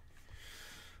select.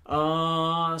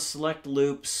 Select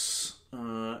loops.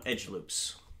 Edge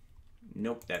loops.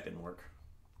 Nope, that didn't work.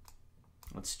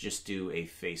 Let's just do a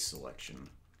face selection.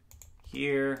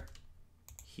 Here.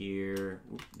 Here.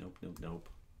 Oop, nope, nope, nope.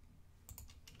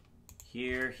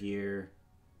 Here, here.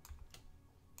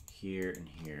 Here and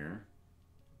here.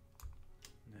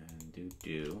 And then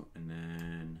do, and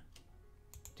then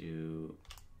do,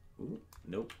 ooh,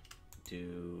 nope,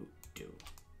 do.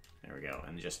 There we go,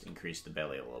 and just increase the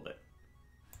belly a little bit.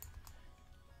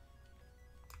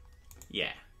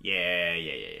 Yeah. Yeah.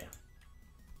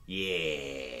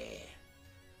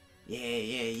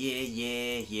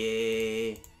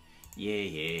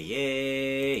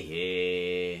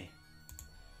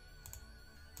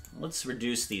 Let's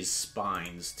reduce these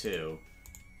spines, too.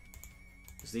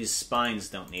 Because these spines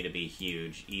don't need to be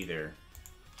huge, either.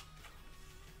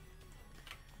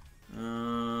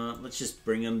 Let's just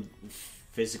bring them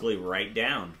physically right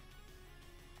down.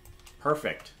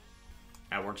 Perfect.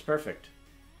 That works perfect.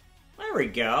 There we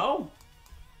go.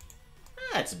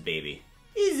 That's a baby.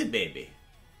 He's a baby.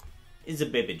 He's a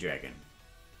baby dragon.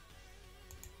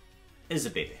 Is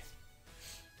a baby.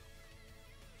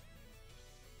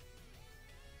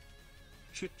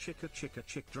 Chick chicka chicka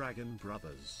chick dragon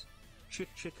brothers. Chick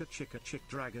chicka chicka chick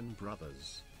dragon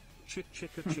brothers. Chick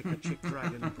chicka chicka chick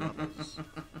dragon brothers.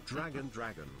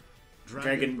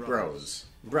 Dragon bros.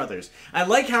 Brothers. I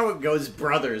like how it goes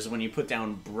brothers when you put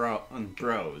down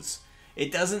bros.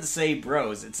 It doesn't say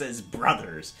bros, it says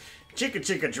brothers. Chicka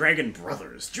chicka dragon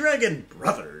brothers. Dragon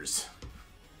brothers.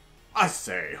 I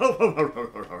say. Ho ho ho ho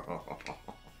ho ho ho ho.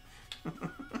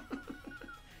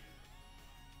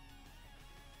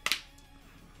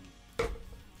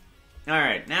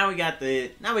 Alright, now we got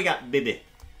Bibi. We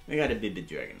got a Bibi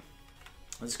dragon.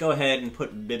 Let's go ahead and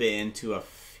put Bibi into a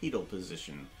fetal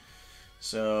position.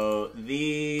 So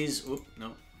these,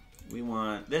 no. We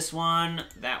want this one,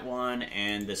 that one,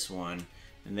 and this one.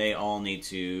 And they all need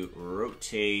to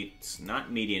rotate,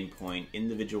 not median point,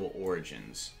 individual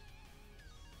origins.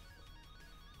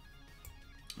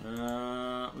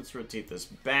 Let's rotate this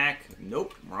back.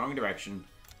 Nope, wrong direction.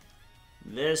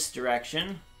 This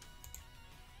direction.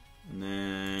 And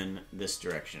then this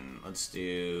direction. Let's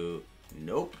do...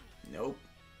 Nope. Nope.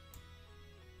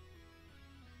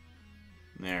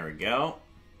 There we go.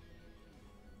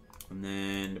 And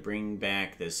then to bring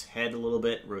back this head a little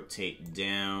bit, rotate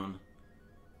down.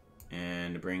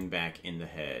 And bring back in the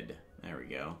head. There we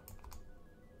go.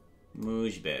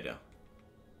 Much better.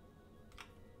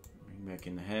 Bring back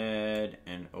in the head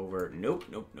and over. Nope,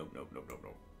 nope, nope, nope, nope, nope,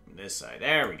 nope. This side.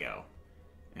 There we go.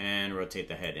 And rotate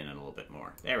the head in a little bit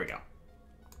more. There we go.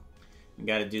 We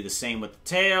got to do the same with the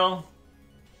tail.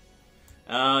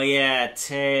 Oh yeah,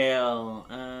 tail.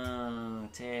 Oh,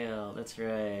 tail. That's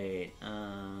right.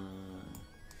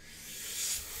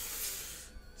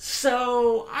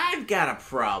 So, I've got a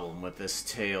problem with this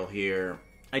tail here.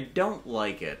 I don't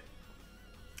like it.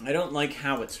 I don't like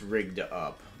how it's rigged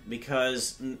up.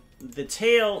 Because the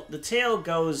tail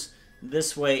goes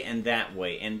this way and that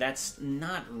way, and that's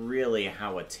not really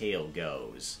how a tail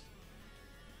goes.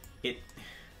 It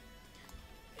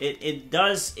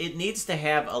needs to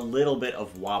have a little bit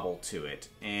of wobble to it,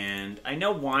 and I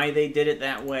know why they did it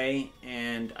that way,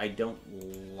 and I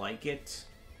don't like it,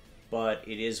 but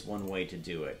it is one way to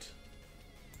do it.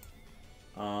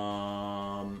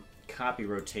 Copy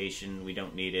rotation, we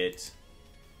don't need it.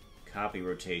 Copy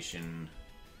rotation.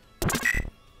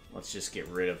 Let's just get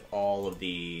rid of all of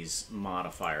these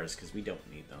modifiers, because we don't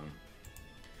need them.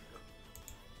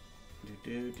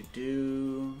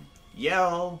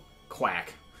 Yell!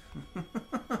 Quack.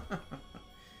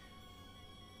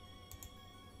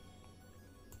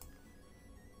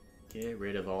 Get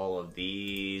rid of all of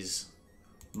these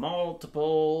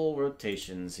multiple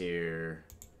rotations here.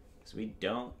 Because we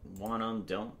don't want them,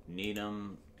 don't need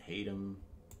them, hate them.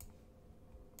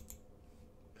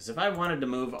 Because if I wanted to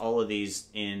move all of these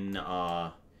in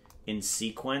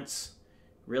sequence,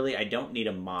 really I don't need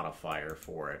a modifier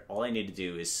for it. All I need to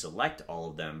do is select all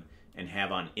of them and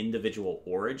have on individual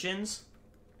origins.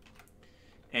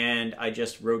 and I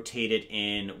just rotate it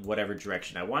in whatever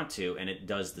direction I want to, and it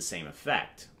does the same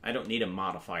effect. I don't need a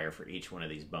modifier for each one of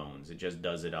these bones. It just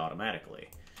does it automatically.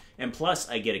 And plus,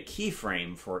 I get a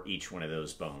keyframe for each one of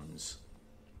those bones.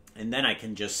 And then I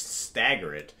can just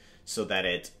stagger it so that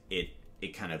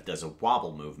it kind of does a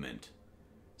wobble movement.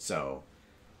 So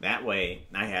that way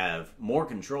I have more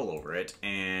control over it,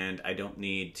 and I don't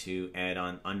need to add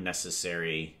on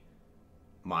unnecessary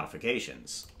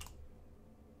modifications.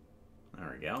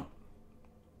 There we go.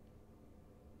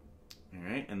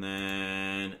 Alright, and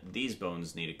then these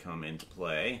bones need to come into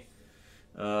play.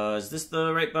 Is this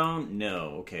the right bone?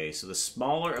 No. Okay, so the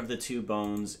smaller of the two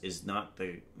bones is not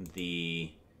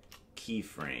the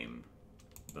keyframe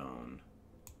bone.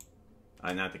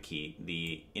 Not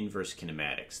the inverse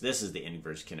kinematics. This is the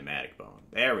inverse kinematic bone.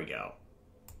 There we go.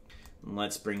 And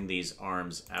let's bring these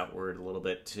arms outward a little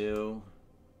bit too.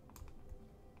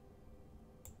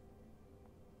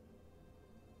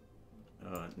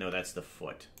 No, that's the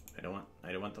foot. I don't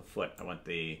want the foot. I want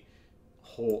the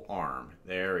whole arm.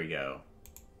 There we go.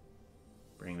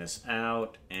 Bring this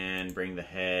out and bring the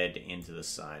head into the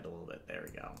side a little bit. There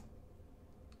we go.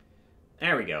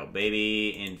 There we go, baby,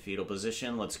 in fetal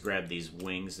position. Let's grab these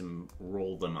wings and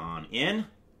roll them on in.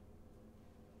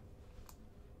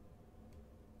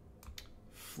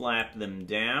 Flap them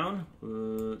down.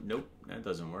 Nope, that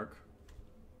doesn't work.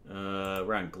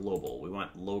 We're on global. We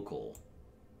want local.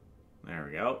 There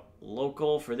we go.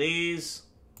 Local for these.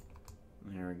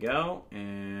 There we go.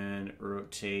 And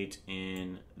rotate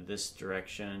in this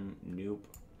direction. Nope.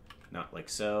 Not like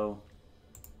so.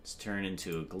 Let's turn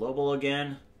into a global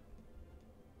again.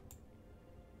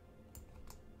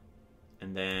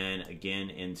 And then again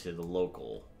into the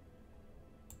local.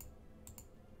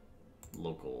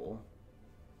 Local.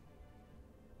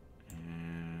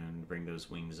 And bring those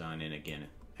wings on in again.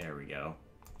 There we go.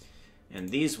 And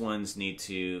these ones need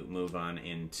to move on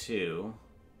in too.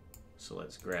 So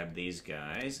let's grab these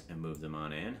guys and move them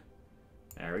on in.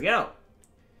 There we go.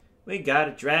 We got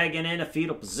a dragon in a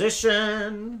fetal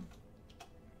position.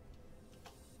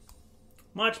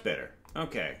 Much better.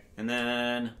 Okay, and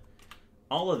then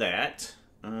all of that.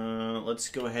 Let's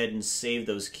go ahead and save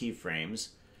those keyframes.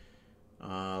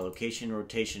 Location,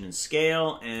 rotation, and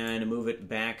scale, and move it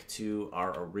back to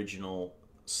our original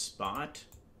spot.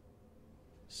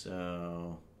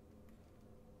 So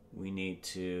we need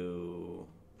to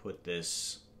put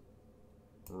this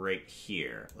right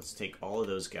here. Let's take all of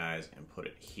those guys and put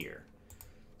it here.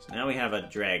 So now we have a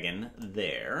dragon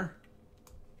there.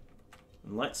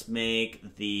 Let's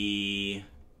make the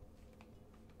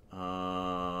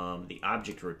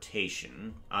object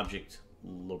rotation, object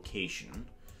location.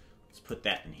 Let's put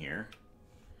that in here.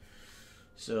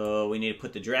 So we need to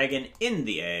put the dragon in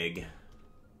the egg.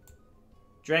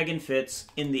 Dragon fits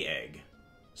in the egg.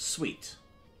 Sweet.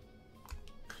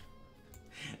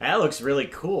 That looks really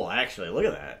cool, actually. Look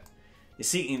at that. You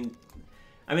see,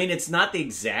 I mean, it's not the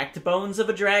exact bones of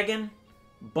a dragon,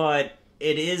 but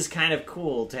it is kind of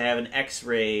cool to have an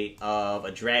X-ray of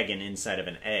a dragon inside of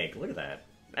an egg. Look at that.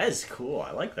 That is cool.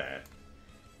 I like that.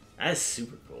 That is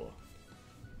super cool.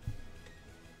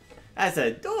 That's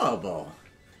adorable.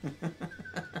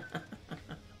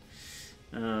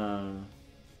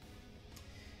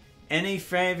 Any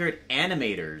favorite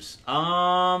animators?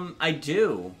 I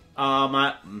do.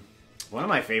 One of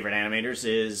my favorite animators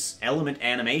is Element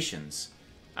Animations.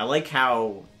 I like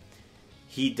how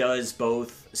he does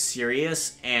both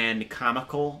serious and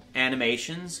comical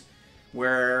animations,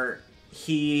 where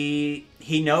he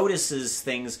notices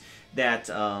things that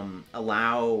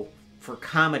allow for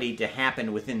comedy to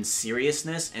happen within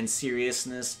seriousness and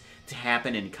seriousness to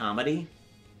happen in comedy.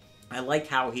 I like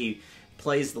how he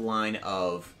plays the line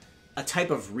of a type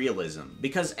of realism,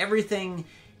 because everything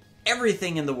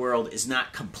in the world is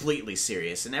not completely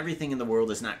serious, and everything in the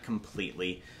world is not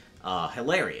completely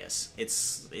hilarious.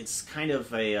 It's kind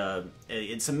of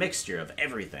it's a mixture of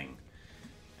everything,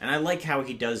 and I like how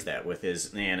he does that with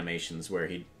his animations, where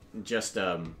he just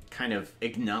kind of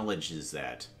acknowledges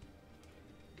that.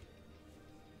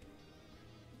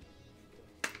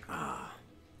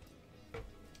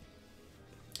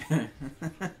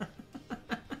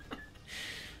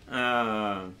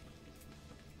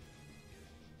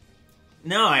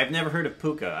 No, I've never heard of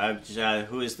Pooka.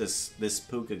 Who is this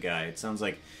Pooka guy? It sounds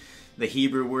like the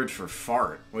Hebrew word for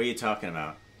fart. What are you talking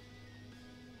about?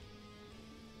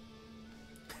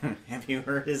 Have you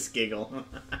heard his giggle?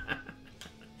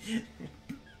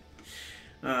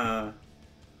 I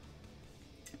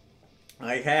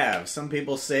have. Some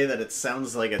people say that it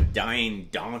sounds like a dying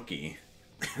donkey.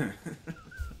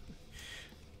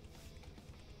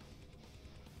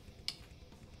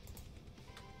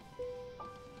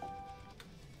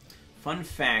 Fun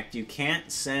fact, you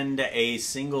can't send a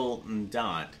single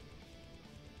dot,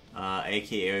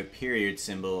 aka a period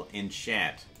symbol, in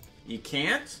chat. You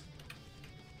can't?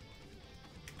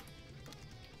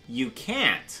 You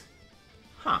can't?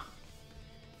 Huh.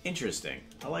 Interesting.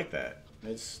 I like that.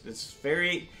 It's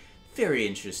very, very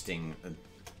interesting.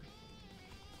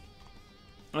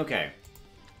 Okay.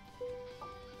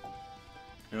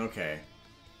 Okay.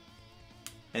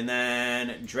 And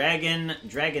then Dragon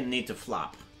need to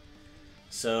flop.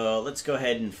 So let's go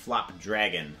ahead and flop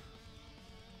Dragon.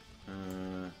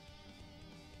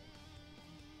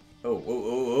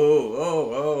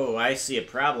 Oh, I see a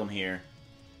problem here.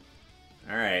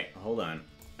 Alright, hold on.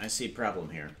 I see a problem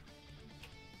here.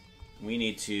 We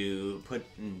need to put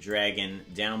Dragon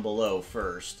down below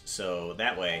first, so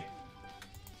that way,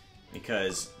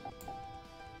 because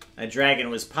a dragon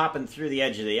was popping through the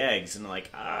edge of the eggs, and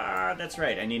like, that's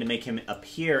right, I need to make him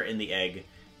appear in the egg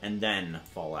and then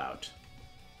fall out.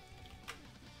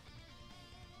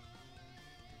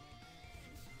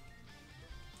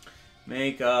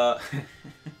 Make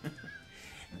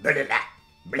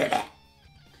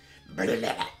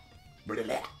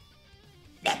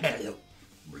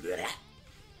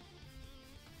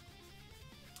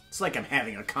it's like I'm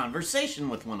having a conversation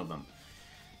with one of them.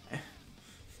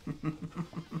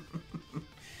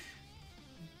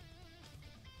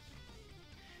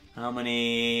 How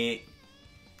many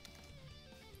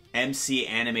MC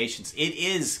animations? It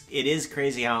is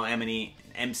crazy how many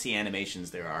MC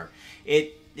animations there are.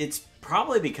 It's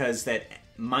probably because that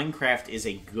Minecraft is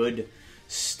a good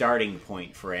starting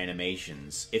point for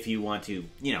animations if you want to,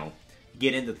 you know,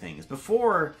 get into things.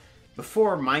 Before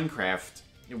Minecraft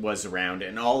was around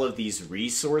and all of these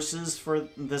resources for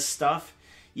this stuff,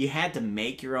 you had to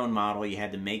make your own model, you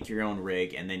had to make your own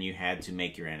rig, and then you had to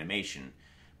make your animation.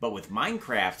 But with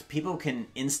Minecraft, people can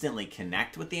instantly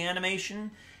connect with the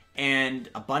animation, and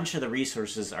a bunch of the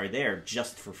resources are there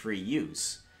just for free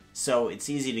use. So it's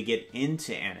easy to get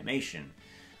into animation.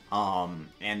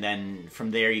 And then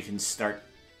from there you can start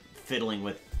fiddling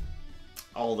with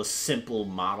all the simple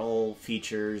model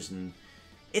features, and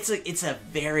it's a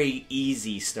very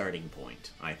easy starting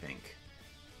point, I think.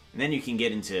 And then you can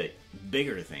get into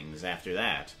bigger things after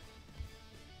that.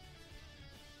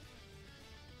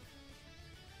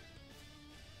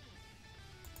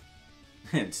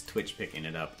 It's Twitch picking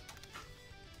it up.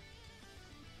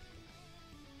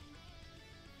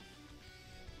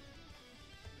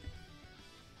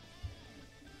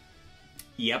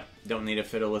 Yep, don't need to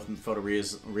fiddle with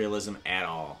photorealism at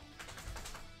all.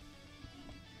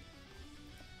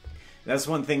 That's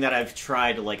one thing that I've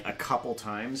tried like a couple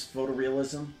times,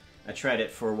 photorealism. I tried it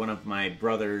for one of my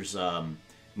brother's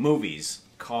movies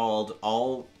called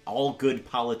All Good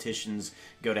Politicians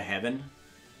Go to Heaven.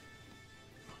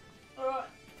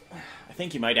 I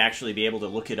think you might actually be able to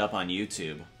look it up on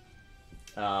YouTube.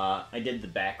 I did the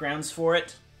backgrounds for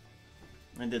it.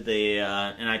 I did the,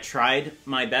 and I tried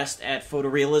my best at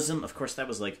photorealism. Of course, that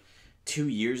was like 2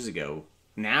 years ago.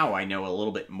 Now I know a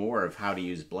little bit more of how to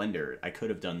use Blender. I could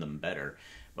have done them better,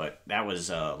 but that was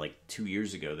like 2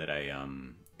 years ago that I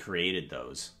created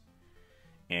those.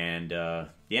 And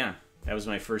yeah, that was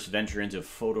my first venture into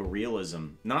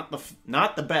photorealism. Not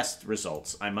the best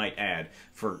results, I might add,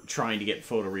 for trying to get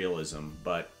photorealism,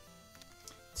 but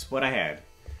it's what I had.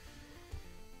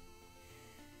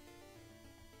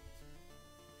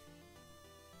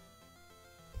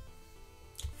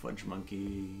 Fudge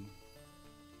monkey.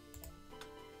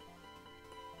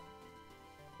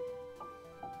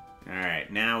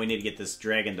 Alright, now we need to get this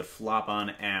dragon to flop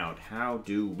on out. How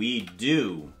do we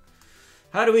do?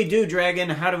 How do we do, dragon?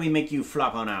 How do we make you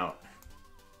flop on out?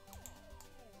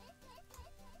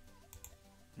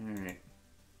 Alright.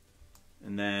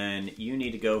 And then you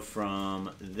need to go from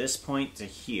this point to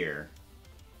here.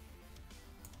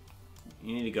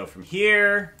 You need to go from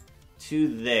here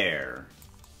to there.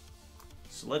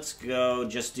 So let's go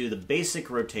just do the basic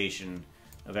rotation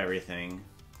of everything.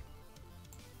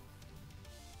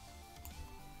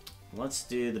 Let's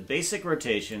do the basic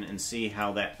rotation and see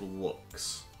how that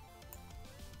looks.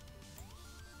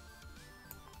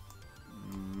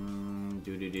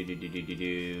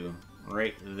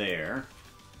 Right there.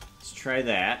 Let's try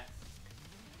that.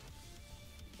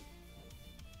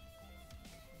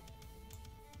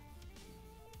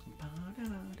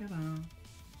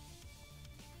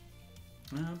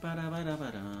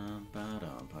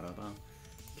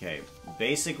 Okay,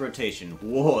 basic rotation.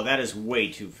 Whoa, that is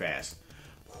way too fast.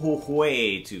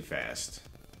 Way too fast.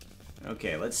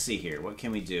 Okay, let's see here. What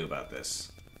can we do about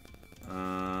this?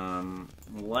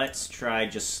 Let's try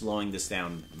just slowing this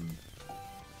down.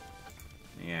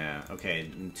 Yeah, okay,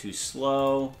 too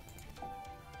slow.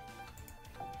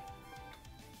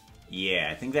 Yeah,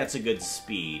 I think that's a good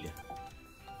speed.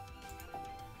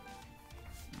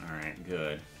 Alright,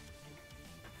 good.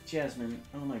 Jasmine,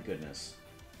 oh my goodness.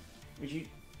 Would you...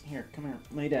 Here, come here,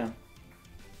 lay down.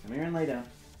 Come here and lay down.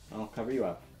 I'll cover you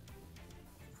up.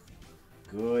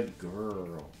 Good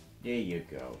girl. There you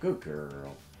go. Good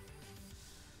girl.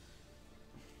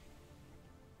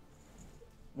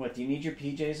 What, do you need your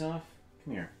PJs off?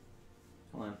 Come here.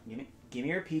 Hold on. Give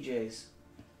me your PJs.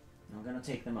 I'm gonna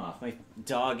take them off. My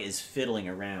dog is fiddling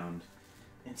around.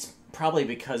 It's probably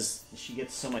because she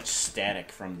gets so much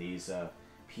static from these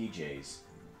PJs.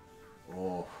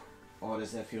 Oh,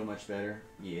 does that feel much better?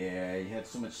 Yeah, you had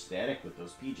so much static with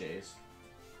those PJs.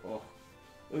 Oh,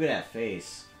 look at that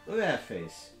face. Look at that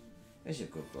face. There's a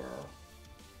good girl.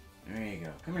 There you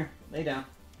go. Come here. Lay down.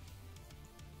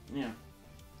 Yeah.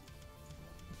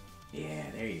 Yeah,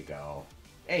 there you go.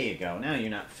 There you go. Now you're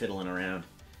not fiddling around.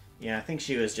 Yeah, I think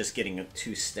she was just getting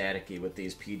too staticky with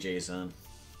these PJs on.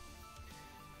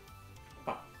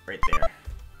 Oh, right there.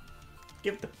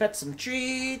 Give the pet some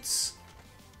treats!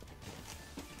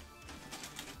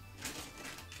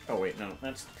 Oh wait, no,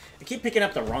 that's... I keep picking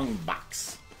up the wrong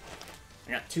box.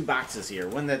 I got two boxes here.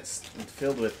 One that's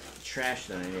filled with trash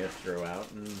that I need to throw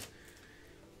out, and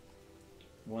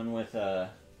one with,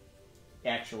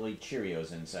 actually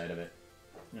Cheerios inside of it.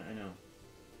 No, I know.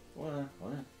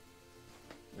 What?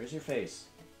 Where's your face?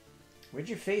 Where'd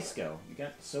your face go? You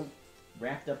got so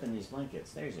wrapped up in these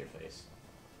blankets. There's your face.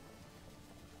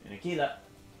 And Akila.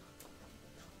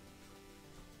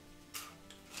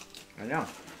 I know.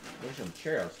 There's some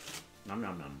Cheerios. Nom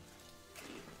nom nom.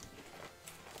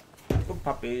 Good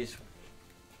puppies.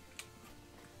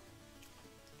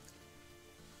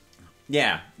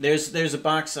 Yeah, there's a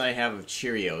box I have of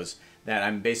Cheerios that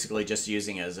I'm basically just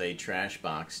using as a trash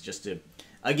box, just to,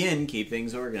 again, keep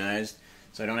things organized,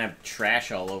 so I don't have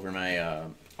trash all over my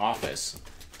office.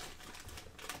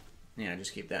 Yeah,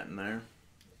 just keep that in there.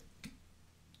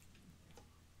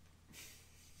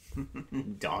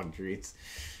 Dog treats.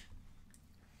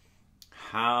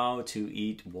 How to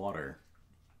eat water.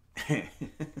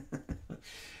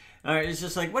 Alright, it's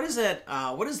just like, what is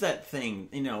that thing?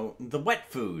 You know, the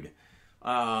wet food.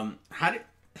 I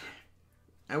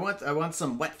want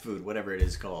some wet food, whatever it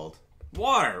is called.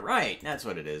 Water, right, that's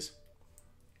what it is.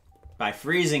 By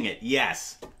freezing it,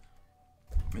 yes.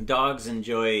 Dogs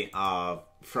enjoy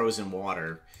frozen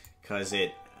water because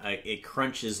it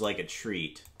crunches like a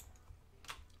treat.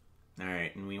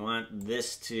 Alright, and we want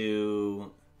this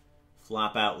to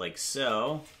flop out like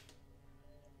so.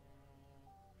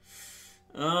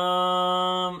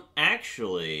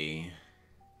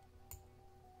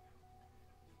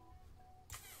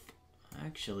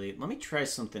 Actually, let me try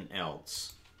something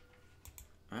else.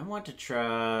 I want to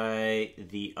try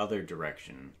the other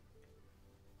direction.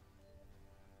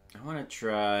 I want to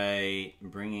try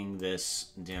bringing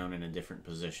this down in a different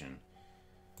position.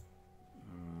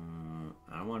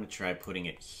 I want to try putting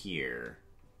it here.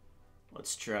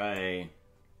 Let's try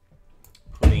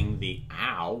putting the...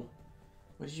 Ow!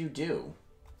 What did you do?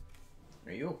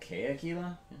 Are you okay,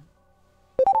 Akila? Yeah.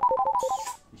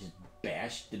 You just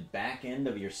bashed the back end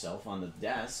of yourself on the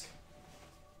desk.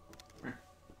 Come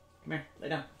here. Lay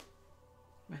down.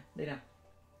 Come here, lay down.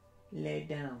 Lay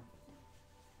down.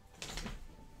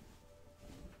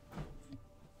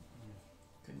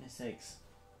 Goodness sakes.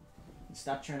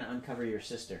 Stop trying to uncover your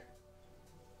sister.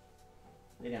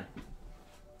 Lay down.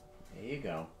 There you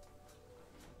go.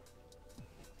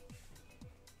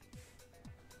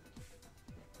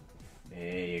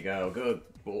 There you go. Good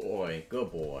boy.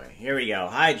 Good boy. Here we go.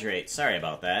 Hydrate. Sorry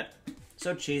about that.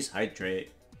 So, cheese,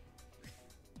 hydrate.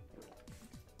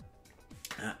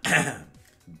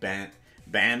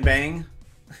 Bang.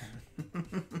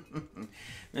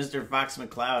 Mr. Fox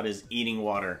McCloud is eating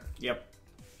water. Yep.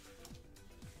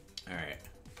 Alright.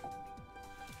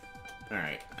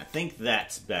 Alright. I think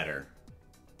that's better.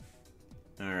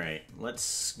 Alright.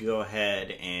 Let's go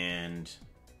ahead and...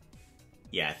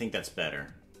 Yeah, I think that's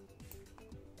better.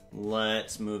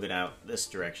 Let's move it out this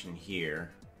direction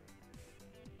here.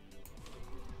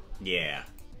 Yeah.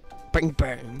 Bang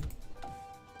bang.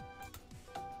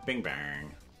 Bing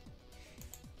bang.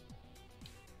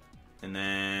 And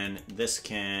then this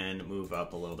can move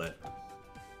up a little bit.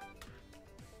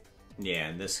 Yeah,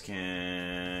 and this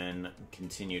can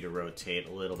continue to rotate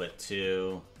a little bit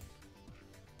too.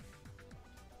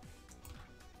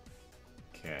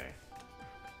 Okay.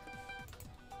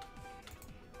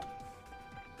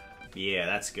 Yeah,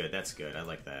 that's good. That's good. I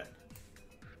like that.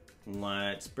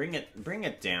 Let's bring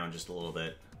it down just a little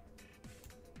bit.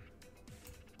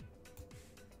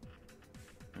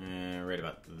 Right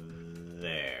about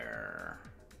there.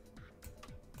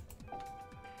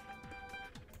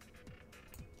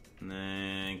 And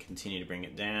then continue to bring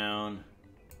it down.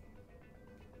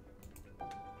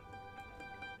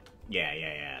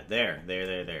 Yeah. There.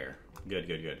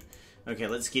 Good. Okay,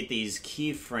 let's get these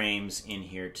keyframes in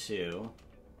here too.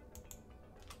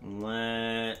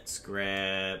 Let's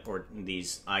grab, or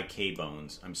these IK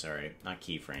bones. I'm sorry, not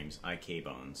keyframes, IK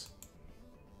bones.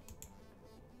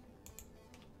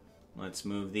 Let's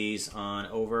move these on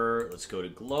over. Let's go to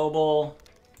global.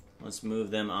 Let's move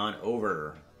them on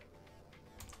over.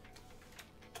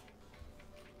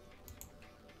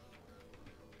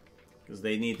 Because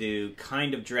they need to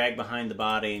kind of drag behind the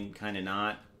body and kind of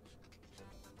not.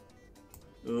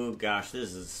 Ooh, gosh,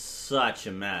 this is such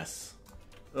a mess.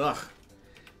 Ugh.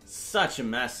 Such a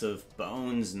mess of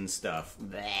bones and stuff.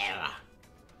 Blech.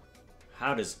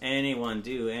 How does anyone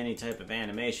do any type of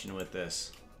animation with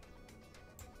this?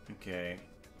 Okay.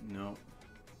 Nope.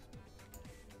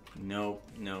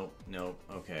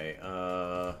 Okay,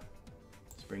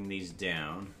 let's bring these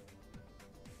down.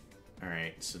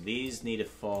 Alright, so these need to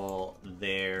fall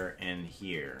there and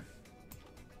here.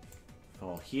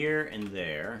 Fall here and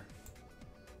there.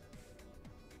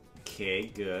 Okay,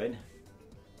 good.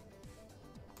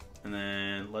 And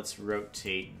then let's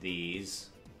rotate these.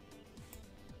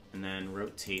 And then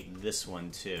rotate this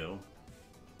one too.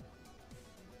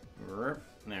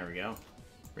 There we go.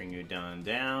 Bring you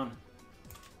down.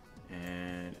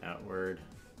 And outward.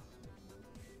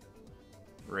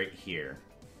 Right here.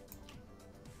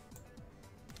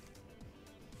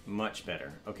 Much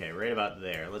better. Okay, right about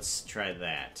there. Let's try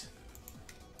that.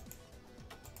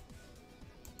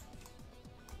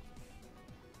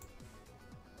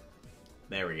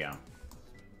 There we go.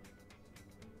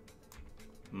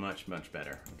 Much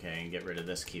better. Okay, and get rid of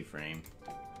this keyframe.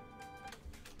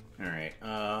 Alright.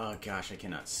 Oh, gosh, I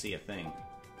cannot see a thing.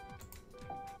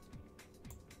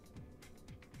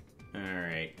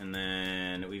 Alright, and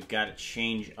then we've got to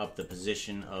change up the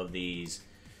position of these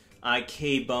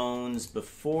IK bones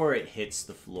before it hits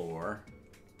the floor.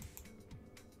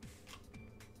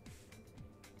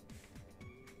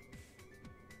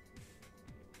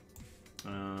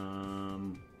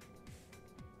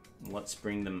 Let's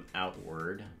bring them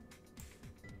outward.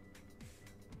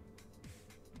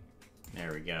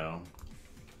 There we go.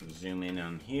 Zoom in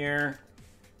on here.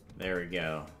 There we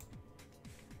go.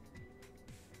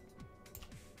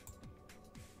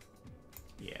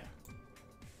 Yeah.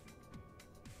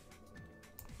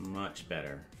 Much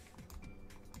better.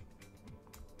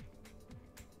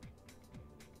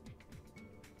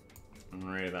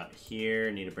 Right about here.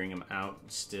 Need to bring them out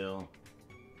still.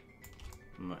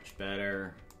 Much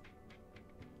better.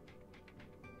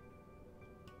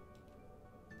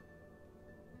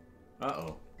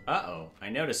 Uh-oh. I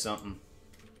noticed something.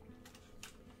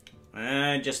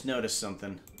 I just noticed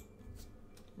something.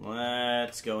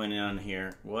 Let's go in on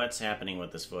here. What's happening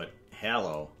with this foot?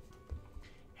 Hello.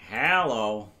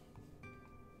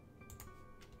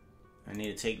 I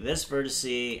need to take this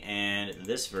vertice and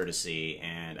this vertice,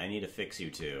 and I need to fix you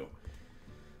two.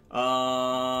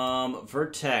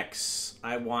 Vertex.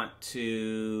 I want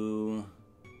to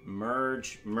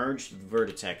merge the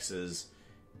vertexes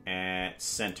at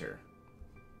center.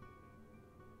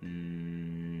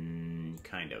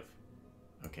 Kind of.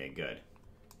 Okay, good.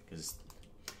 Because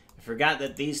I forgot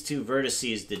that these two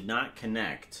vertices did not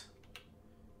connect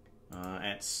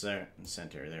at center.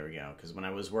 There we go. Because when I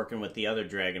was working with the other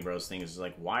Dragon Bros thing, it's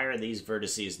like, why are these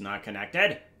vertices not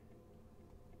connected?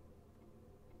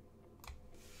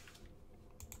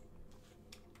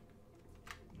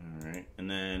 Alright, and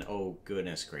then, oh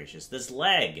goodness gracious, this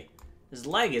leg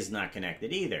is not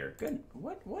connected either. Good.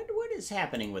 What is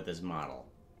happening with this model?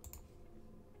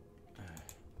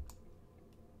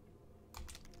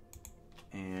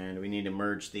 And we need to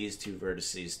merge these two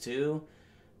vertices too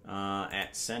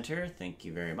at center. Thank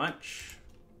you very much.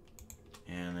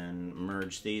 And then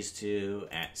merge these two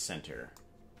at center.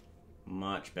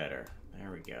 Much better.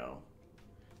 There we go.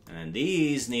 And then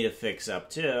these need to fix up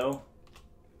too.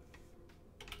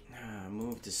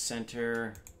 Move to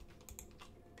center.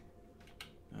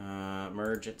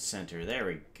 Merge at center. There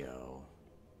we go.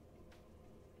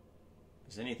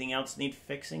 Does anything else need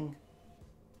fixing?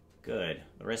 Good.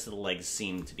 The rest of the legs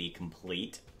seem to be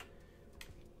complete.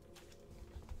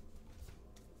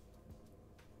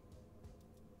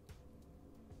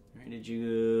 Where did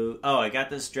you... Oh, I got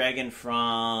this dragon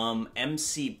from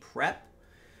MC Prep.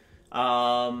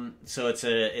 So it's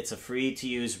a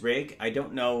free-to-use rig. I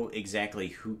don't know exactly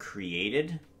who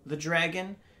created the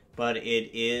dragon, but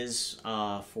it is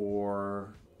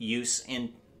for use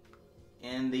in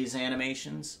these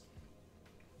animations.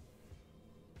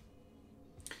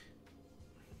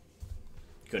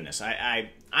 goodness,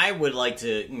 I would like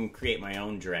to create my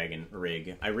own dragon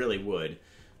rig. I really would,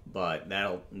 but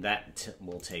that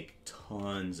will take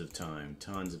tons of time.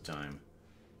 Tons of time.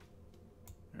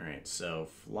 All right, so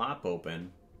flop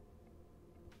open.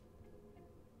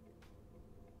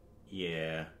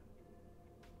 Yeah.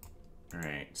 All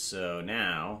right, so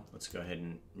now let's go ahead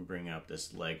and bring up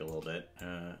this leg a little bit.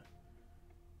 There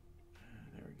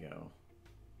we go.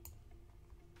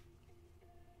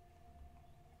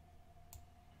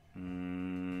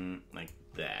 Like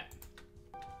that.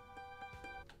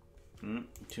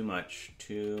 Too much,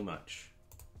 too much.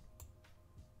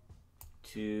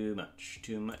 Too much,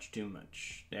 too much, too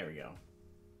much. There we go.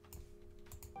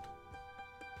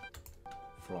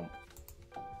 Flump.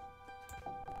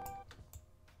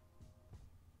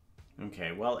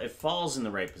 Okay, well, it falls in the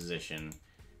right position.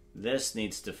 This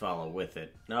needs to follow with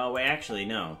it. No, wait, actually,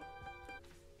 no.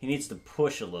 He needs to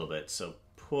push a little bit. So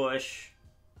push.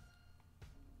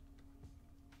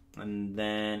 And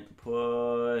then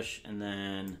push. And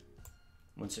then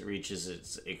once it reaches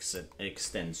its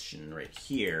extension right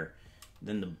here,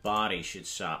 then the body should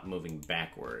stop moving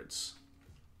backwards.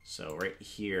 So right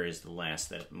here is the last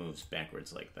that moves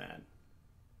backwards like that.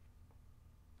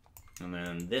 And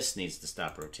then this needs to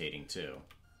stop rotating too.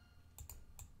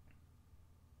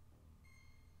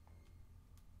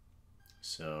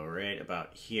 So right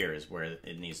about here is where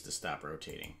it needs to stop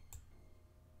rotating.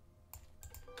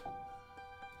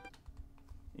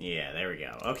 Yeah, there we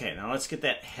go. Okay, now let's get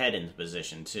that head into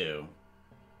position too.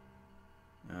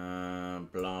 Blomp,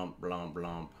 blomp,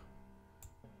 blomp.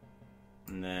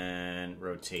 And then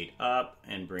rotate up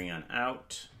and bring on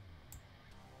out.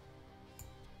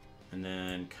 And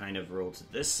then kind of roll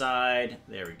to this side.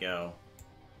 There we go.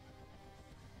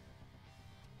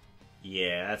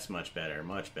 Yeah, that's much better,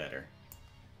 much better.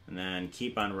 And then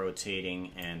keep on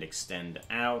rotating and extend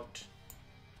out.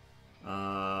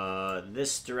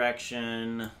 This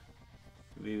direction.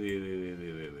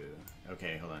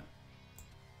 Okay, hold on.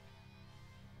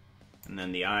 And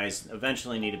then the eyes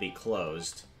eventually need to be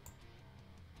closed.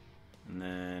 And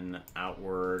then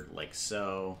outward like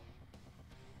so.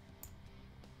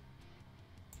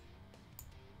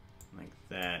 Like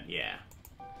that, yeah.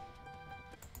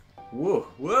 Whoa,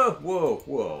 whoa, whoa,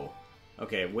 whoa.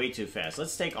 Okay, way too fast.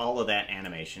 Let's take all of that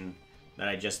animation that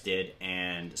I just did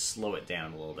and slow it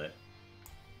down a little bit.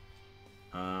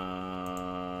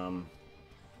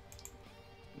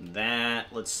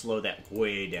 Let's slow that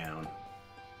way down.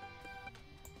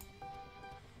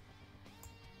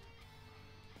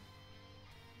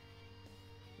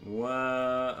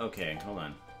 Whoa, okay, hold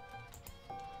on.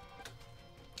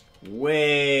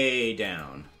 Way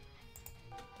down.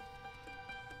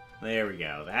 There we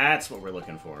go. That's what we're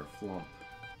looking for. Flump.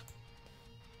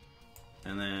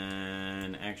 And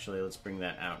then, actually, let's bring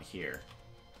that out here.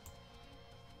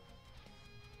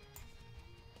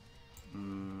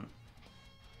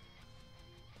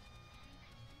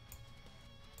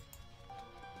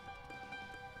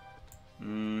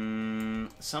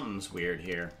 Something's weird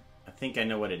here. I think I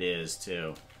know what it is,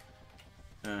 too.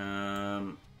 I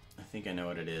think I know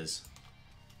what it is.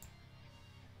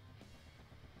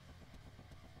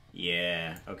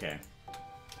 Yeah, okay.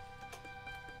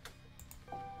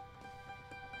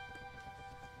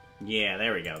 Yeah,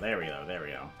 there we go, there we go, there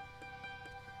we go.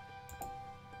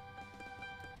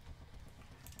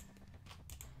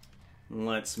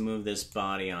 Let's move this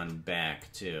body on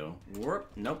back, too.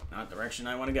 Whoop, nope, not the direction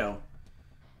I want to go.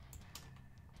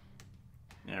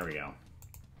 There we go.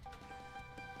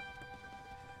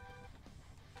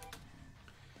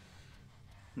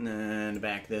 And then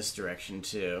back this direction,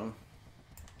 too.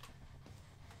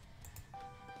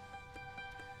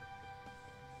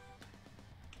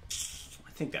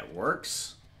 I think that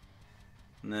works.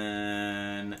 And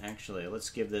then, actually, let's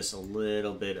give this a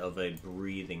little bit of a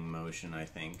breathing motion, I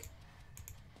think.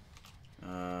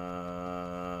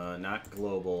 Not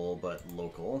global, but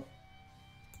local.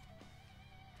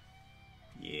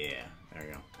 Yeah, there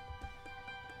we go.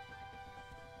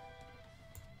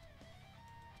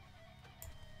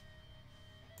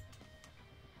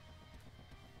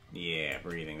 Yeah,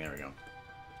 breathing, there we go.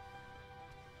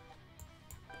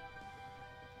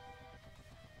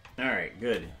 Alright,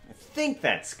 good. I think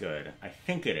that's good. I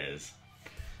think it is.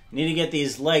 Need to get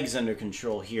these legs under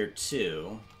control here,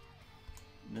 too.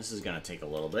 This is going to take a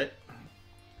little bit.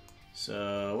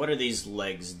 So, what are these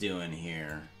legs doing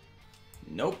here?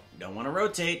 Nope, don't want to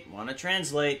rotate. Want to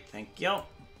translate. Thank you.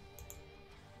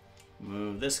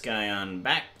 Move this guy on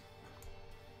back.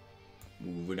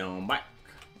 Move it on back.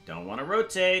 Don't want to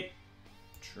rotate.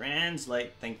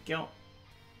 Translate. Thank you.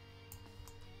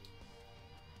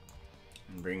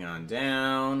 And bring on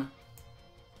down.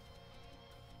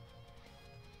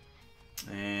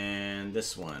 And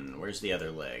this one, where's the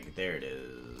other leg? There it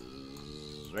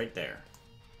is. Right there.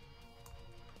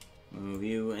 Move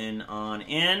you in on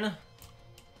in.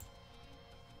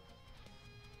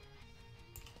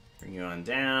 Bring you on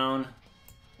down.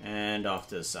 And off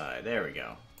to the side. There we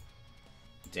go.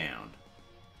 Down.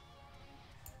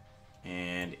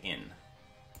 And in.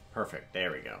 Perfect.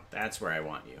 There we go. That's where I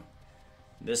want you.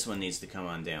 This one needs to come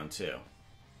on down too.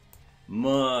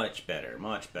 Much better.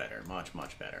 Much better. Much,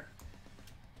 much better.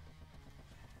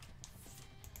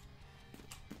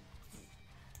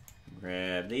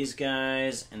 Grab these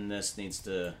guys, and this needs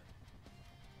to...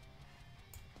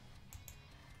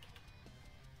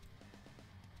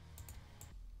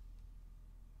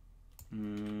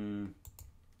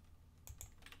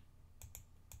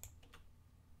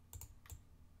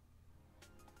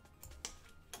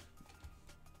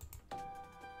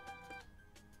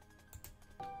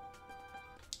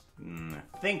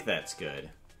 I think that's good.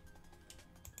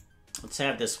 Let's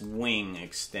have this wing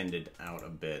extended out a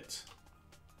bit.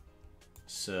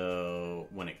 So,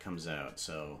 when it comes out.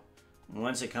 So,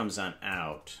 once it comes on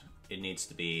out, it needs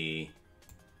to be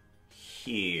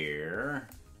here.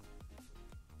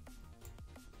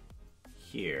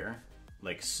 Here.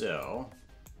 Like so.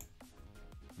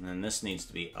 And then this needs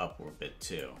to be up a bit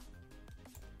too.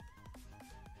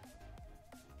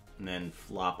 And then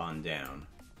flop on down.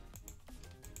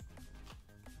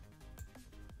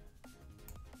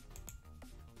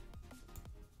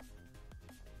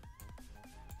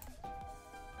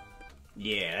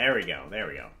 Yeah, there we go, there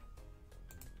we go.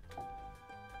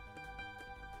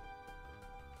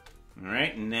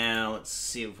 Alright, now let's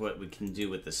see what we can do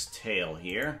with this tail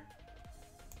here.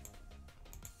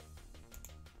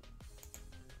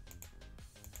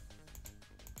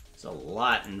 There's a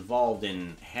lot involved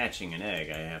in hatching an egg,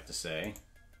 I have to say.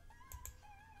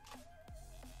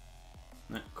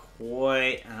 Not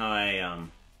quite how I,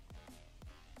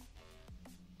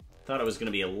 thought it was going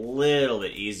to be a little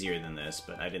bit easier than this,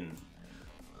 but I didn't...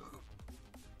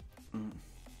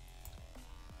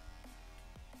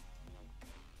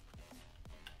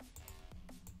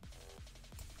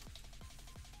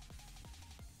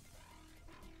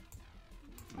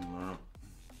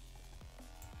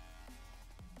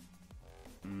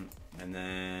 And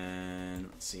then,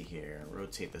 let's see here,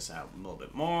 rotate this out a little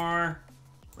bit more,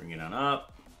 bring it on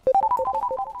up.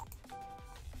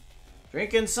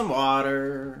 Drinking some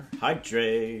water,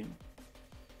 hydrate.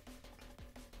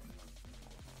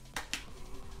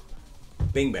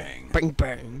 Bing bang. Bang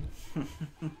bang.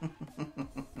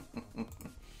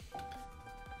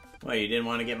 Well, you didn't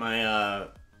want to get my,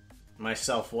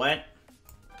 myself wet?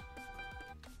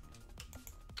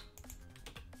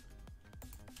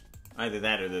 Either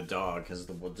that or the dog, because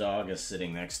the dog is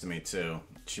sitting next to me too.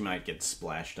 She might get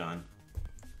splashed on.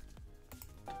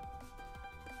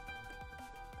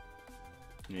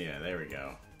 Yeah, there we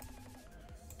go.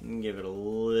 You can give it a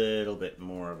little bit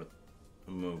more of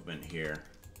a movement here.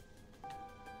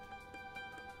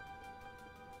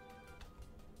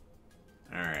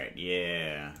 Alright,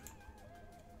 yeah.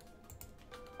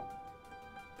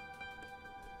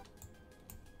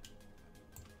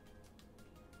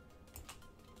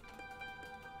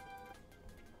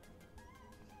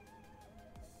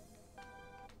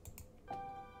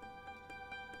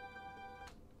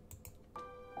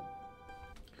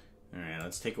 Alright,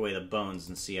 let's take away the bones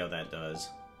and see how that does.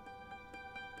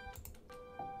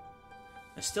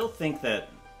 I still think that...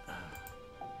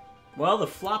 well, the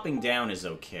flopping down is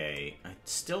okay. I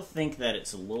still think that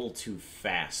it's a little too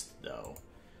fast, though.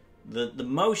 The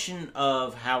motion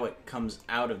of how it comes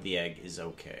out of the egg is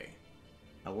okay.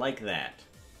 I like that.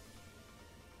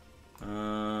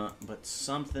 But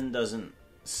something doesn't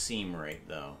seem right,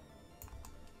 though.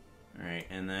 Alright,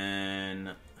 and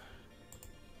then...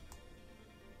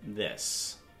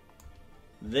 this.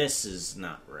 This is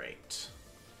not right.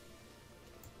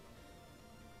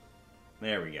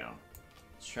 There we go.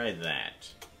 Let's try that.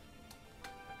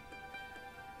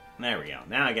 There we go.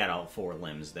 Now I got all 4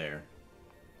 limbs there.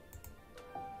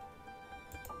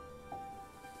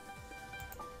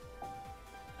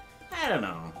 I don't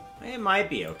know. It might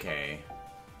be okay.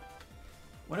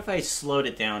 What if I slowed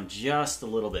it down just a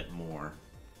little bit more?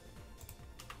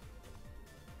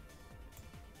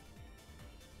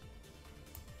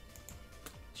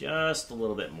 Just a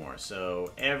little bit more.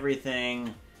 So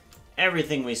everything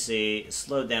we see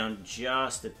slowed down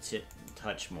just a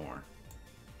touch more.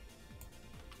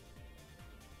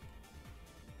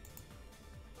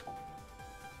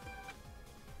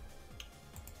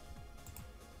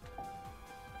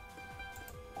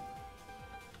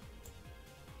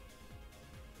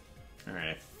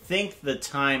 Alright, I think the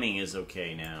timing is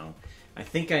okay now. I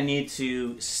think I need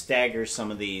to stagger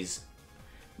some of these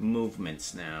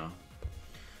movements now.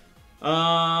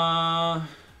 Oh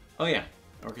yeah.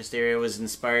 Orchestraria was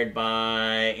inspired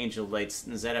by Angel of Light's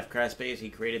ZF Crossbase. He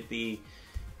created the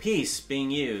piece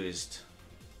being used.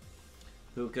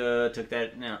 Pooka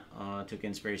took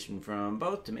inspiration from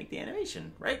both to make the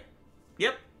animation, right?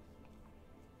 Yep.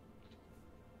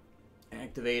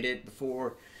 Activate it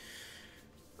before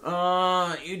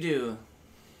you do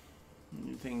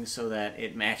things so that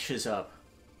it matches up,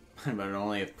 but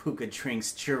only if Pooka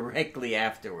drinks directly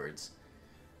afterwards.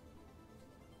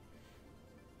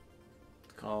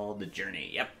 It's called the journey.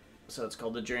 Yep. So it's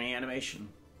called the journey animation.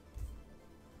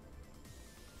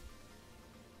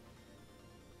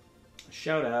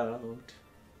 Shout out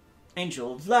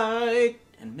Angel of Light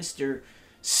and Mr.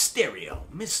 Stereo.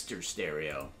 Mr.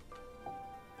 Stereo.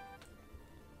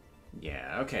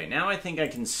 Yeah, okay. Now I think I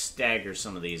can stagger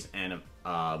some of these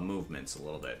movements a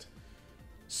little bit.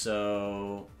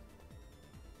 So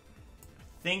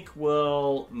I think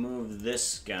we'll move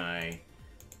this guy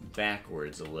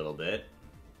backwards a little bit.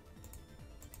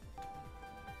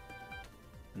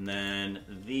 And then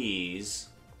these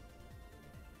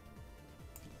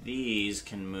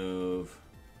can move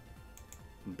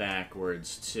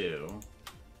backwards too.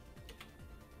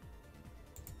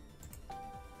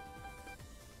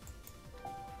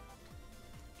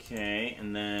 Okay,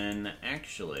 and then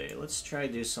actually, let's try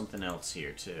to do something else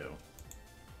here too.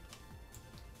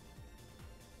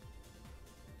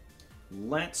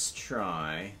 Let's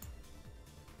try.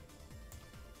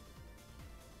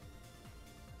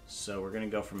 So we're gonna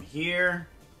go from here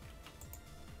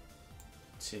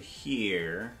to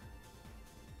here.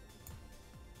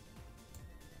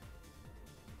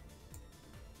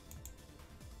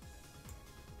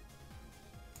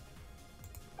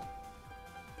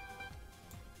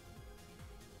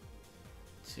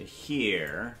 To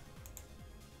here.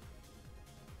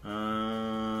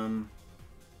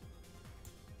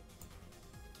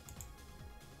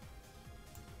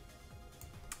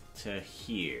 To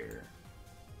here.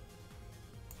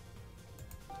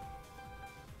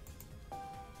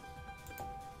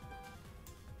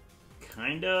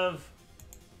 Kind of.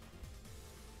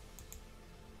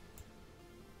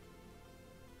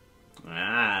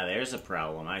 Ah, there's a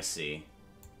problem, I see.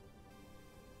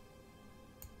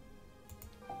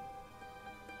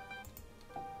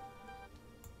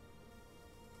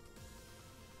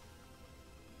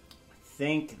 I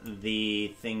think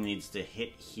the thing needs to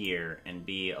hit here and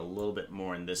be a little bit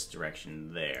more in this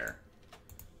direction there.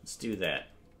 Let's do that.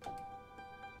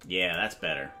 Yeah, that's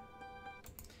better.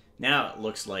 Now it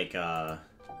looks like that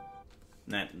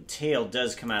tail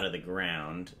does come out of the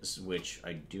ground, which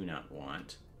I do not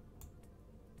want.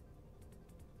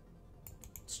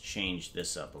 Let's change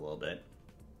this up a little bit.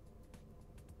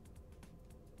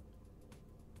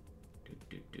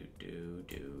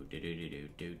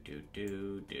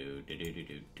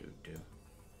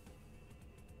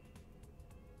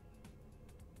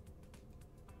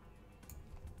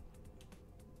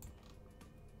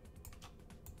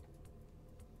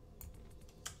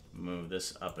 Move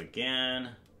this up again.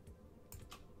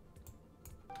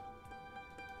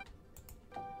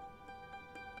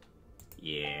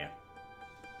 Yeah.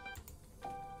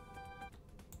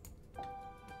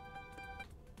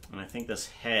 And I think this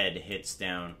head hits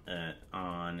down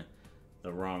on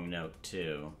the wrong note,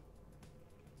 too.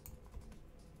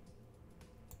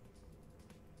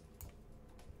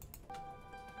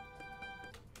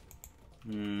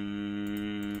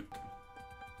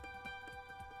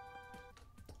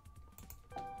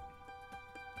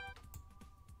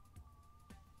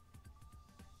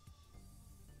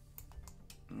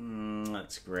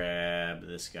 Let's grab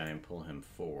this guy and pull him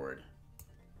forward.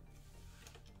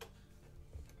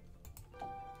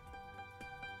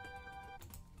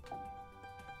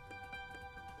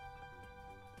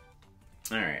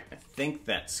 Alright, I think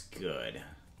that's good.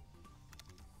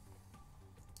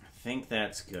 I think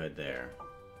that's good there.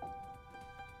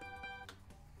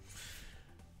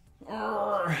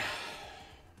 I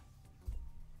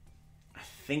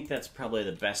think that's probably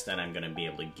the best that I'm going to be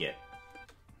able to get.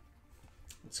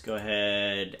 Let's go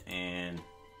ahead and...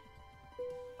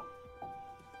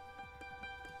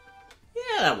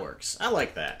 Yeah, that works. I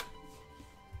like that.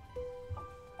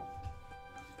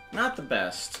 Not the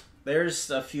best. There's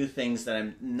a few things that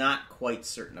I'm not quite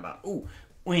certain about. Ooh,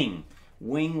 wing.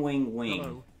 Wing, wing, wing.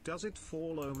 Hello, does it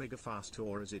fall omega fast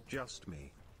or is it just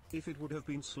me? If it would have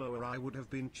been slower I would have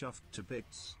been chuffed to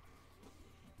bits.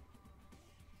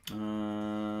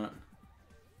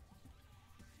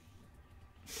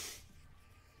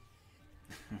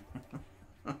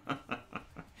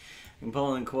 I'm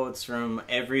pulling quotes from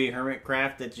every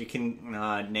Hermitcraft that you can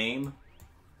name.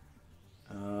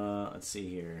 Let's see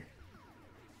here.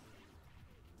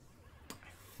 I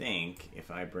think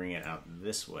if I bring it out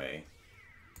this way,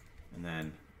 and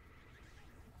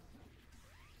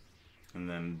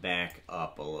then back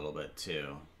up a little bit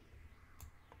too.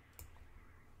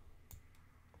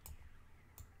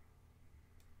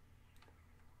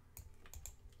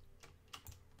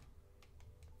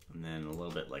 And then a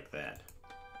little bit like that.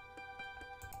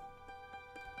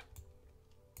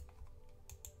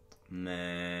 And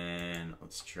then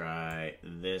let's try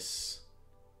this.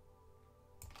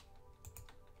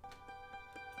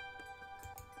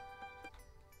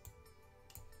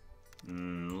 A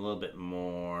little bit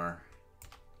more.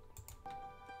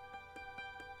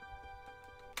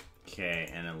 Okay,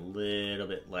 and a little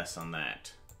bit less on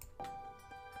that.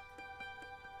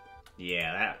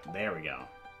 Yeah, there we go.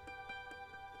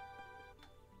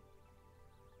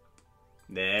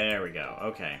 There we go,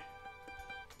 okay.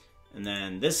 And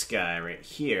then this guy right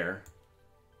here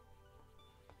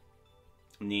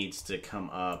needs to come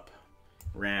up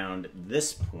around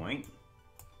this point.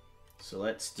 So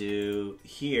let's do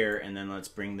here, and then let's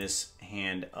bring this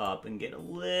hand up and get a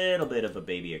little bit of a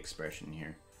baby expression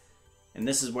here. And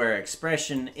this is where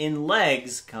expression in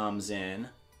legs comes in.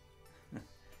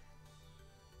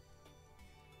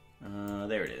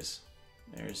 There it is.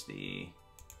 There's the...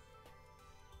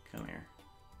 Come here.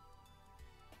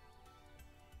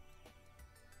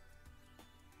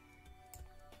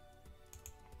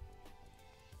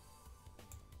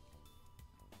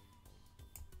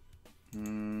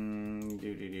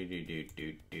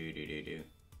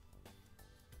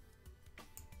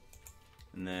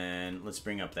 And then let's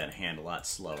bring up that hand a lot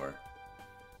slower.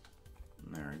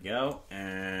 There we go.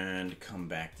 And come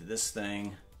back to this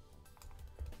thing.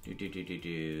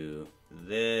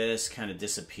 This kind of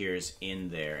disappears in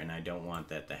there, and I don't want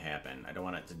that to happen. I don't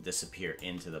want it to disappear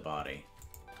into the body.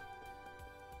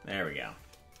 There we go.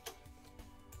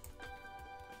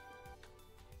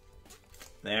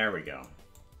 There we go.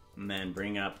 And then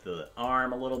bring up the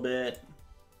arm a little bit.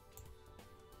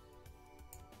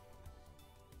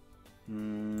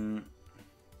 And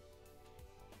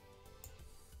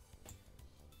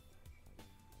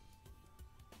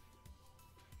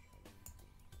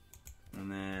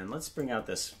then let's bring out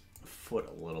this foot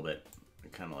a little bit,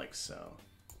 kind of like so.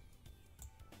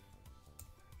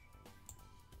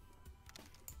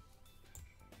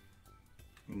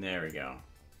 There we go.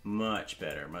 Much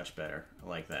better, much better. I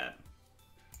like that.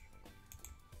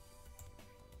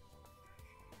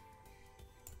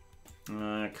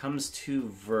 It comes too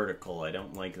vertical. I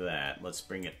don't like that. Let's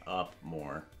bring it up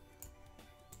more.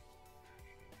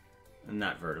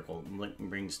 Not vertical.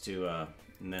 Brings to,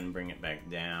 and then bring it back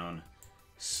down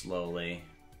slowly.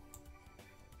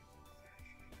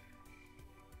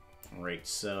 Right,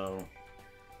 so.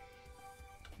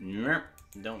 Nope,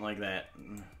 don't like that.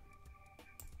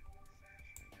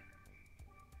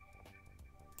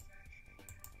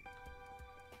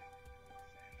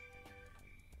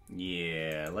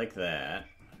 Yeah, like that,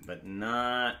 but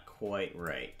not quite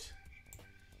right.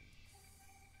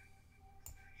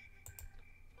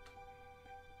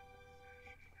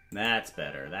 That's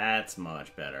better. That's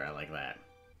much better. I like that.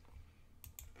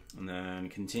 And then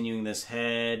continuing this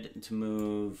head to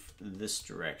move this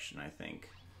direction, I think.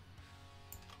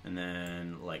 And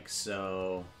then like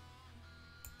so.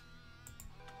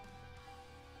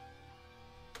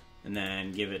 And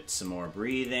then give it some more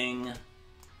breathing.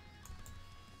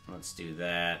 Let's do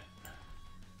that.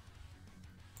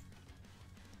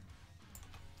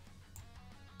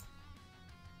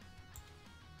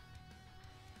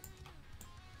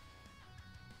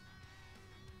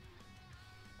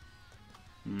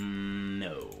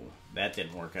 No, that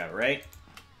didn't work out right.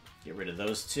 Get rid of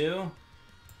those two.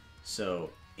 So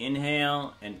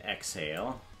inhale and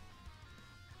exhale.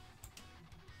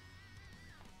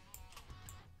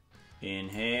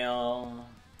 Inhale.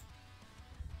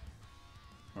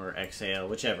 Or exhale,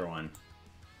 whichever one.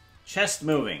 Chest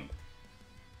moving.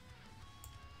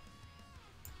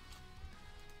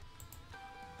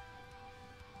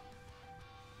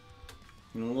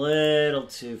 A little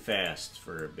too fast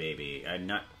for a baby.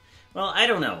 Well, I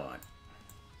don't know what.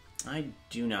 I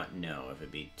do not know if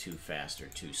it'd be too fast or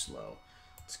too slow.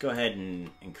 Let's go ahead and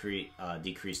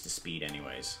decrease the speed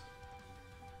anyways.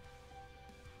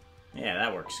 Yeah,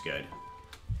 that works good.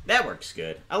 That works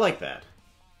good. I like that.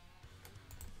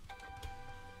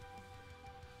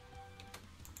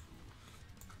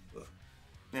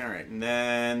 Alright, and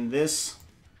then this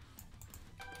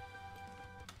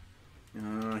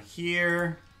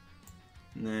here,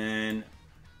 and then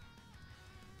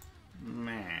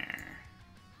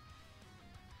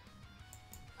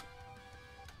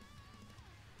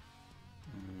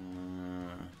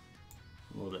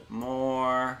bit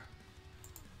more.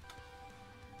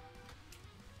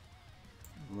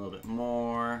 A little bit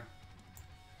more.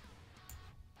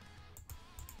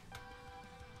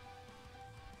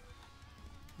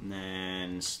 And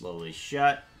then slowly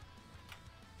shut.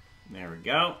 There we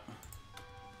go.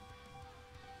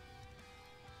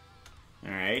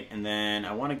 Alright, and then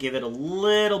I want to give it a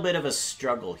little bit of a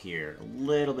struggle here. A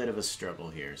little bit of a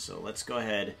struggle here. So let's go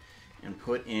ahead and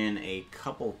put in a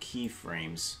couple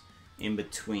keyframes in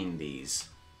between these.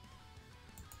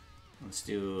 Let's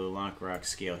do lock rock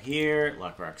scale here,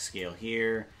 lock rock scale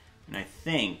here, and I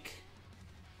think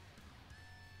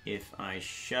if I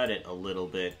shut it a little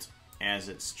bit as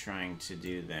it's trying to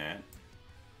do that,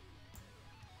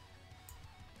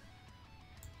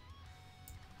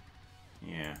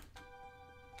 yeah.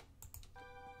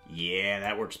 Yeah,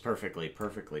 that works perfectly,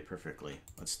 perfectly, perfectly.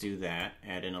 Let's do that.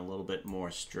 Add in a little bit more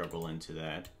struggle into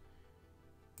that.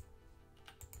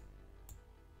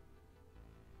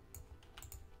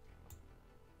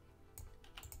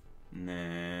 And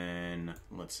then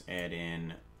let's add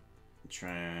in,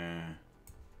 try,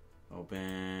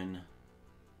 open,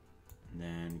 and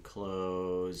then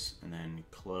close, and then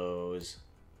close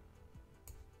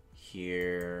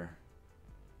here,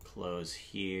 close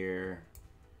here,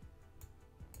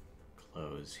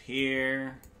 close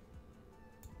here,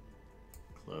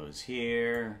 close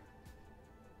here,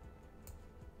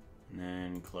 and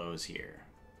then close here.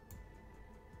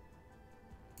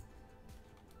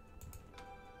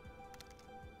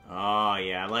 Oh,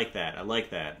 yeah, I like that. I like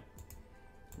that.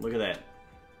 Look at that.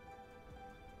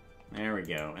 There we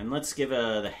go. And let's give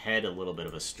the head a little bit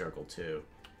of a struggle, too.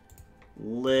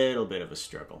 Little bit of a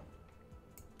struggle.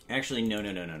 Actually, no.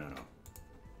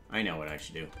 I know what I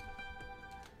should do.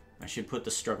 I should put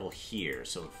the struggle here,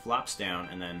 so it flops down,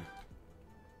 and then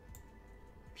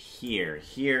here.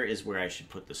 Here is where I should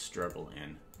put the struggle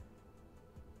in.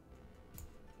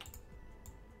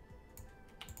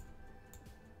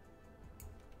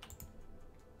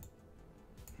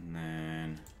 And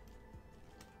then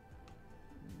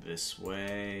this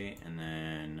way, and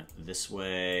then this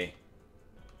way,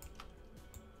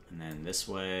 and then this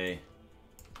way,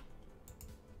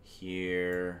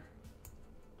 here,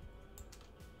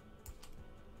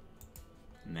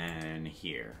 and then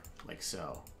here, like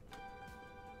so.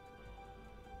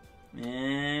 And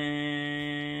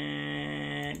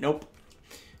nope.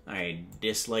 I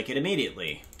dislike it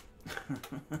immediately.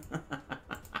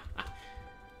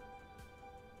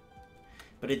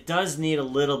 But it does need a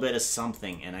little bit of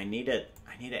something, and I need to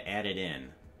add it in.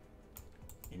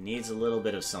 It needs a little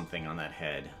bit of something on that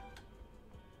head.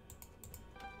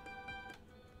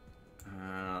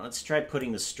 Let's try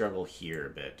putting the struggle here a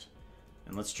bit.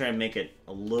 And let's try and make it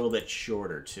a little bit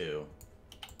shorter, too.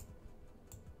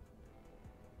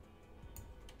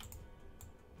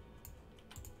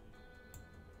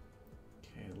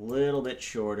 Okay, a little bit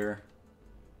shorter.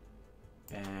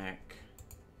 Back.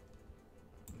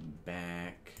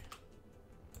 Back.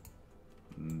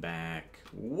 Back.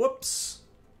 Whoops!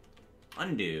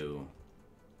 Undo.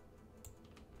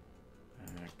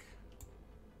 Back.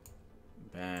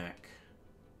 Back.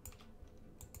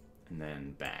 And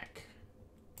then back.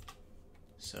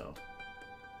 So.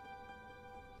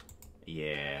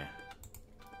 Yeah.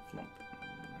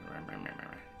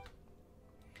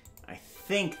 I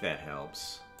think that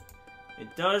helps.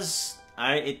 It does.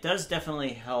 It does definitely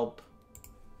help.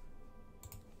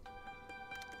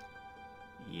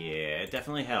 Yeah, it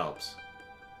definitely helps.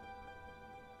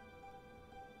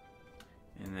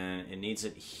 And then it needs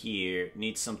it here. It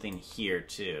needs something here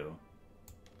too.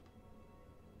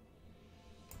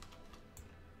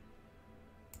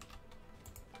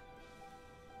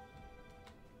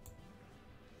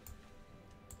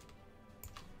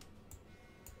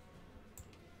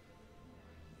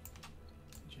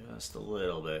 Just a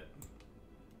little bit.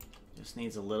 Just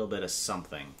needs a little bit of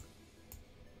something.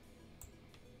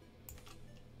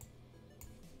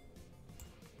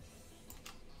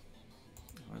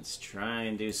 Let's try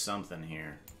and do something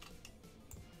here.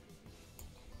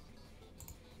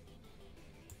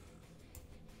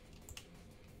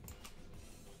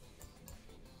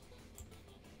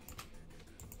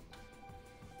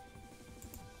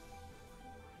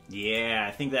 Yeah,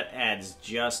 I think that adds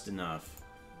just enough.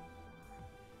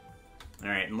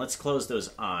 Alright, and let's close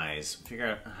those eyes. Figure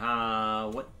out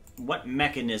how, what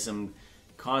mechanism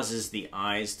causes the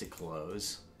eyes to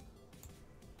close.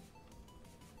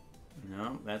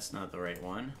 No, that's not the right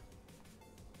one.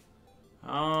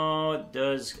 How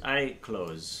does eye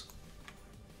close?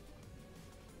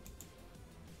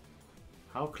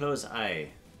 How close eye?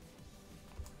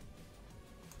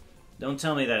 Don't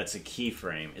tell me that it's a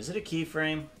keyframe. Is it a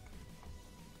keyframe?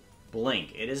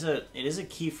 blink. It is a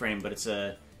keyframe, but it's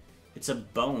a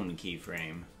bone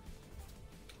keyframe.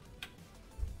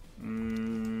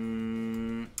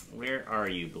 Where are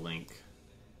you, Blink?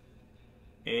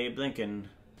 Hey, Blinkin'.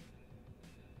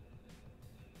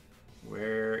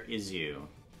 Where is you?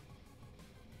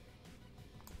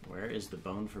 Where is the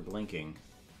bone for blinking?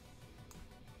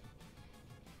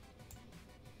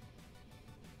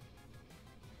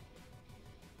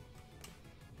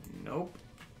 Nope.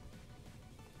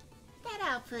 That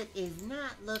outfit is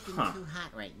not looking too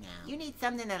hot right now. You need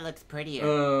something that looks prettier.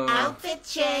 Outfit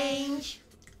change!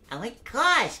 Oh my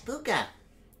gosh, Pooka!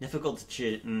 Difficult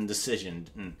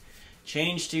decision.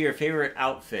 Change to your favorite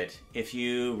outfit. If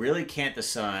you really can't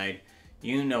decide,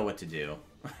 you know what to do.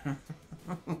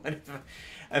 What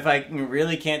if I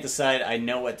really can't decide, I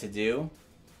know what to do?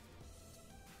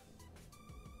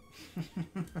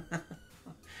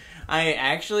 I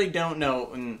actually don't know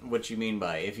what you mean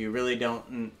by if you really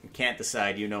can't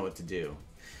decide, you know what to do.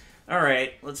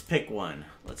 Alright, let's pick one.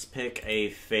 Let's pick a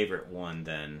favorite one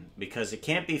then. Because it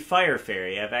can't be Fire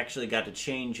Fairy, I've actually got to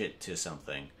change it to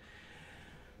something.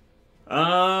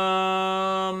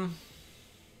 I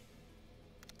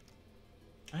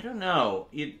don't know.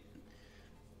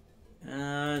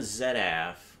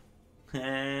 ZF.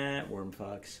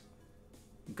 Wormfox.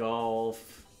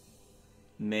 Golf.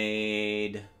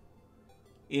 Maid.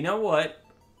 You know what?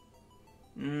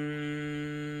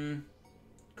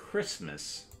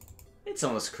 Christmas. It's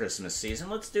almost Christmas season.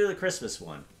 Let's do the Christmas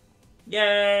one.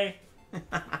 Yay!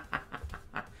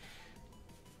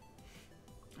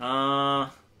 Yeah.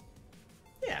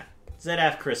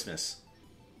 ZF Christmas.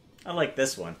 I like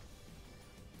this one.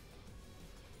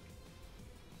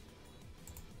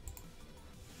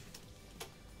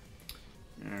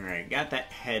 Alright, got that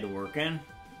head working.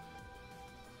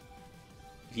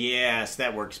 Yes,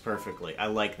 that works perfectly. I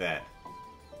like that.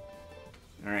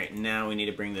 Alright, now we need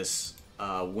to bring this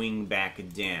wing back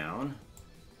down.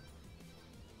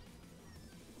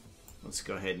 Let's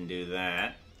go ahead and do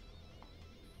that.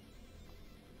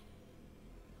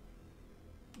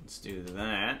 Let's do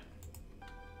that.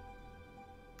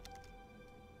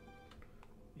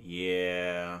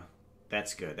 Yeah,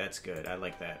 that's good, that's good. I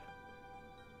like that.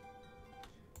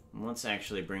 Let's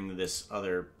actually bring this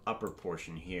other upper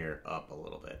portion here up a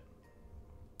little bit.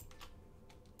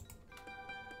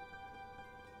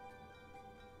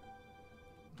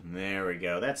 There we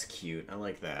go. That's cute. I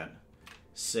like that.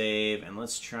 Save, and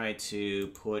let's try to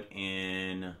put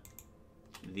in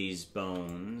these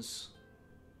bones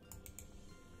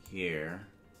here.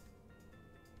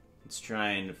 Let's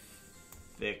try and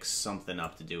fix something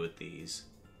up to do with these.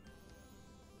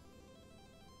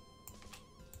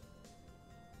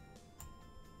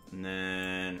 And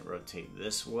then rotate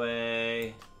this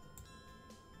way.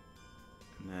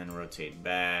 And then rotate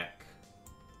back.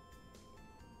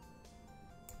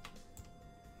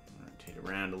 Rotate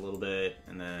around a little bit.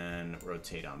 And then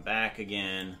rotate on back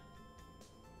again.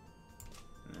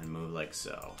 And then move like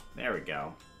so. There we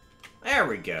go. There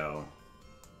we go.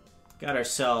 Got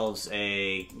ourselves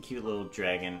a cute little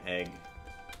dragon egg.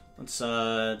 Let's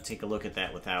take a look at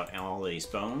that without all these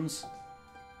bones.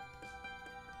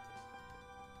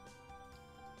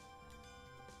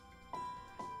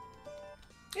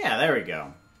 Yeah, there we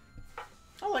go.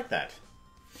 I like that.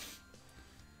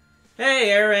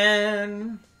 Hey,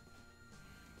 Aaron!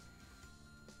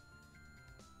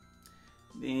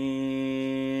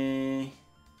 And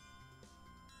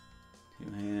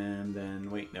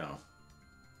then, wait, no.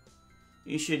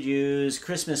 You should use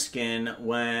Christmas skin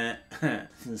when...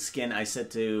 the skin I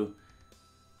sent to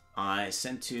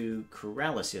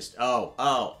Corrales yesterday.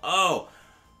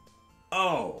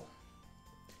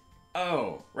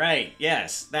 Oh, right,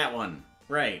 yes, that one.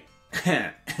 Right.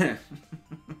 That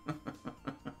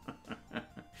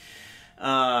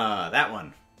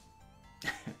one.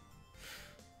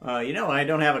 You know, I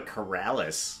don't have a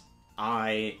Corrales.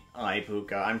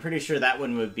 Pooka. I'm pretty sure that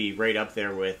one would be right up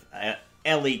there with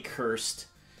Ellie Cursed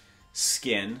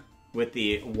skin with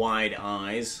the wide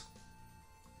eyes.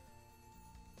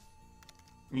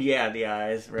 Yeah, the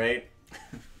eyes, right?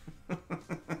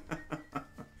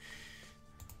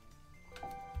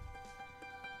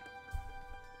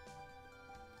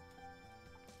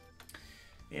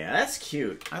 Yeah, that's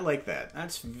cute. I like that.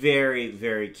 That's very,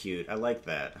 very cute. I like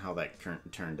that, how that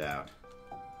turned out.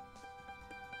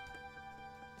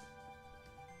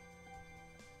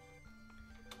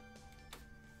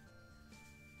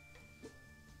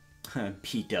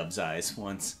 P-Dub's eyes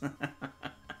once.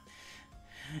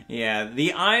 Yeah,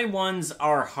 the eye ones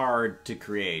are hard to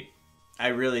create. I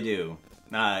really do.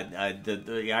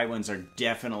 The eye ones are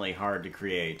definitely hard to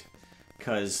create.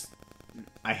 Because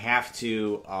I have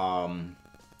to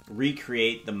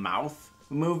recreate the mouth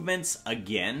movements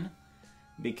again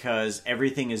because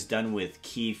everything is done with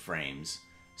keyframes.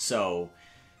 So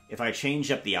if I change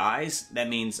up the eyes, that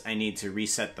means I need to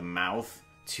reset the mouth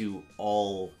to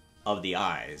all of the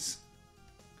eyes.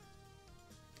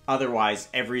 Otherwise,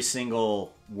 every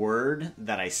single word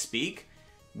that I speak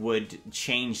would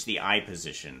change the eye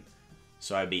position.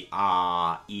 So I'd be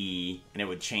ah, e, and it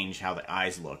would change how the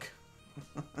eyes look.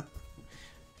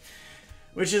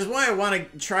 Which is why I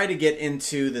want to try to get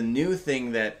into the new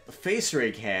thing that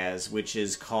FaceRig has, which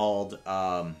is called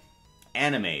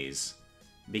animes.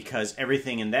 Because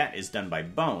everything in that is done by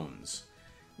bones.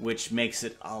 Which makes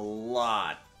it a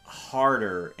lot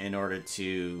harder in order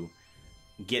to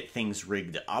get things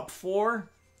rigged up for.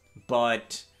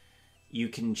 But you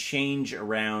can change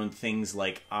around things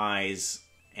like eyes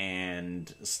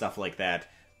and stuff like that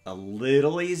a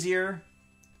little easier.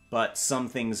 But some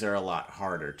things are a lot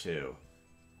harder too.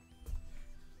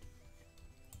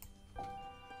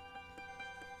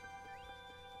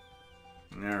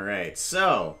 Alright,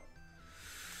 so...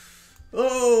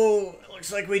 Oh, it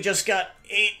looks like we just got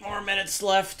 8 more minutes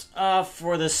left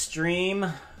for the stream.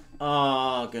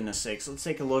 Oh, goodness sakes. Let's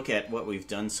take a look at what we've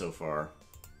done so far.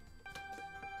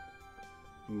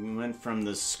 We went from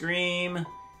the scream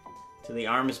to the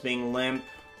arms being limp.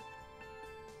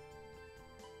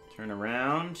 Turn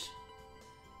around.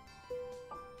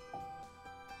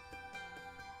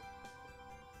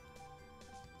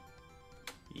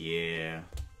 Yeah.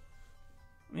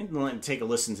 I'm going to take a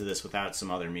listen to this without some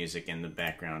other music in the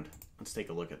background. Let's take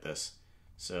a look at this.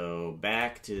 So,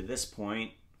 back to this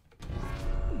point.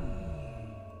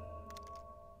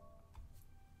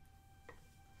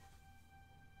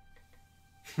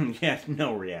 Yeah,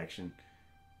 no reaction.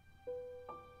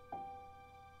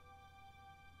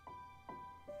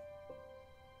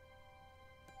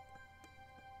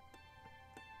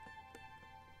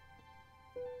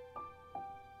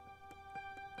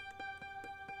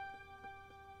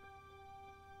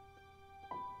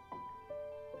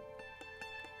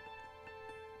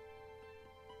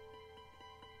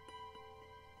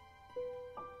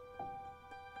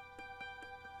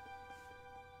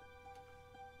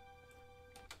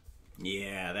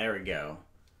 Yeah, there we go.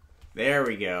 There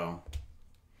we go.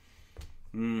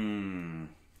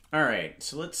 Alright,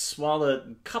 so let's, while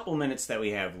the couple minutes that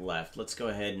we have left, let's go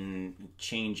ahead and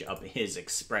change up his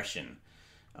expression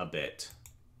a bit.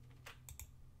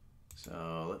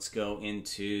 So let's go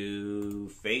into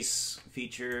face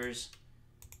features,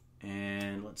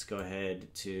 and let's go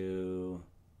ahead to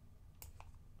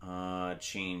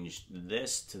change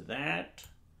this to that.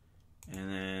 And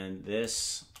then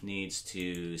this needs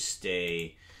to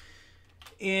stay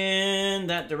in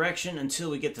that direction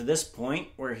until we get to this point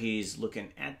where he's looking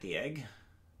at the egg.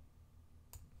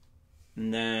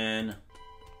 And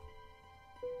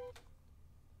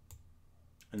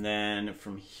then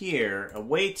from here, a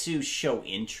way to show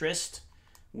interest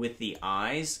with the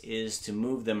eyes is to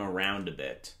move them around a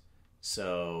bit.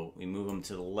 So we move them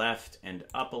to the left and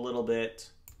up a little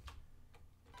bit.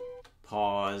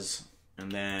 Pause.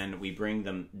 And then we bring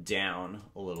them down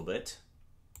a little bit.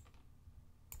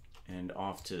 And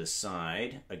off to the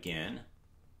side again.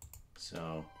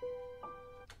 So,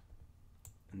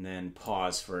 and then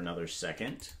pause for another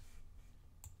second.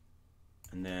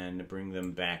 And then bring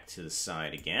them back to the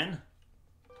side again.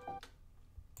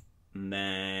 And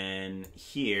then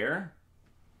here,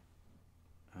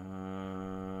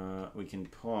 we can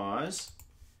pause.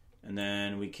 And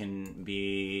then we can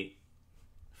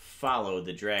follow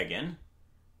the dragon.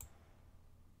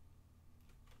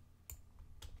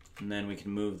 And then we can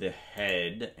move the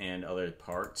head and other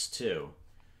parts too.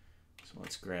 So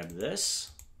let's grab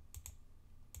this.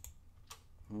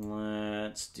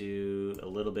 Let's do a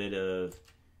little bit of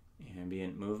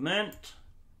ambient movement.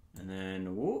 And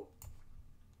then whoop.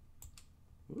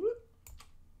 Whoop.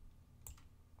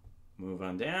 Move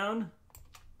on down.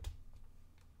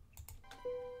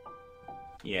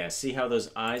 Yeah, see how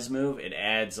those eyes move? It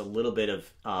adds a little bit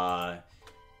of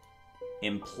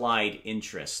implied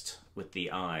interest with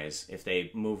the eyes if they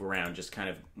move around, just kind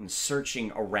of searching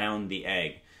around the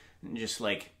egg, just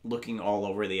like looking all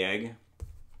over the egg.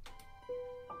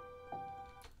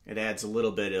 It adds a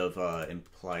little bit of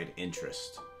implied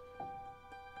interest.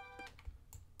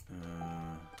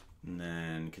 And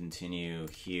then continue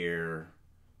here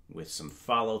with some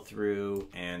follow through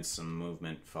and some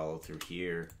movement follow through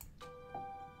here.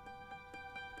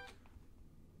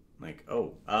 Like,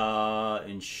 oh,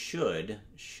 and should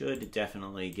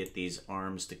definitely get these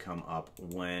arms to come up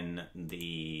when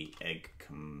the egg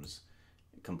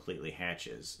completely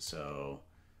hatches. So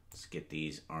Let's get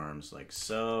these arms like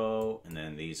so, and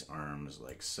then these arms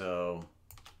like so,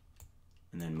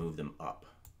 and then move them up.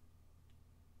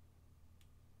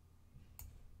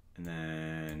 And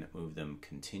then move them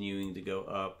continuing to go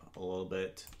up a little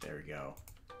bit. There we go.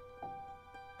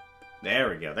 There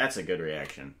we go. That's a good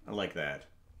reaction. I like that.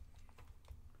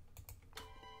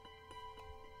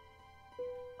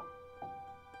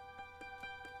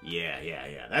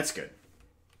 Yeah. That's good.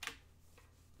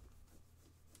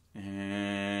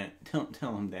 Don't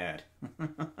tell him that.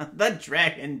 The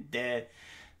Dragon Dad.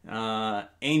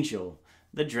 Angel.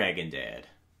 The Dragon Dad.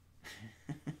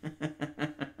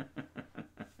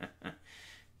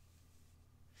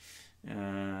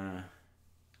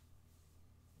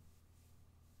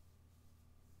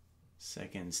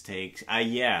 Seconds takes.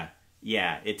 Yeah.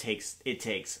 It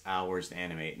takes hours to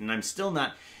animate, and I'm still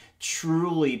not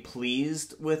truly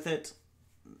pleased with it,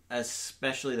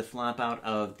 especially the flop out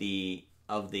of the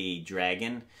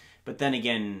dragon. But then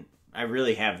again, I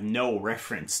really have no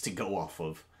reference to go off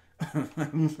of.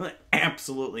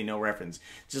 Absolutely no reference.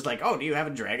 Just like, oh, do you have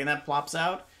a dragon that flops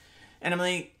out? And I'm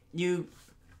like,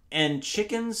 and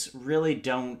chickens really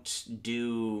don't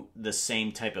do the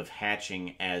same type of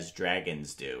hatching as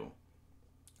dragons do.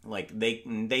 Like,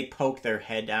 they poke their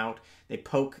head out. They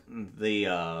poke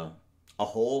a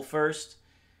hole first,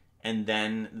 and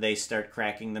then they start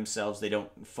cracking themselves. They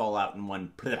don't fall out in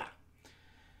one.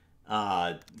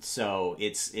 So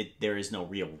there is no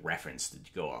real reference to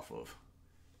go off of.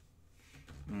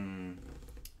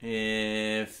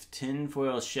 If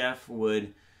Tinfoil Chef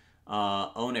would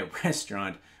own a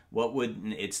restaurant, what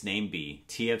would its name be?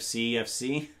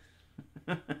 TFCFC?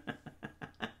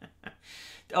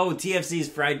 Oh, TFC's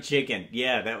fried chicken.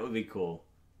 Yeah, that would be cool.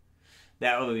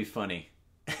 That would be funny.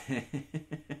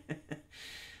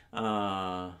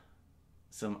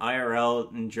 Some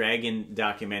IRL and dragon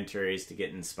documentaries to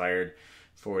get inspired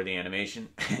for the animation.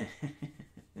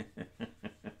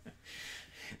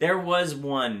 There was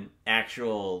one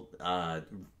actual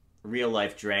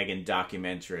real-life dragon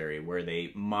documentary where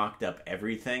they mocked up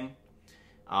everything,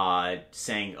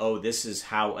 saying, oh, this is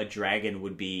how a dragon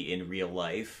would be in real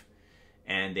life.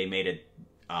 And they made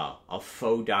a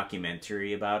faux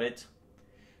documentary about it.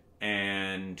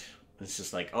 And it's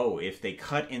just like, oh, if they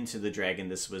cut into the dragon,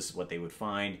 this was what they would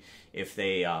find. If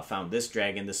they found this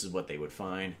dragon, this is what they would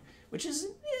find. It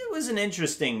was an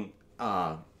interesting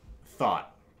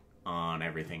thought on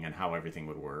everything and how everything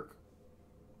would work.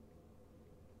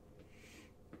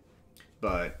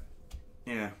 But,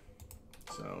 yeah.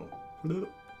 So, there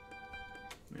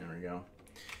we go.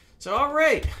 So,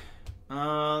 alright.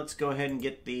 Let's go ahead and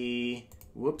get the...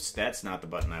 Whoops, that's not the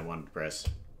button I wanted to press.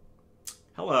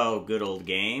 Hello, good old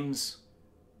games.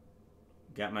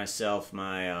 Got myself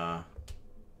my,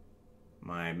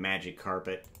 my magic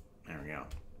carpet. There we go.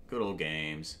 Good old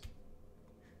games.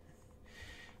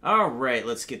 Alright,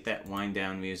 let's get that wind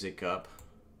down music up.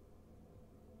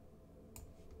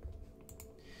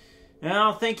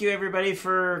 Well, thank you everybody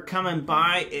for coming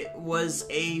by. It was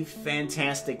a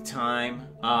fantastic time.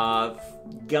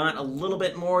 Got a little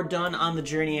bit more done on the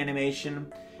Journey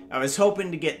animation. I was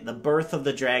hoping to get the Birth of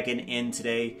the Dragon in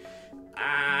today.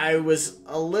 I was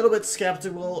a little bit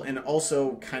skeptical and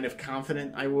also kind of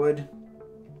confident I would.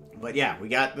 But yeah, we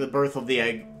got the Birth of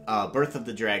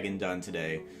the Dragon done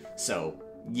today. So,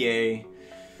 yay.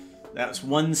 That was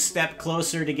one step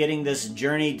closer to getting this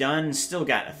journey done. Still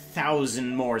got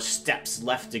 1,000 more steps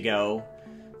left to go.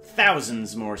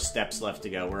 Thousands more steps left to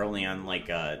go. We're only on like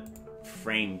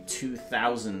frame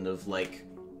 2,000 of like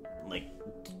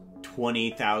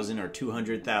 20,000 or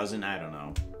 200,000. I don't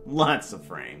know. Lots of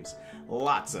frames.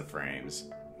 Lots of frames.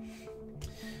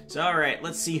 So alright,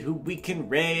 let's see who we can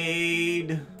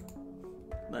raid.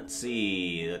 Let's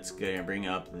see. Let's go and bring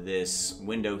up this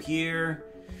window here.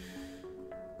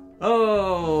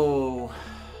 Oh,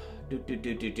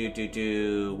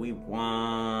 we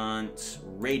want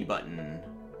raid button.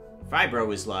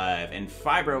 Fibro is live, and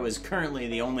Fibro is currently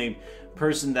the only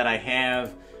person that I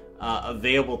have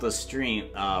available to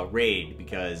stream raid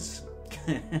because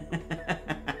you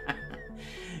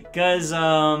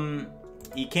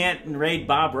can't raid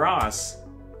Bob Ross.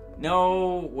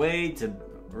 No way to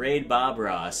raid Bob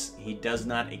Ross. He does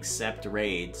not accept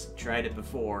raids. Tried it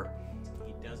before.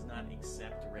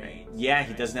 Yeah,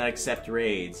 he does not accept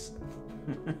raids.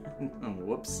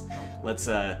 Whoops. Let's,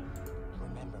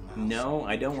 no,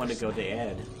 I don't want to go to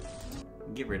Ed.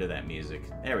 Get rid of that music.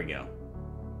 There we go.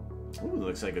 Ooh,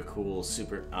 looks like a cool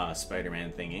super,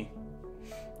 Spider-Man thingy.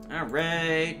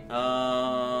 Alright,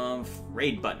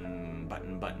 raid button.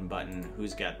 Button.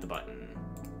 Who's got the button?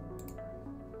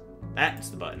 That's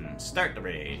the button. Start the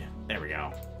raid. There we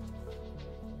go.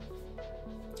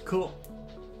 Cool.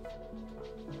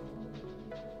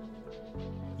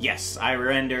 Yes, I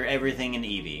render everything in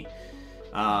Eevee.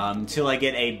 Until I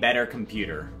get a better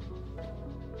computer.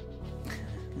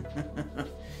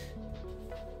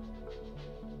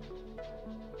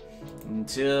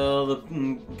 Until the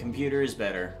computer is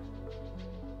better.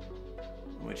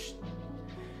 Which...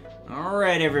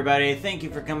 Alright, everybody. Thank you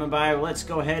for coming by. Let's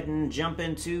go ahead and jump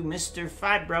into Mr.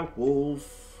 Fibro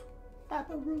Wolf.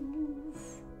 Fibro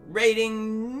Wolf.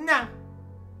 Rating now.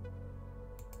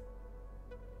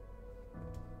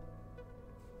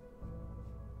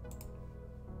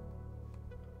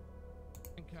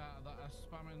 That are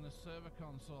spamming the server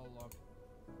console log.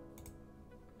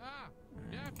 Ah,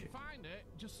 yeah, if you find it,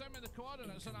 just send me the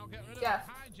coordinates and I'll get rid of it.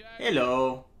 Hi, Jay.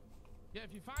 Hello. Yeah,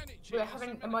 if you find it, we're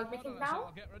having a mod meeting now?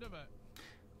 I'll get rid of it.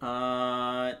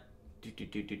 Or do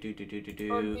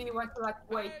you want to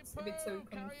like wait a bit so you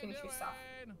can finish your stuff?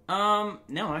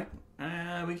 No,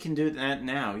 we can do that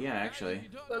now. Yeah, actually.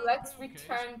 So let's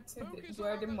return to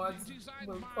where the mods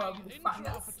will probably find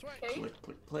us. Okay. Click,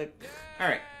 click, click. All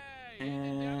right.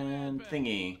 And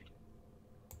thingy.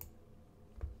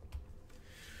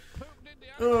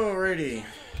 Alrighty.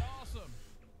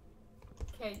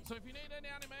 Okay. So if you need any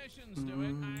animations to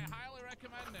it, I highly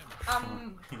recommend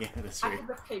them. Yeah, that's I right. have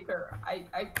a paper.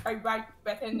 I write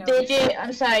better notes. Did you?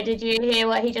 I'm sorry. Did you hear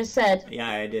what he just said? Yeah,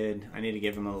 I did. I need to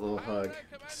give him a little hug.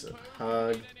 So,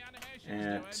 hug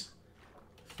at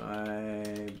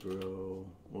Fibro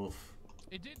Wolf.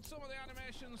 He did some of the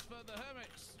animations for the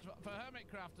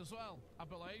Hermitcraft as well, I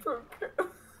believe.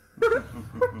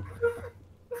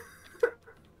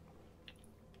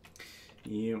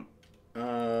 You,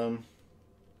 Yeah,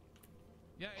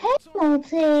 Hey,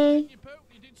 Multi.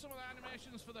 you did some of the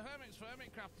animations for the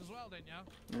Hermitcraft as well, didn't you?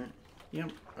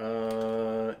 Yep.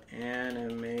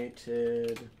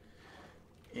 Animated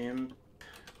imp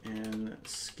and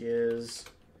skiz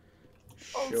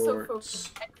Also shorts.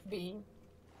 for XB.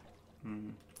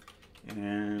 And Yeah,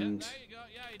 there you go.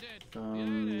 Yeah, he did.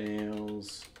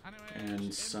 thumbnails Anyways,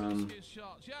 and some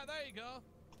shorts. Yeah, there you go.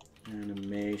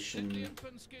 animation Did the imp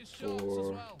and skiz shorts as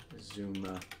for well.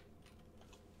 Zuma.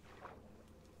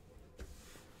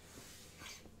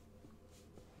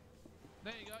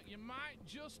 There you go. You might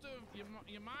just have.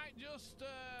 You might just.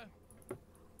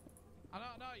 I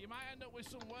don't know. You might end up with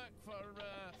some work for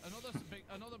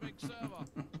another big server.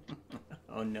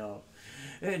 Oh no.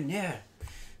 No.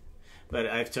 But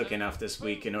I've took enough this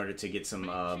week in order to get some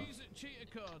Cheater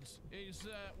Codes is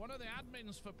one of the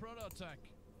admins for Prototech.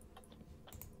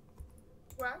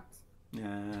 What?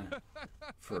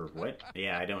 for what?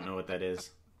 Yeah, I don't know what that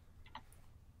is.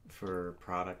 For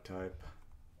product type.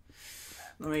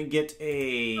 Let me get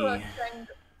a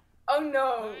Oh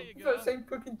no! There you For go. saying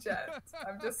Pooka Jet.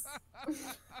 I'm just.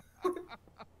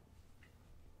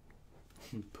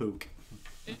 Pook.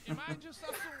 You might just have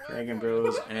some work Dragon for it.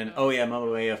 Bros and oh yeah, Mother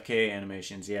AFK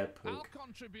animations. Yeah, I'll Pook.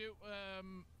 contribute.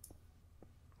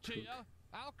 Cheater.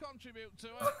 I'll contribute to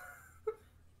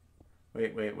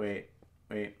it.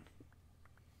 Wait.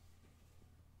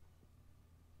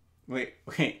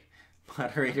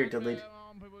 Moderator delete.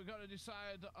 We've got to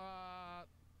decide.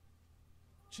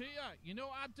 Cheater, you know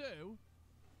what I'd do?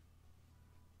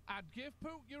 I'd give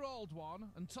Pook your old one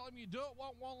and tell him you don't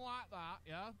want one like that,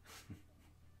 yeah?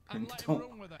 And let him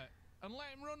run with it. And let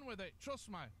him run with it, trust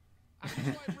me. And just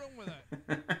let him run with it.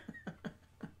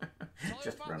 Tell him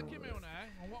Just about run the with it. community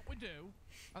and what we do,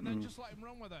 and then just let him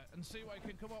run with it and see what he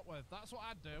can come up with. That's what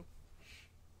I'd do.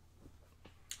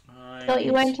 Thought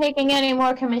you weren't taking any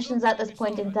more commissions at this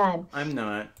point in time. I'm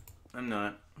not.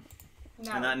 No.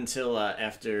 Not until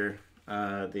after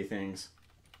the things.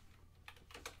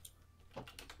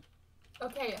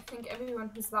 Okay, I think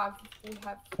everyone who's live we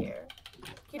have here.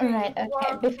 Alright,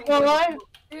 okay, before...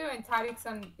 And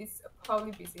Tarikson is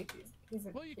probably busy. He's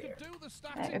Well, you here. could do the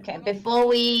static. Okay, before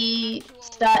we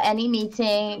start any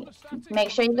meeting, make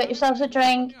sure you get yourselves a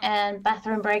drink and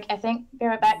bathroom break, I think. Be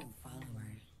right back.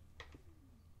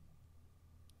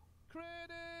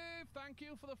 Creative, thank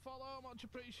you for the follow, much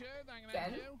appreciated. Thank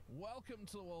Ben? you. Welcome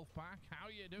to the Wolfpack. How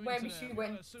are you doing Maybe today? she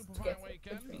went a super to fine get a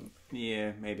weekend. drink.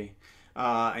 Yeah, maybe.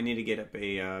 I need to get up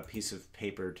a piece of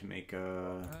paper to make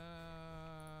a.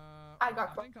 I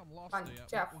got think I'm lost one. here.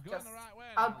 Jeff, We're going just the right way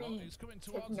I'll now, look, be it's coming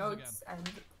taking towards us notes again.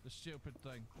 and The stupid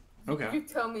thing. Okay. you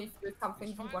tell me if there's something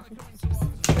It's you finally want coming to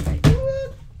towards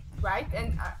us. right?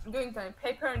 And I'm doing it on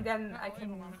paper, and then I Can't can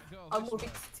believe I'm having to go I'll this move way.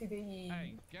 it to the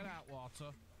Hey, get out,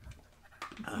 water.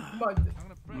 mod. I'm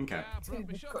gonna bring, Okay. yeah, I brought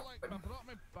my To shovel, the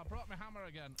I brought my hammer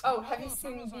again. Oh, All have you those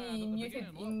seen hammers I had the at the muted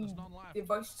beginning, look, in there's none left. the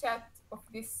voice chat of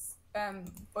this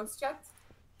voice chat?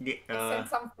 I Yeah, said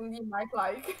something you might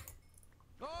like.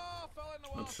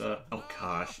 What's oh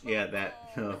gosh, yeah,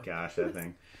 that, oh gosh, that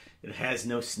thing. It has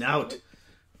no snout.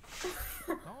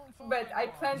 But I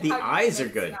planned the eyes are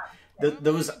good. Snout.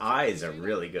 Those eyes are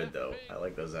really good, though. I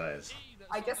like those eyes.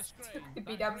 I just took the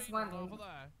beat-ups one and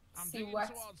see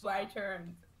what's brighter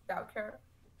and darker.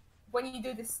 When you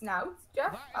do the snout,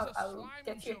 Jeff, I'll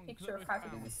get you a picture of how to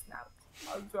do the snout.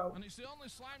 I'll draw.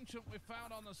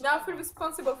 Now I feel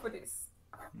responsible for this.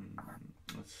 And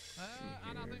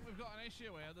I think we've got an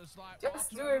issue here. There's like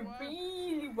just do a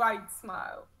really wide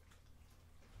smile.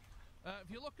 If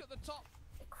you look at the top,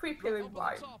 creepily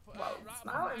wide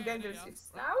smile, and then there's your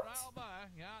snout.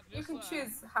 You can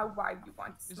choose how wide you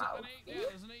want the smile to be.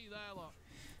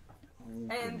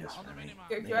 And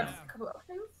you have a couple of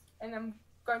options, and I'm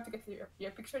going to get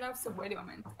your picture now, so wait a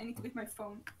moment. I need to get my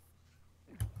phone.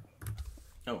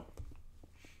 Oh.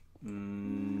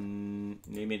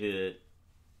 Need me to...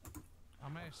 I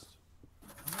missed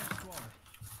one.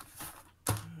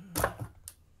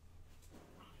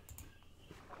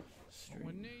 What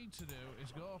we need to do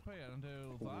is go up here and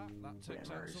do that. That takes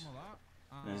out some of that.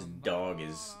 This dog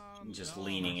is just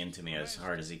leaning into me as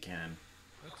hard as he can.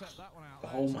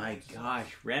 Oh my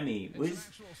gosh, Remy,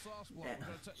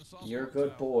 you're a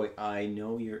good boy. I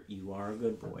know you are a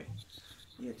good boy.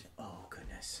 Oh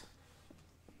goodness.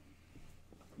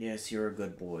 Yes, you're a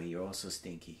good boy. You're also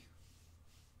stinky.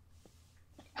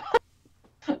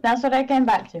 That's what I came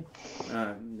back to.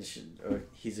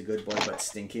 He's a good boy, but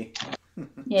stinky.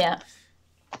 Yeah.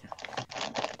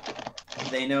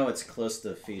 They know it's close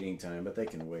to feeding time, but they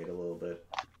can wait a little bit.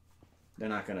 They're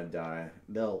not gonna die.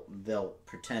 They'll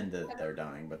pretend that they're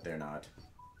dying, but they're not.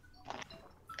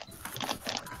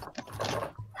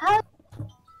 How?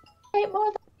 Wait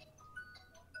more.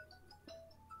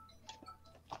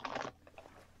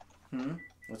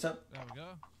 What's up? There we go.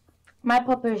 My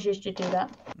puppers used to do that.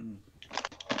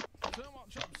 So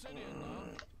much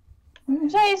obsidian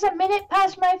So though. it's a minute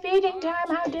past my feeding time.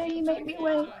 How dare you make me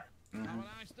wait? Have a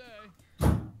nice day.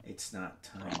 It's not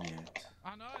time yet.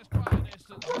 I know it's quite a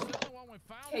distance. It's still the one we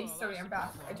found. Okay, sorry, I'm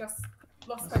back. I just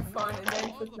lost my phone and then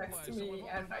it was next to me,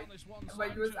 and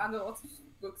it was under lots of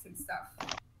books and stuff.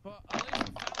 But at least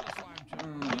we found a slime chunk.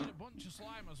 We need a bunch of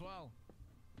slime as well.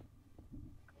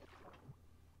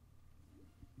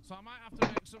 So I might have to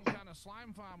make some kind of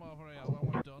slime farm over here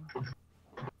when we're done.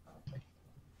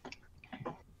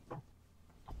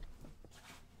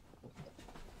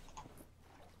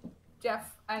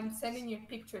 Jeff, I'm sending you a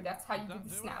picture. That's how you do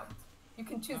the snout. You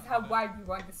can choose how wide you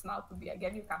want the snout to be. I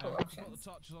gave you a couple options. Put the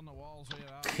touches on the walls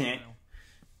here.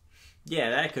 Yeah,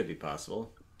 that could be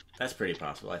possible. That's pretty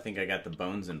possible. I think I got the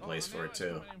bones in place for it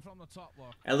too.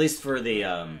 At least for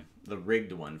the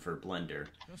rigged one for Blender.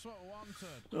 That's what we wanted.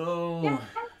 Oh. Yeah,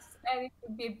 and it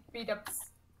could be beat up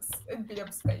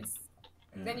space.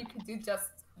 And then you could do just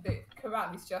the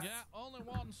corral is just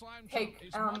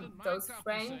take those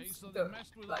frames, the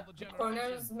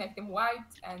corners, make them white,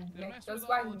 and make those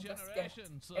white, and just get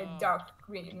a dark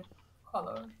green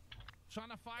color.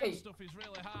 Okay,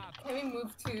 can we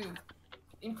move to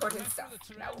important stuff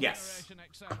now? Yes.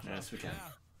 Yes, we can.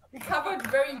 We covered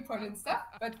very important stuff,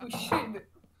 but we should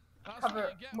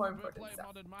cover more important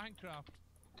stuff.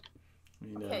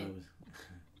 Okay.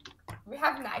 We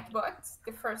have Nightbot,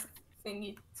 the first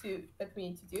thing that we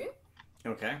need to do.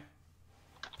 Okay.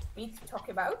 We need to talk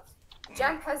about.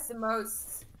 Jan has the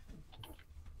most.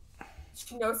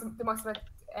 She knows the most about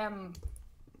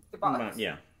the bot.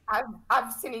 Yeah.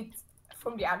 I've seen it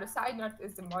from the other side, not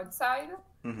as the mod side,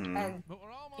 and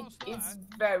it is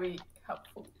very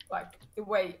helpful. Like the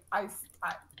way I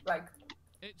like.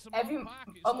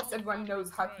 Almost everyone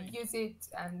knows how to use it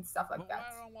and stuff like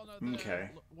that. Okay.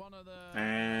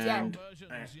 And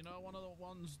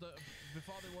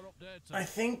I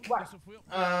think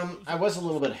I was a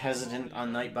little bit hesitant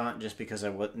on Nightbot just because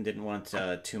I didn't want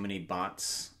too many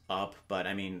bots up, but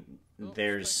I mean,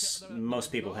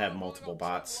 most people have multiple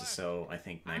bots, so I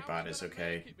think Nightbot is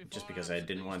okay, just because I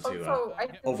didn't want to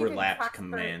overlap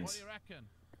commands.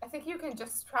 I think you can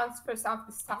just transfer some of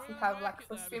the stuff you have, like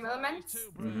for stream elements,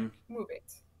 move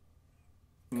it.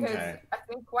 Because I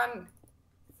think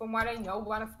from what I know,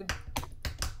 one of the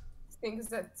things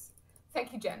that,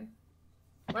 thank you, Jen.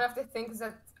 One of the things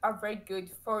that are very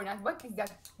good for Nightbot is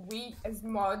that we as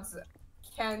mods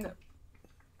can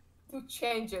do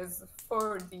changes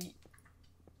for the.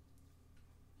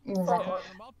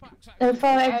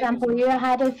 For example, you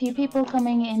had a few people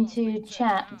coming into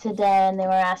chat today and they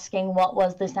were asking what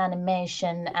was this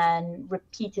animation, and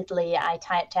repeatedly I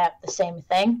typed out the same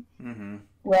thing.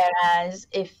 Whereas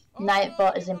if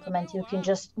Nightbot is implemented,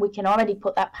 we can already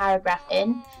put that paragraph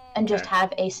in and just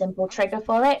have a simple trigger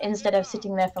for it instead of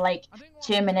sitting there for like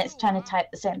 2 minutes trying to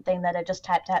type the same thing that I just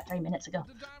typed out 3 minutes ago.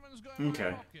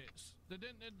 Okay.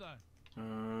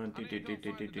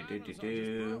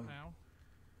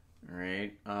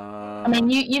 Alright. I mean,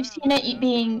 you've seen it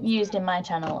being used in my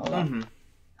channel a lot.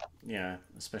 Yeah,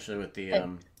 especially with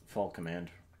the fall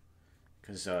command.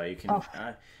 Because you can...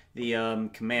 the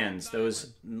commands,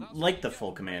 those... Like the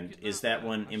full command, is that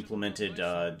one implemented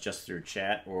just through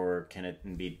chat, or can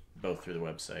it be both through the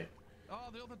website?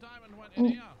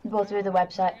 Both through the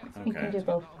website. Okay. You can do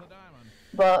both.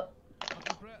 But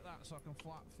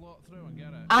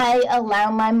I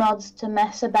allow my mods to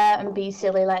mess about and be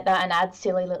silly like that and add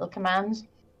silly little commands.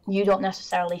 You don't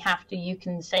necessarily have to. You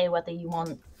can say whether you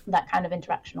want that kind of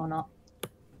interaction or not.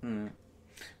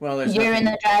 Well, you're in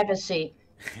the driver's seat.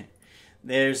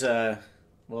 There's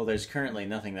currently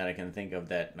nothing that I can think of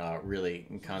that really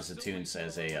constitutes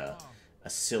as a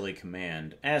silly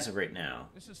command as of right now.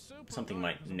 Something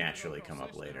might naturally come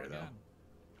up later, though.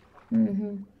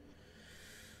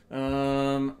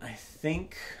 I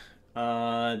think,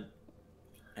 yeah,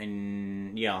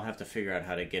 I'll have to figure out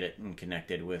how to get it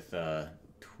connected with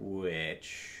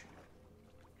Twitch.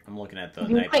 I'm looking at the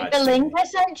You click the link I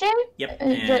sent you? Yep.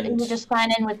 And you just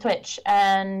sign in with Twitch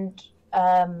and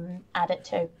add it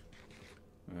to.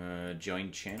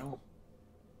 Join channel?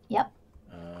 Yep.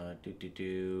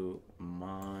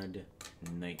 Mod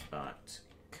Nightbot.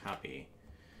 Copy.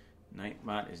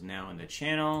 Nightbot is now in the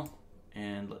channel.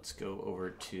 And let's go over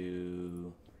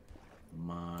to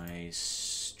my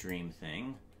stream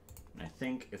thing. And I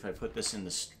think if I put this in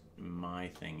my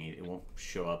thing, it won't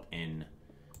show up in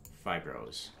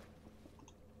Fibros.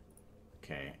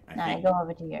 Okay. I go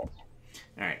over to yours.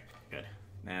 Alright, good.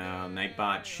 Now,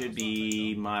 Nightbot should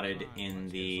be modded in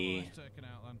the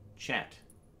chat.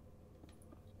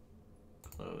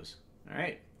 Close.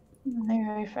 Alright. Let me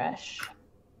refresh.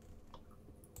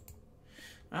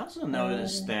 I also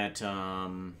noticed that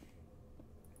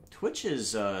Twitch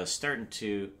is starting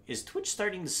to... Is Twitch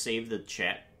starting to save the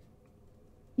chat?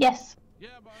 Yes.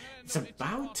 It's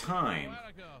about time.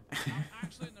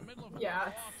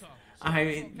 Yeah.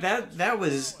 That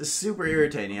was super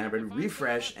irritating. I would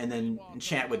refresh and then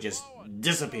chat would just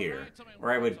disappear.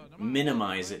 Or I would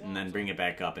minimize it and then bring it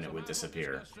back up and it would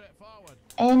disappear.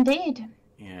 Indeed.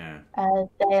 Yeah.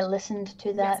 They listened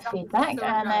to that feedback and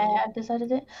I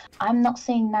decided it. I'm not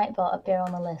seeing Nightbot appear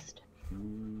on the list.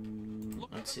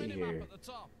 Let's see here.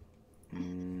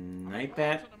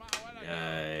 Nightbot.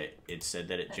 It said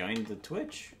that it joined the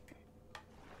Twitch.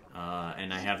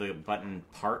 And I have the button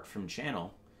part from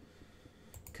channel.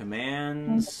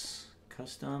 Commands,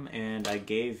 custom, and I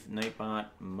gave Nightbot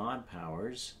mod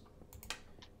powers.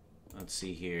 Let's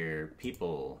see here.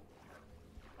 People.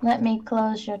 Let me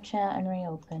close your chat and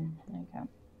reopen. There you go.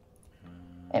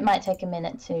 It might take a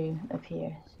minute to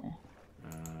appear. So.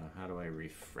 How do I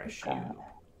refresh you?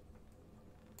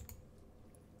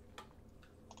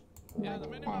 Yeah, the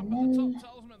minimap at the top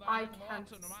tells me that I can't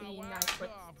see Nightbot.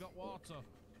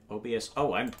 OBS.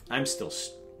 Oh, I'm still